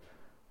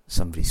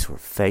somebody saw a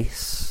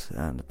face,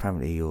 and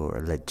apparently you're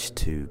alleged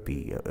to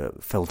be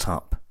felt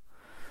up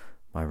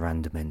by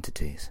random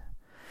entities.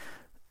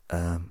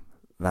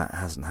 That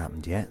hasn't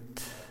happened yet,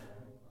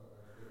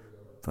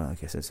 but I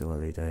guess it's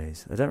early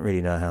days. I don't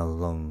really know how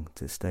long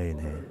to stay in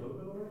here.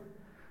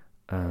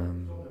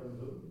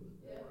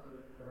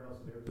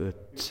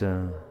 But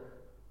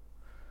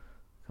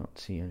can't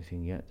see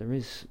anything yet. There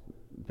is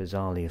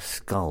bizarrely a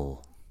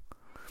skull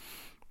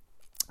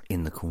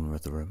in the corner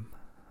of the room,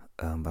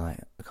 but I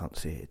can't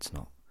see it. It's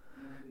not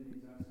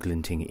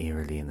glinting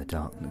eerily in the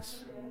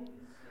darkness.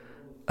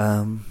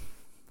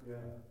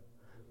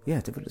 Yeah,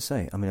 difficult to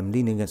say. I mean, I'm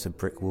leaning against a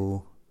brick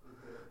wall.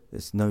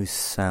 There's no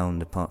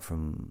sound apart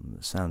from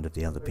the sound of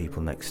the other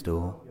people next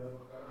door.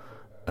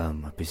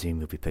 I presume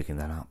you'll be picking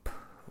that up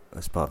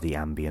as part of the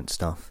ambient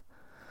stuff.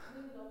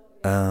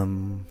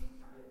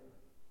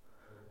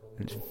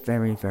 It's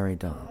very, very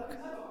dark.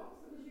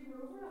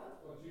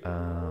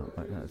 I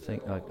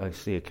think I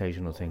see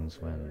occasional things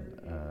when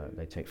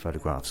they take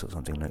photographs or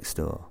something next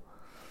door,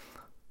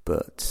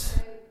 but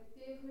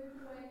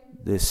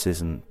this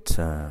isn't.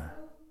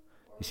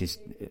 This is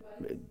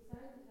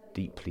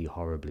deeply,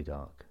 horribly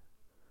dark,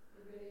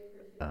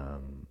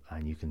 and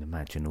you can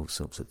imagine all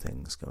sorts of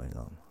things going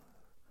on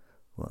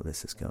while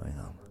this is going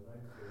on.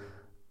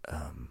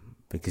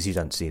 because you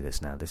don't see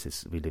this now.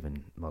 We live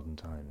in modern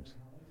times,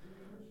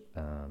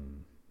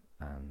 and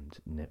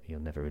you're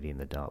never really in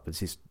the dark. But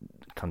this is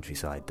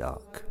countryside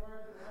dark.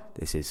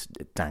 This is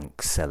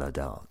dank cellar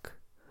dark.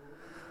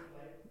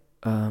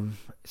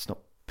 It's not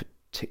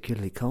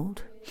particularly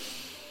cold.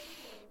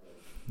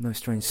 No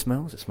strange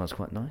smells. It smells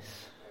quite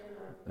nice.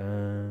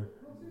 No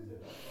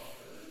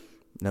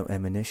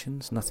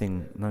emanations.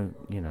 Nothing. No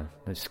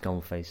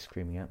skull face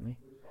screaming at me.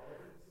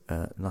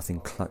 Nothing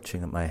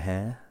clutching at my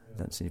hair.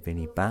 Don't seem to be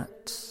any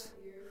bats.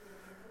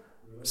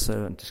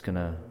 So I'm just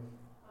gonna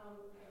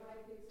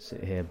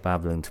sit here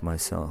babbling to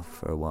myself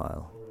for a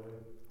while.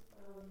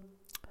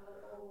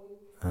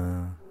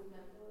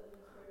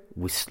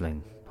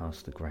 Whistling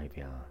past the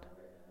graveyard,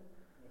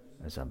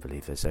 as I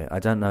believe they say. I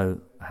don't know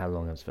how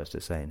long I'm supposed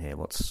to stay in here.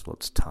 What's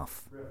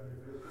tough?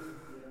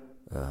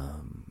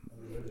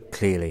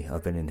 Clearly,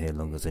 I've been in here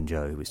longer than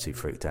Joe, who was too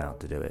freaked out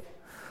to do it.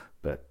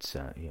 But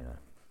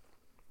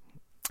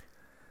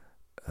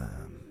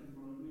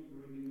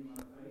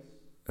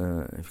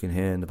if you can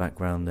hear in the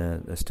background,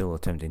 they're still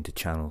attempting to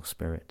channel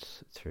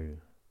spirits through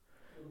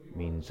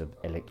means of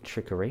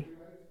electricery.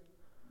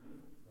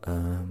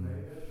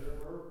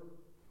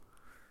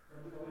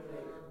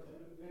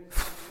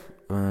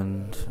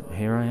 And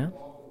here I am,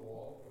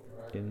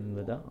 in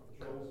the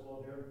dark,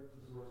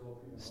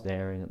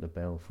 staring at the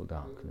baleful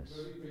darkness.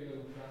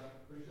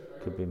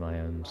 Could be my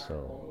own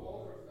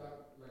soul.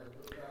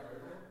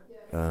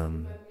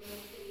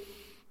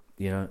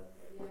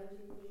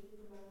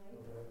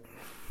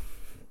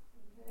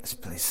 This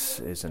place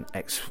is an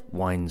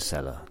ex-wine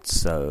cellar,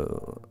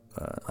 so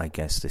I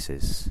guess this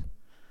is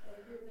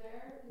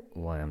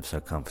why I'm so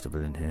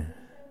comfortable in here.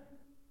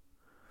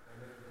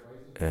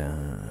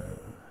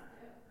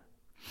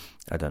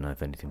 I don't know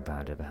if anything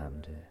bad ever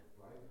happened here,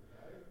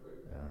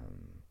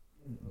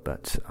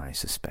 but I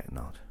suspect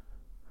not,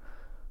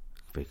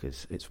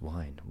 because it's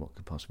wine. What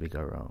could possibly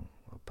go wrong,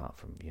 apart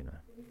from,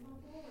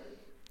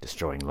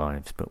 destroying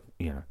lives? But,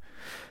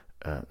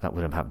 that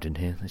wouldn't have happened in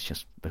here. It's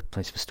just a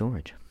place for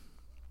storage.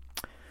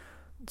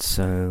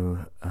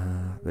 So,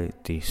 the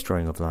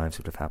destroying of lives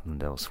would have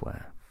happened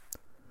elsewhere.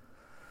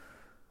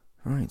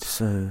 Right,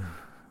 so,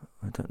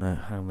 I don't know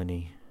how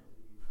many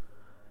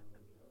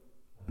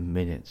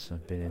minutes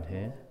I've been in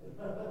here.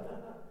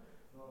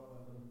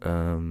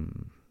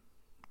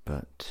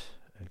 But,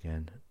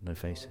 again, no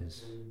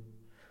faces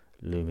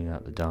looming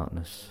out the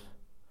darkness.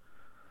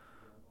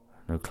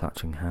 No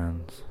clutching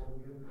hands.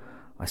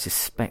 I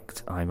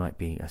suspect I might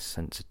be a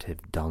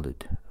sensitive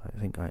dullard. I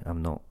think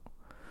I'm not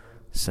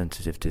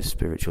sensitive to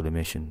spiritual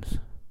emissions.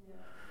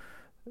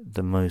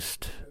 The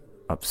most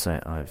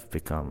upset I've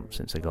become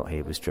since I got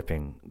here was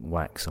dripping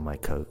wax on my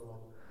coat,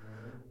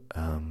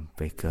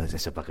 because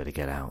it's a bugger to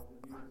get out.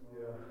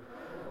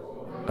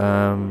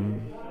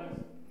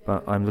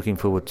 But I'm looking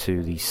forward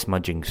to the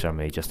smudging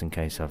ceremony, just in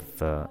case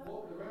I've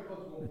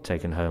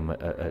taken home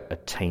a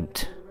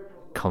taint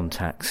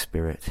contact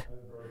spirit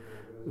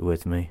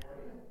with me.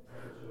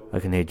 I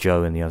can hear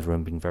Joe in the other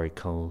room being very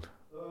cold.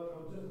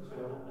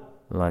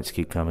 The lights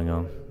keep coming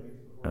on.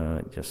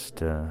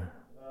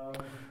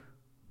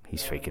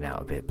 He's freaking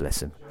out a bit,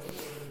 bless him.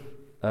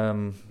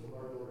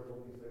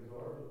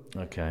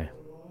 Okay.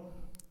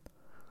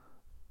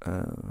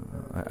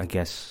 I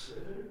guess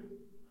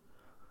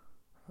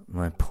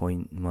my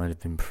point might have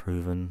been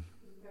proven.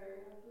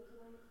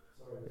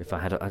 If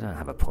I don't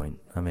have a point.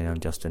 I mean, I'm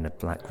just in a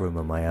black room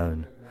on my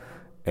own.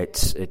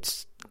 It's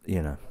it's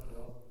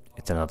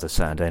another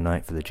Saturday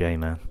night for the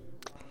J-Man.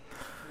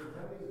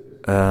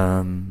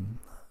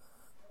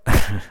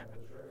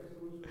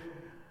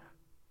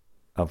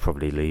 I'll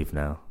probably leave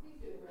now.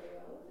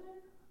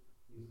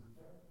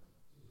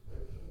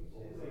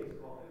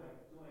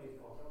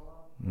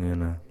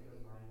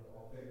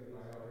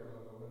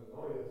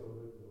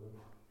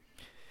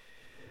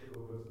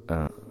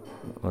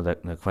 Well,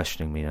 they're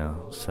questioning me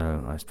now,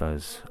 so I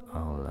suppose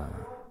I'll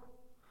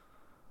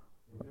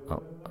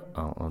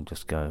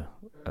just go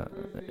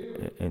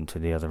into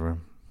the other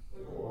room.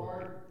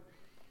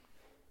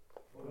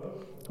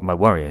 My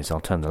worry is I'll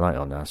turn the light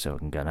on now so I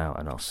can get out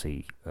and I'll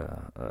see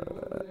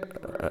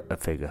a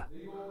figure.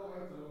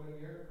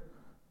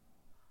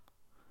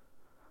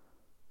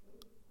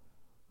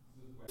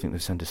 I think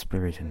they've sent a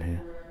spirit in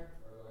here.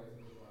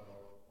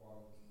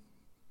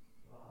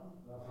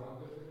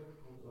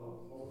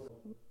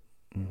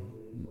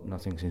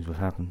 Nothing seems to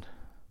have happened.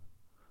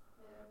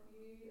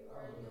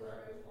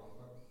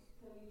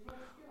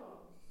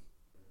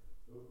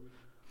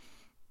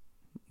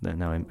 They're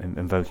now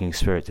invoking a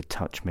spirit to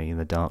touch me in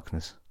the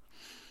darkness.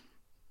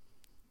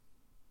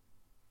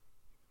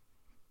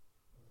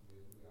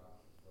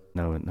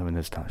 No one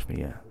has touched me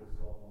yet.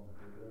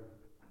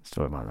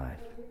 Story of my life.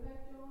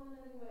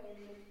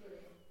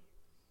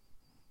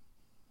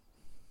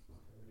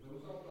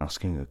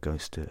 Asking a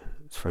ghost to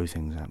throw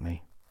things at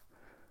me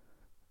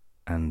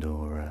and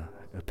or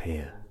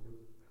appear.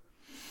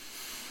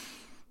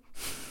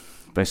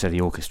 Basically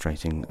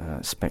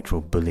orchestrating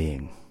spectral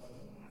bullying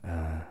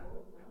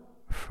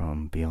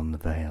from beyond the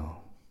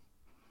veil.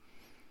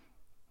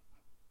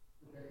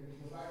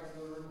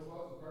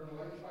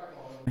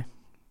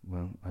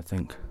 I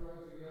think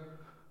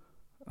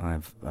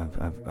I've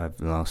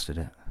lasted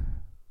it.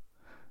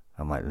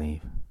 I might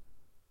leave.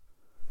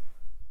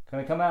 Can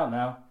I come out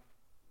now?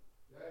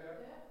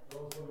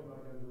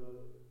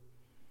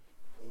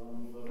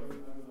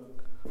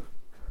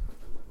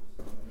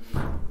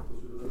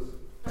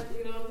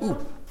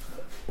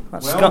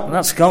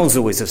 That skull's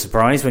always a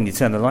surprise when you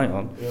turn the light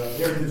on. Yeah.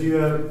 Did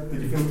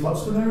you feel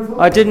touched in there as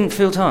well? I didn't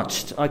feel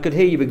touched. I could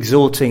hear you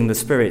exhorting the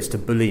spirits to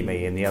bully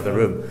me in the other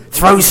room.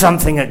 Throw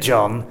something at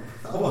John.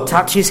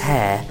 Touch his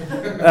hair.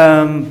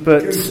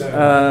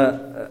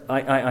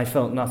 I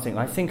felt nothing.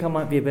 I think I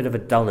might be a bit of a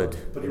dullard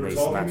in these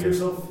matters.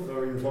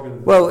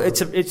 Well,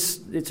 it's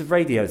a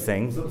radio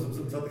thing.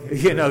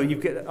 You know,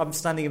 I'm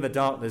standing in the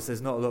darkness.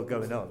 There's not a lot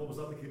going on. What was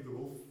that to keep the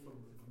wolf from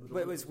the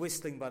Well, it was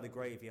whistling by the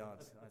graveyard,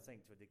 I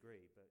think, to a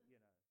degree. But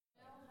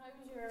How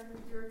was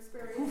your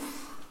experience?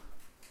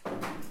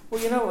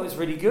 well, you know, it was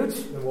really good.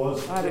 It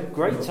was. I had a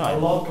great time. A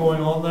lot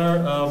going on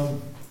there.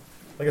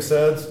 Like I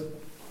said,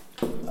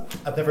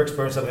 I've never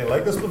experienced anything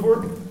like this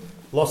before.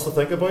 Lots to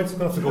think about. I'm going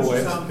to have to go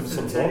away and give it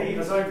some thought.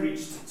 As I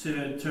reached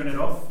to turn it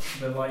off,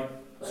 the light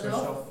switched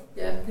off.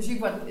 Yeah, because you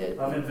went.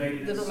 I've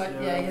invaded. You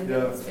invaded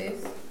the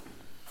space.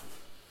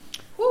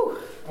 Well,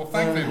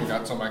 thankfully we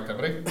got some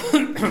activity.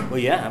 Well,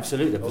 yeah,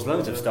 absolutely. There was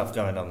loads of stuff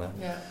going on there.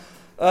 Yeah.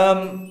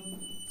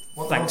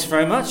 Thanks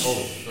very much.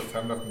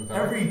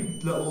 Every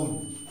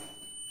little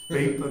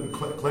beep and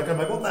click, I'm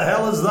like, what the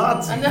hell is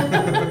that?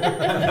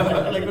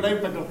 Like when I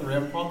picked up the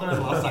REM pod there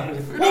last second.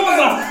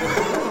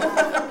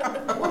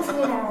 What's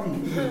going on?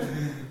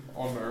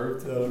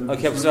 Unnerved.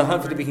 Okay, so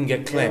hopefully we can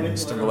get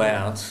cleansed on the way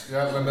out.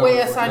 Yeah, Linda. Well,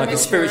 yes, Like a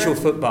spiritual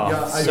foot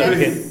bath. Yeah,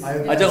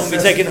 I don't want to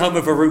be taken home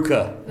with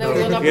Veruca. No,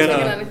 you'll not be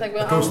taking anything.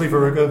 Well, Ghostly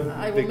Veruca.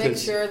 I will make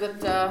sure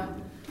that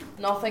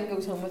nothing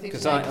goes home with you.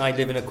 Because I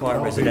live in a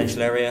quiet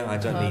residential area. I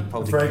don't need I'm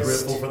poltergeist. very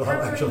grateful for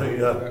that, actually.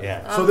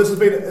 Yeah. So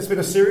it's been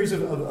a series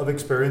of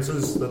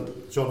experiences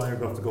that John and I are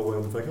going to have to go away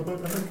and think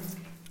about, I think.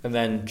 And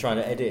then trying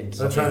to edit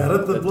into And something try and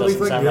edit the that bloody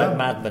doesn't thing, sound yeah. like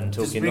madmen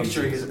Just talking make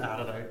sure nonsense. he's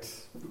added out.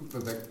 The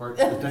dick part.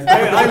 Oh, don't worry,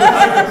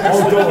 yeah.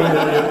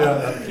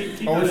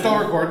 Oh, we're still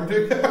recording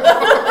too.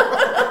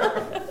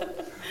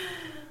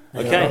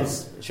 Okay,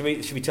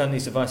 should we turn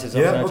these devices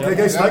off Yeah, now, okay, John?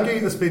 guys, thank you.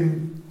 It's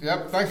been...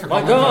 Yep, thanks for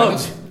My coming. God,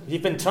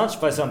 you've been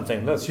touched by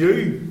something. Look, It's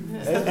you.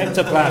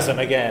 ectoplasm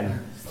again.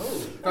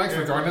 Thanks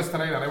for joining us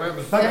tonight anyway. It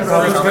was Thank you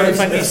very very much, nice. guys.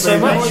 Thank you It's so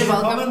been much. More nice. than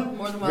You're welcome. coming.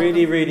 More than welcome.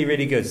 Really, really,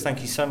 really good. Thank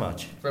you so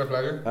much. It's been a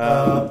pleasure.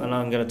 And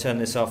I'm going to turn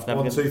this off now.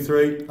 1, 2,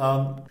 3.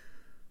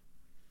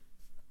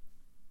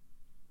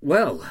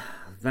 Well,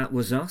 that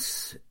was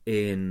us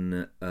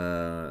in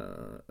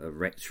a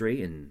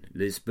rectory in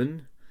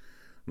Lisbon.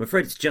 I'm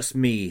afraid it's just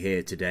me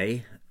here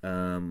today.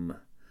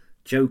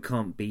 Joe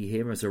can't be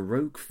here as a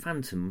rogue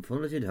phantom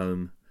followed it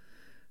home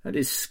and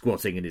is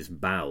squatting in his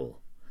bowel,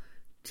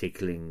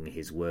 tickling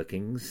his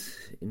workings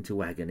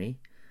into agony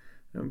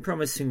and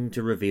promising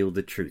to reveal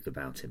the truth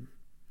about him,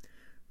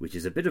 which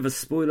is a bit of a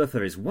spoiler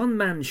for his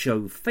one-man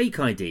show Fake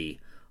ID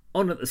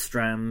on at the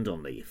Strand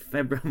on the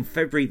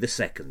February the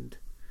 2nd.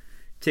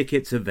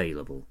 Tickets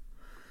available.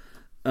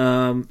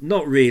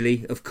 Not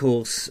really, of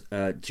course.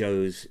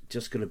 Joe's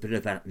just got a bit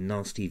of that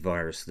nasty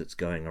virus that's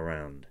going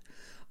around.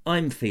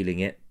 I'm feeling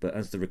it, but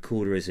as the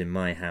recorder is in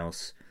my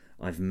house,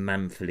 I've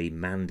manfully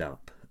manned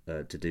up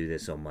to do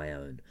this on my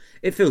own.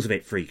 It feels a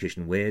bit freakish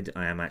and weird.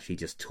 I am actually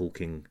just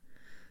talking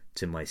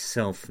to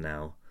myself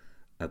now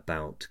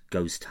about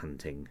ghost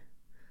hunting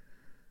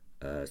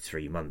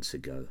 3 months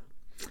ago.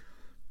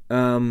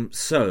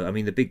 So, I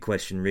mean, the big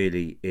question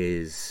really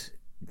is,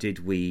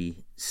 did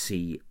we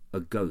see a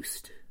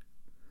ghost?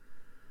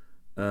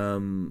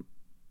 And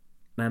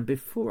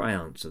before I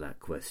answer that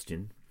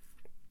question...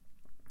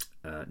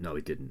 no,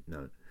 it didn't,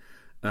 no.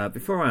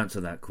 Before I answer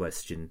that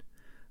question,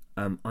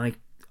 I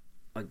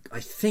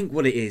think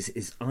what it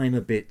is I'm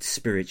a bit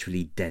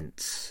spiritually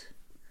dense.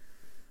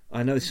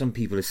 I know some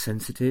people are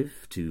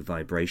sensitive to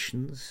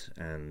vibrations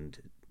and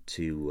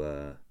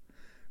to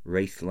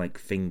wraith-like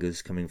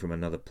fingers coming from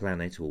another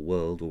planet or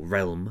world or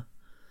realm.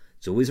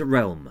 It's always a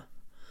realm.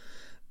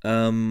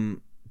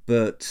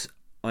 But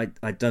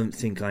I don't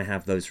think I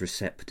have those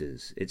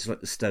receptors. It's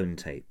like the stone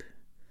tape.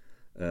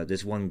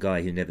 There's one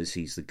guy who never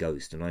sees the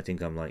ghost, and I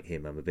think I'm like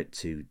him. I'm a bit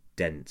too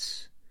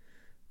dense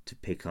to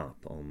pick up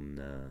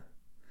on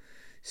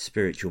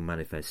spiritual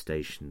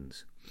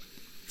manifestations.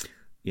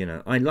 You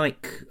know, I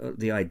like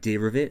the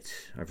idea of it.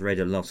 I've read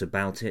a lot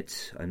about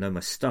it. I know my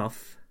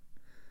stuff.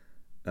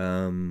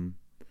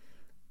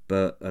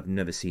 But I've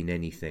never seen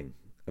anything.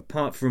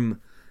 Apart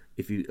from,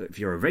 if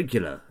you're a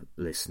regular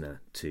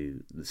listener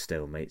to the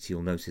Stalemates,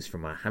 you'll notice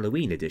from our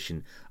Halloween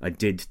edition, I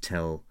did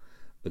tell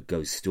a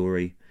ghost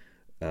story.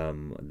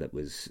 That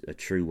was a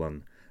true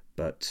one,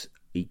 but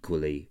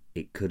equally,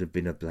 it could have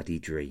been a bloody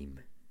dream.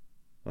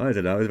 I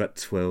don't know, I was about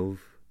 12.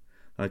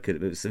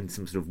 It was in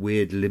some sort of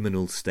weird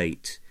liminal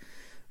state,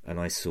 and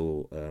I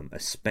saw a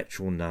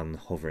spectral nun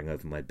hovering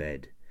over my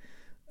bed,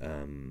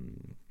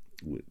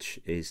 which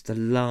is the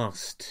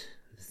last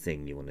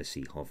thing you want to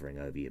see hovering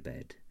over your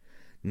bed.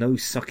 No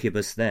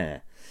succubus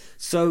there.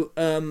 So,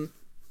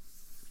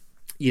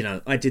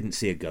 I didn't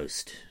see a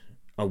ghost.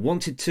 I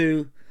wanted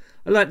to.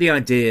 I like the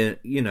idea,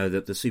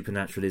 that the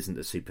supernatural isn't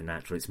the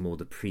supernatural, it's more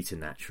the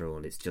preternatural,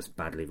 and it's just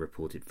badly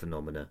reported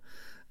phenomena.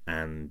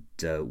 And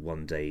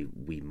one day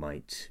we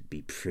might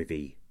be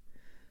privy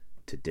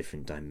to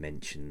different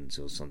dimensions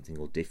or something,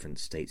 or different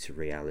states of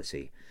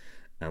reality,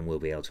 and we'll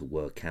be able to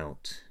work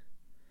out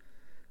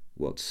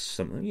what's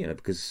something,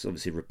 because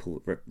obviously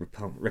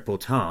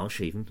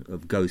reportage even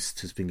of ghosts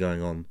has been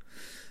going on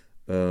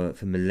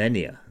for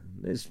millennia.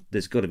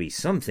 There's got to be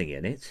something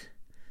in it.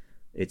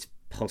 It's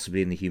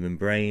possibly in the human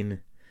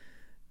brain.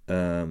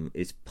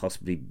 It's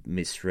possibly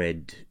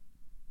misread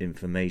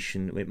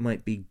information. It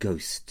might be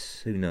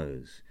ghosts. Who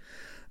knows?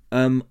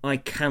 I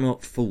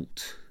cannot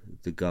fault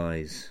the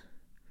guys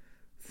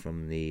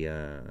from the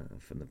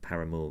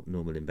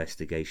paranormal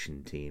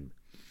investigation team.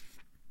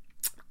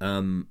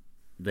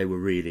 They were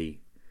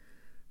really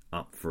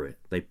up for it.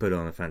 They put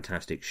on a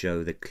fantastic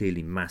show. They're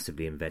clearly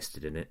massively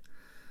invested in it.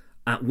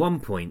 At one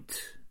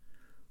point,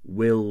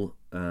 Will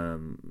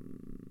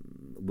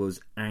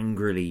was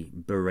angrily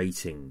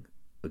berating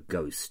a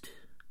ghost,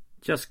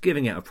 just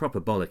giving it a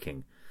proper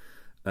bollocking,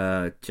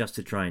 just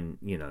to try and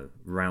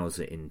rouse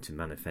it into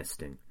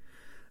manifesting.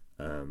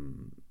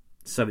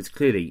 So it's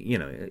clearly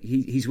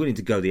he's willing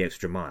to go the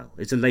extra mile.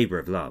 It's a labour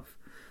of love,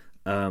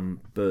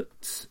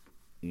 but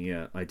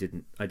yeah, I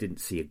didn't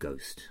see a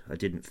ghost. I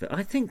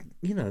think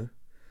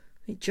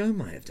Joe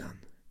might have done.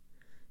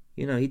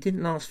 He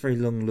didn't last very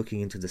long looking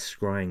into the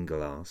scrying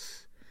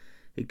glass.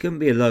 He couldn't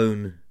be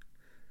alone.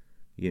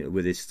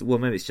 With his,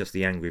 maybe it's just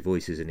the angry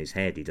voices in his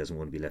head he doesn't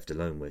want to be left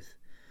alone with.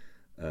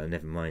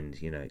 Never mind,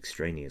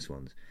 extraneous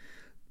ones.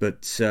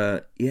 But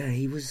yeah,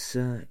 he was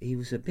a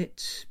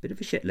bit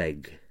of a shit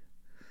leg.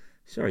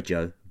 Sorry,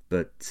 Joe,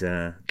 but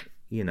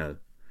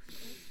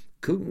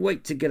couldn't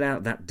wait to get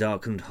out that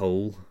darkened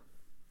hole.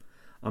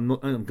 I'm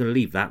going to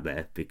leave that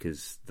there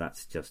because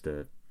that's just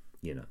a,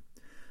 yeah.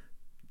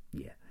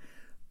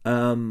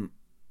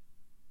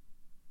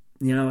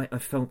 I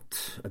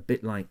felt a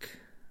bit like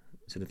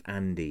sort of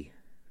Andy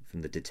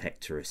from the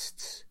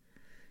Detectorists,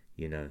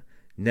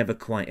 never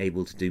quite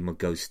able to do my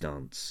ghost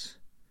dance,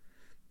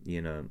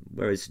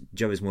 whereas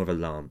Joe is more of a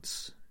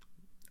Lance,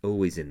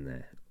 always in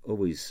there,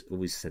 always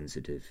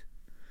sensitive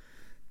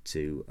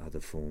to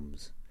other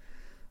forms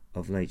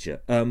of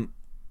nature.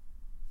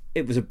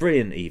 It was a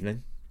brilliant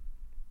evening.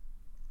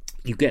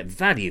 You get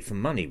value for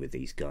money with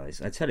these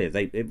guys. I tell you,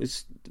 it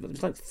was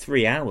like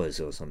 3 hours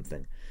or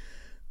something,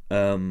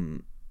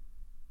 and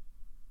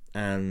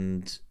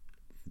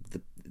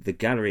the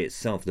gallery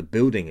itself, the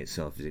building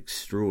itself, is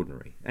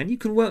extraordinary, and you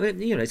can work.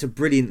 It's a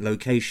brilliant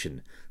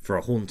location for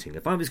a haunting.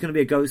 If I was going to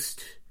be a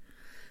ghost,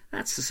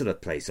 that's the sort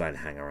of place I'd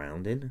hang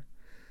around in.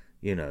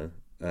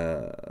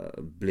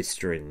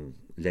 Blistering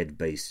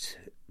lead-based,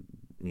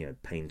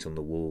 paint on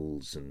the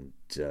walls and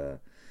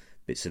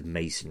bits of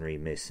masonry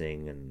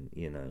missing,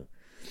 and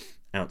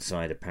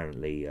outside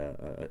apparently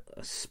a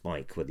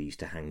spike where they used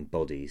to hang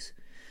bodies,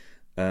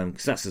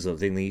 because that's the sort of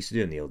thing they used to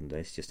do in the olden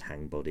days, just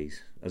hang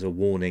bodies as a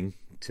warning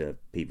to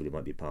people who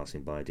might be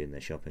passing by doing their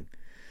shopping.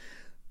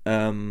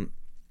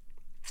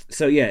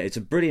 So yeah, it's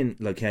a brilliant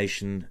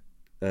location.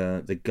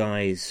 The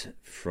guys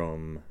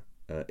from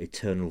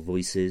Eternal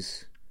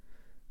Voices,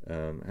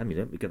 let me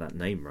get that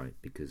name right,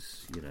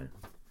 because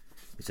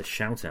it's a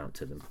shout out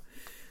to them.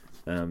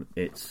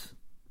 It's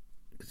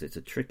because it's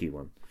a tricky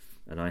one,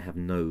 and I have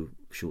no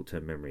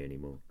short-term memory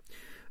anymore.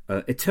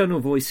 Eternal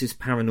Voices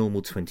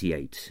Paranormal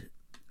 28.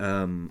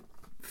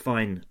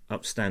 Fine,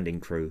 upstanding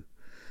crew,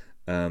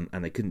 and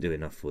they couldn't do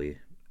enough for you,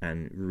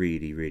 and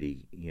really,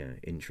 really,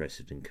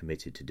 interested and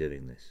committed to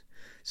doing this.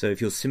 So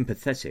if you're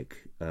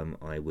sympathetic,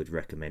 I would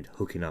recommend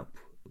hooking up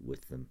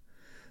with them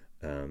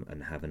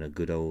and having a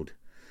good old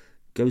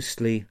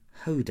ghostly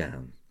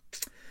hoedown.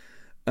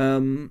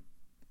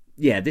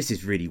 Yeah, this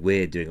is really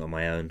weird doing it on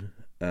my own.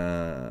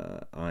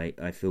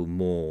 I feel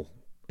more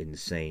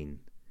insane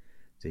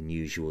than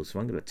usual, so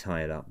I'm going to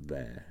tie it up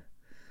there.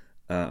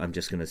 I'm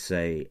just going to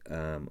say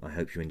I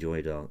hope you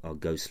enjoyed our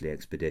ghostly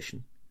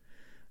expedition.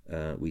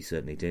 We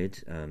certainly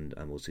did, and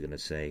I'm also going to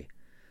say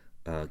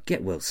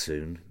get well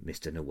soon,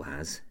 Mr.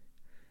 Nawaz.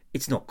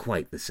 It's not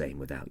quite the same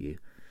without you.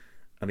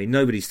 I mean,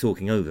 nobody's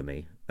talking over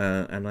me,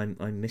 and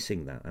I'm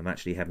missing that. I'm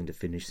actually having to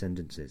finish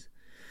sentences.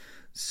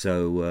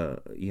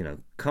 So,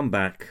 come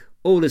back.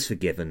 All is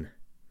forgiven.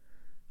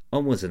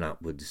 Onwards and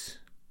upwards.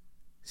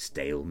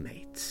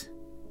 Stalemates.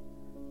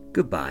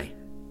 Goodbye.